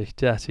 dirty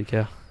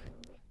girl.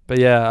 But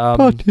yeah,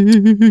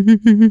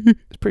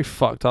 it's pretty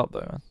fucked up though,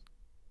 man.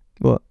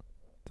 What?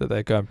 That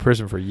they're going to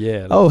prison for a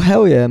year. Oh,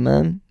 hell yeah,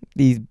 man.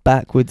 These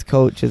backwards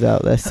cultures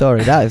out there.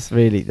 Sorry, I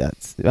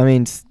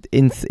mean,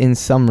 in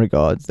some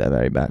regards, they're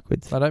very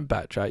backwards. I don't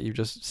backtrack. You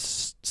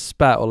just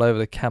spat all over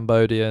the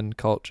Cambodian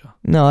culture.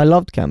 No, I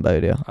loved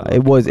Cambodia. I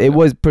loved It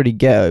was pretty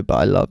ghetto, but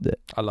I loved it.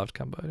 I loved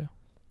Cambodia.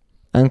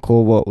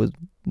 Angkor Wat was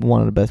one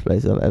of the best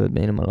places I've ever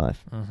been in my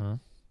life. Mm-hmm.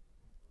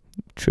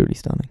 Truly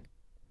stunning.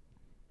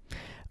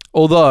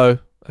 Although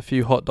a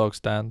few hot dog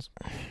stands,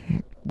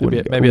 maybe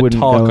a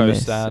Wouldn't go taco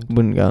amiss. stand.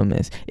 Wouldn't go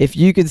amiss. If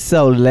you could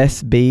sell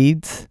less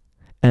beads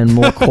and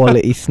more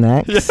quality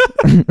snacks,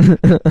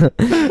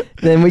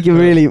 then we could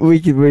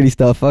really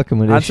start fucking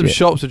with this And some shit.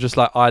 shops are just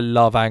like, I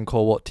love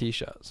Angkor Wat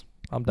t-shirts.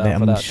 I'm down Yeah,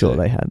 for I'm that. sure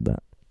too. they had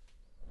that.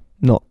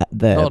 Not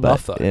there, Not but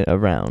enough, though.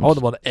 around. I want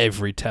them on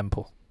every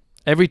temple.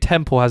 Every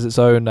temple has its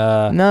own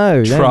No,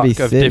 don't truck be of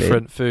silly.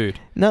 different food.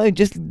 No,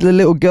 just the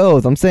little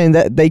girls. I'm saying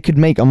that they could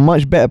make a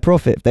much better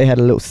profit if they had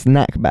a little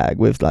snack bag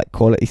with like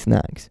quality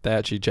snacks They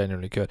actually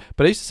genuinely could.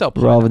 But they used to sell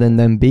pineapple. rather than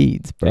them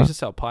beads, They bro. used to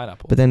sell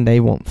pineapple. But then they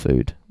want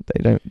food.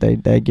 They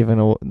don't. They're giving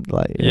all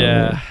like. You know,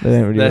 Yeah. they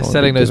don't really. They're want to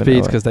selling be those giving it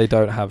beads away. because they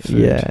don't have food.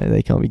 Yeah,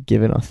 they can't be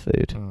giving us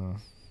food. Mm.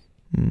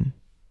 Mm.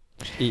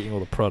 Eating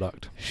all the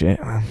product.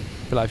 Shit, man.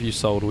 But like if you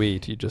sold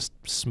weed, you just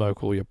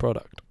smoke all your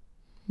product.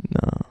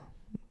 No,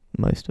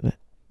 most of it.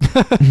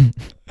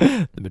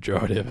 The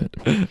majority of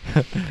it.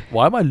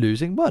 Why am I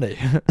losing money?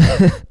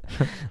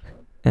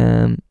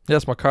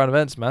 That's my current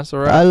events, man. It's all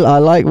right. I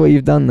like what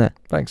you've done there.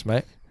 Thanks,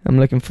 mate. I'm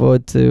looking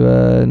forward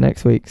to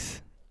next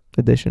week's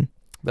edition.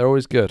 They're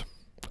always good.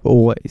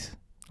 Always.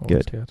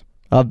 Always Good.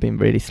 I've been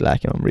really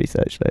slacking on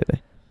research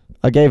lately.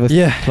 I gave us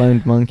Yeah.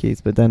 cloned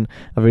monkeys, but then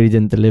I really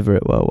didn't deliver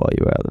it well while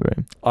you were out of the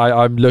room.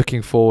 I'm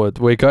looking forward.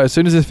 As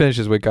soon as this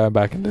finishes, we're going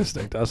back and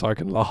listening. That's how I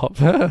can laugh.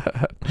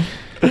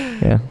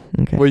 Yeah.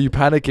 Okay. Were you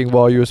panicking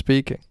while you were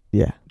speaking?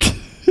 Yeah.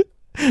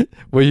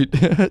 Were you?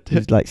 It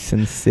was like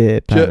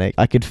sincere Do you- panic.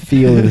 I could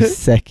feel the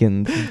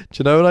second. Do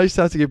you know when I used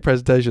to have to give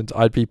presentations,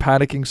 I'd be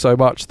panicking so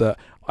much that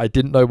I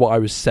didn't know what I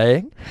was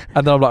saying,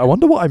 and then I'm like, I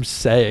wonder what I'm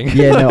saying.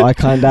 Yeah, no, I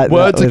kind of.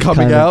 Words are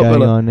coming out, but going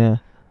like- on, yeah.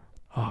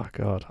 Oh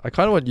god, I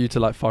kind of want you to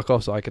like fuck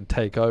off so I can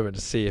take over and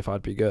see if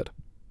I'd be good.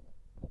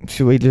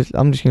 Should we just?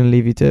 I'm just going to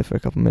leave you to it for a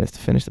couple of minutes to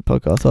finish the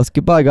podcast. So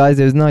goodbye, guys.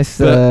 It was nice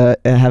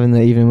But- having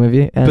the evening with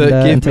you. And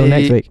until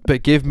next week.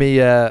 But give me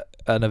an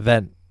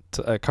event,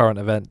 a current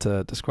event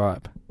to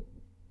describe.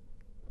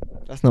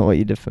 That's not what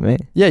you did for me.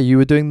 Yeah, you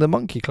were doing the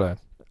monkey clone.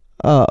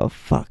 Oh,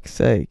 fuck's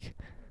sake.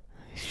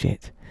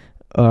 Shit.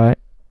 All right.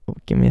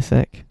 Give me a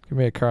sec. Give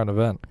me a current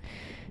event.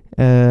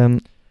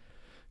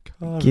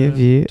 Give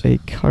you a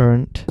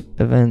current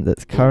event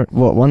that's current.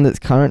 What, one that's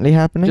currently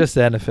happening? Just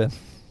anything.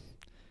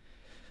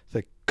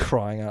 They're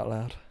crying out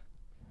loud.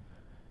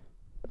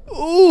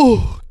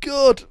 Oh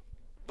god.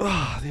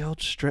 Ah, the old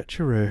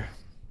stretcheroo.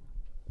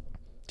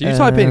 Do you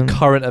type in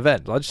current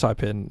event? I just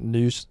type in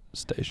news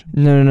station.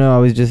 No. I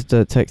was just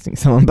texting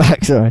someone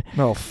back. Sorry.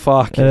 Oh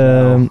fuck.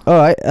 All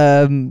right.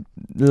 Can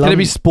it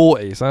be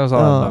sporty? So I was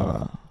like,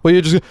 no. Well,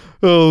 you just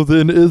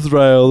in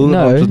Israel.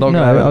 No.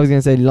 I was going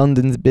to say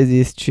London's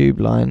busiest tube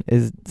line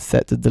is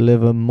set to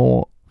deliver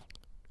more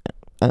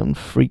and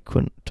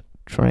frequent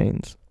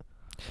trains.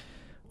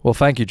 Well,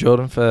 thank you,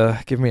 Jordan, for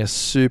giving me a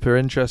super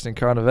interesting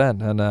current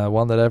event and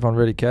one that everyone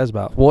really cares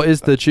about. What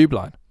is the tube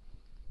line?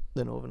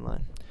 The Northern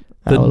Line.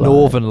 The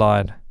Northern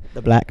Line.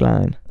 The Black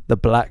Line. The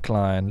Black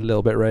Line. A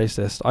little bit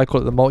racist. I call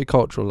it the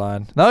Multicultural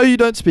Line. No, you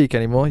don't speak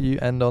anymore. You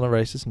end on a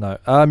racist note.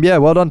 Yeah,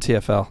 well done,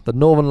 TFL. The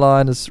Northern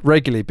Line has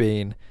regularly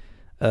been,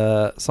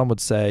 some would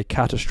say,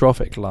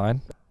 catastrophic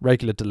line.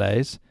 Regular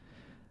delays.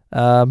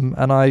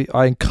 And I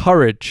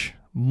encourage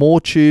more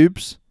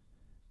tubes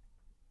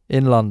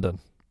in London.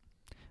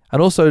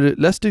 And also,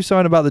 let's do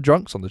something about the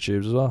drunks on the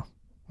tubes as well.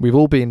 We've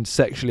all been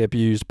sexually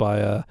abused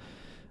by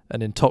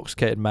an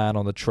intoxicated man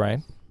on the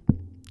train.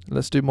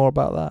 Let's do more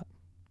about that.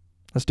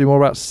 Let's do more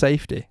about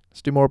safety.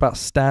 Let's do more about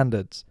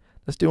standards.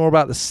 Let's do more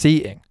about the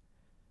seating.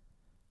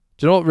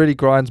 Do you know what really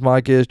grinds my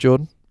gears,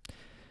 Jordan?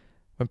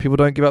 When people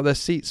don't give up their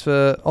seats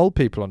for old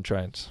people on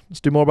trains.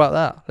 Let's do more about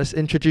that. Let's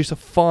introduce a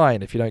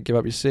fine if you don't give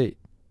up your seat.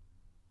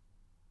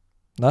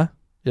 No?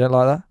 You don't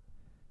like that?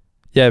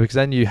 Yeah, because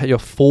then you're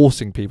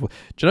forcing people.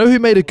 Do you know who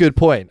made a good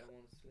point?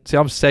 See,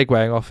 I'm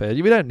segueing off here.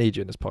 We don't need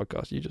you in this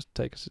podcast. You just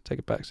take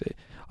a back seat.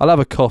 I'll have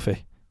a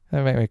coffee.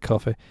 Make me a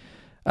coffee.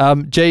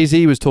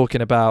 Jay-Z was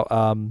talking about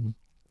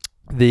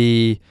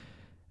the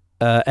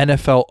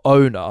NFL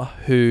owner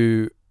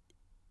who,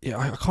 I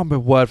can't remember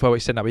word for what he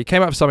said now, but he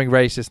came out with something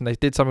racist and they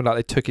did something like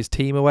they took his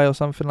team away or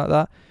something like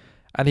that.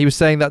 And he was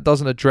saying that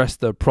doesn't address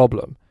the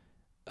problem.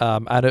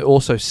 And it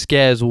also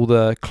scares all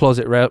the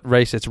closet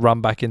racists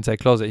run back into their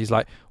closet. He's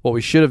like, what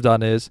we should have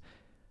done is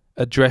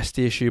address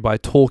the issue by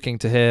talking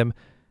to him,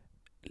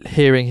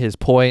 hearing his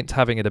point,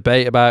 having a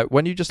debate about it.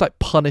 When you just like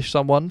punish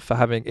someone for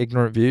having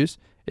ignorant views,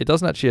 it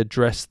doesn't actually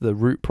address the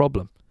root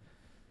problem.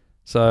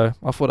 So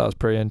I thought that was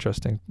pretty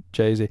interesting.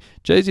 Jay-Z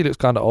looks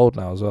kind of old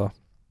now as well.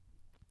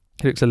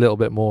 He looks a little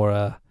bit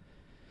more,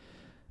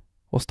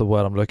 what's the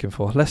word I'm looking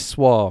for? Less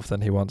suave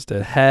than he once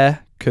did.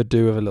 Hair could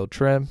do with a little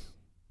trim.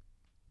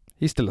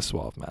 He's still a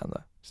suave man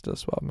though. Still a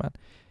suave man.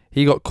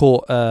 He got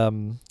caught,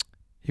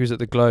 he was at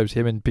the Globes.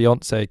 Him and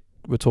Beyonce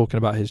were talking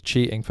about his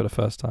cheating for the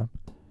first time.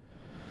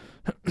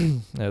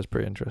 It was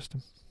pretty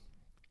interesting.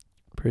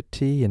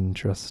 Pretty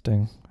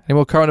interesting. Any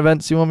more current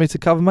events you want me to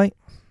cover, mate?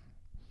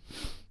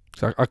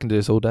 So I can do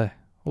this all day.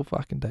 All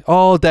fucking day.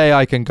 All day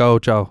I can go,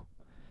 Joe.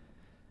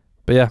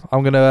 But yeah,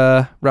 I'm going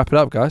to wrap it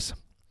up, guys.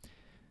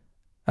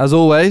 As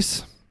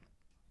always.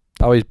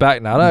 Oh, he's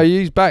back now. No,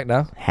 he's back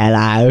now.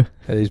 Hello.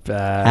 He's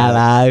back.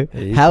 Hello.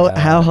 He's How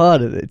back.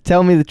 hard is it?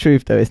 Tell me the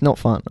truth, though. It's not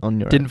fun on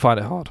your Didn't own. find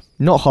it hard.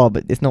 Not hard,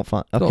 but it's not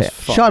fun. Not Okay.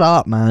 fun. Shut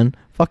up, man.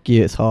 Fuck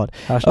you. It's hard.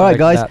 Hashtag All right,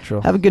 guys.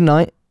 natural. Have a good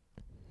night.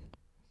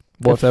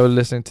 What if they were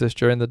listening to this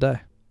during the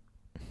day?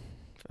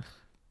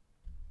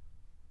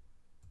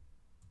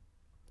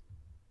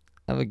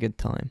 Have a good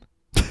time.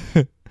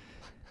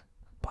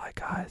 Bye,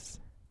 guys.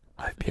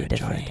 Hope you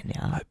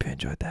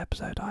enjoyed the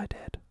episode I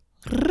did.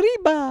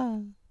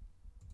 Riba.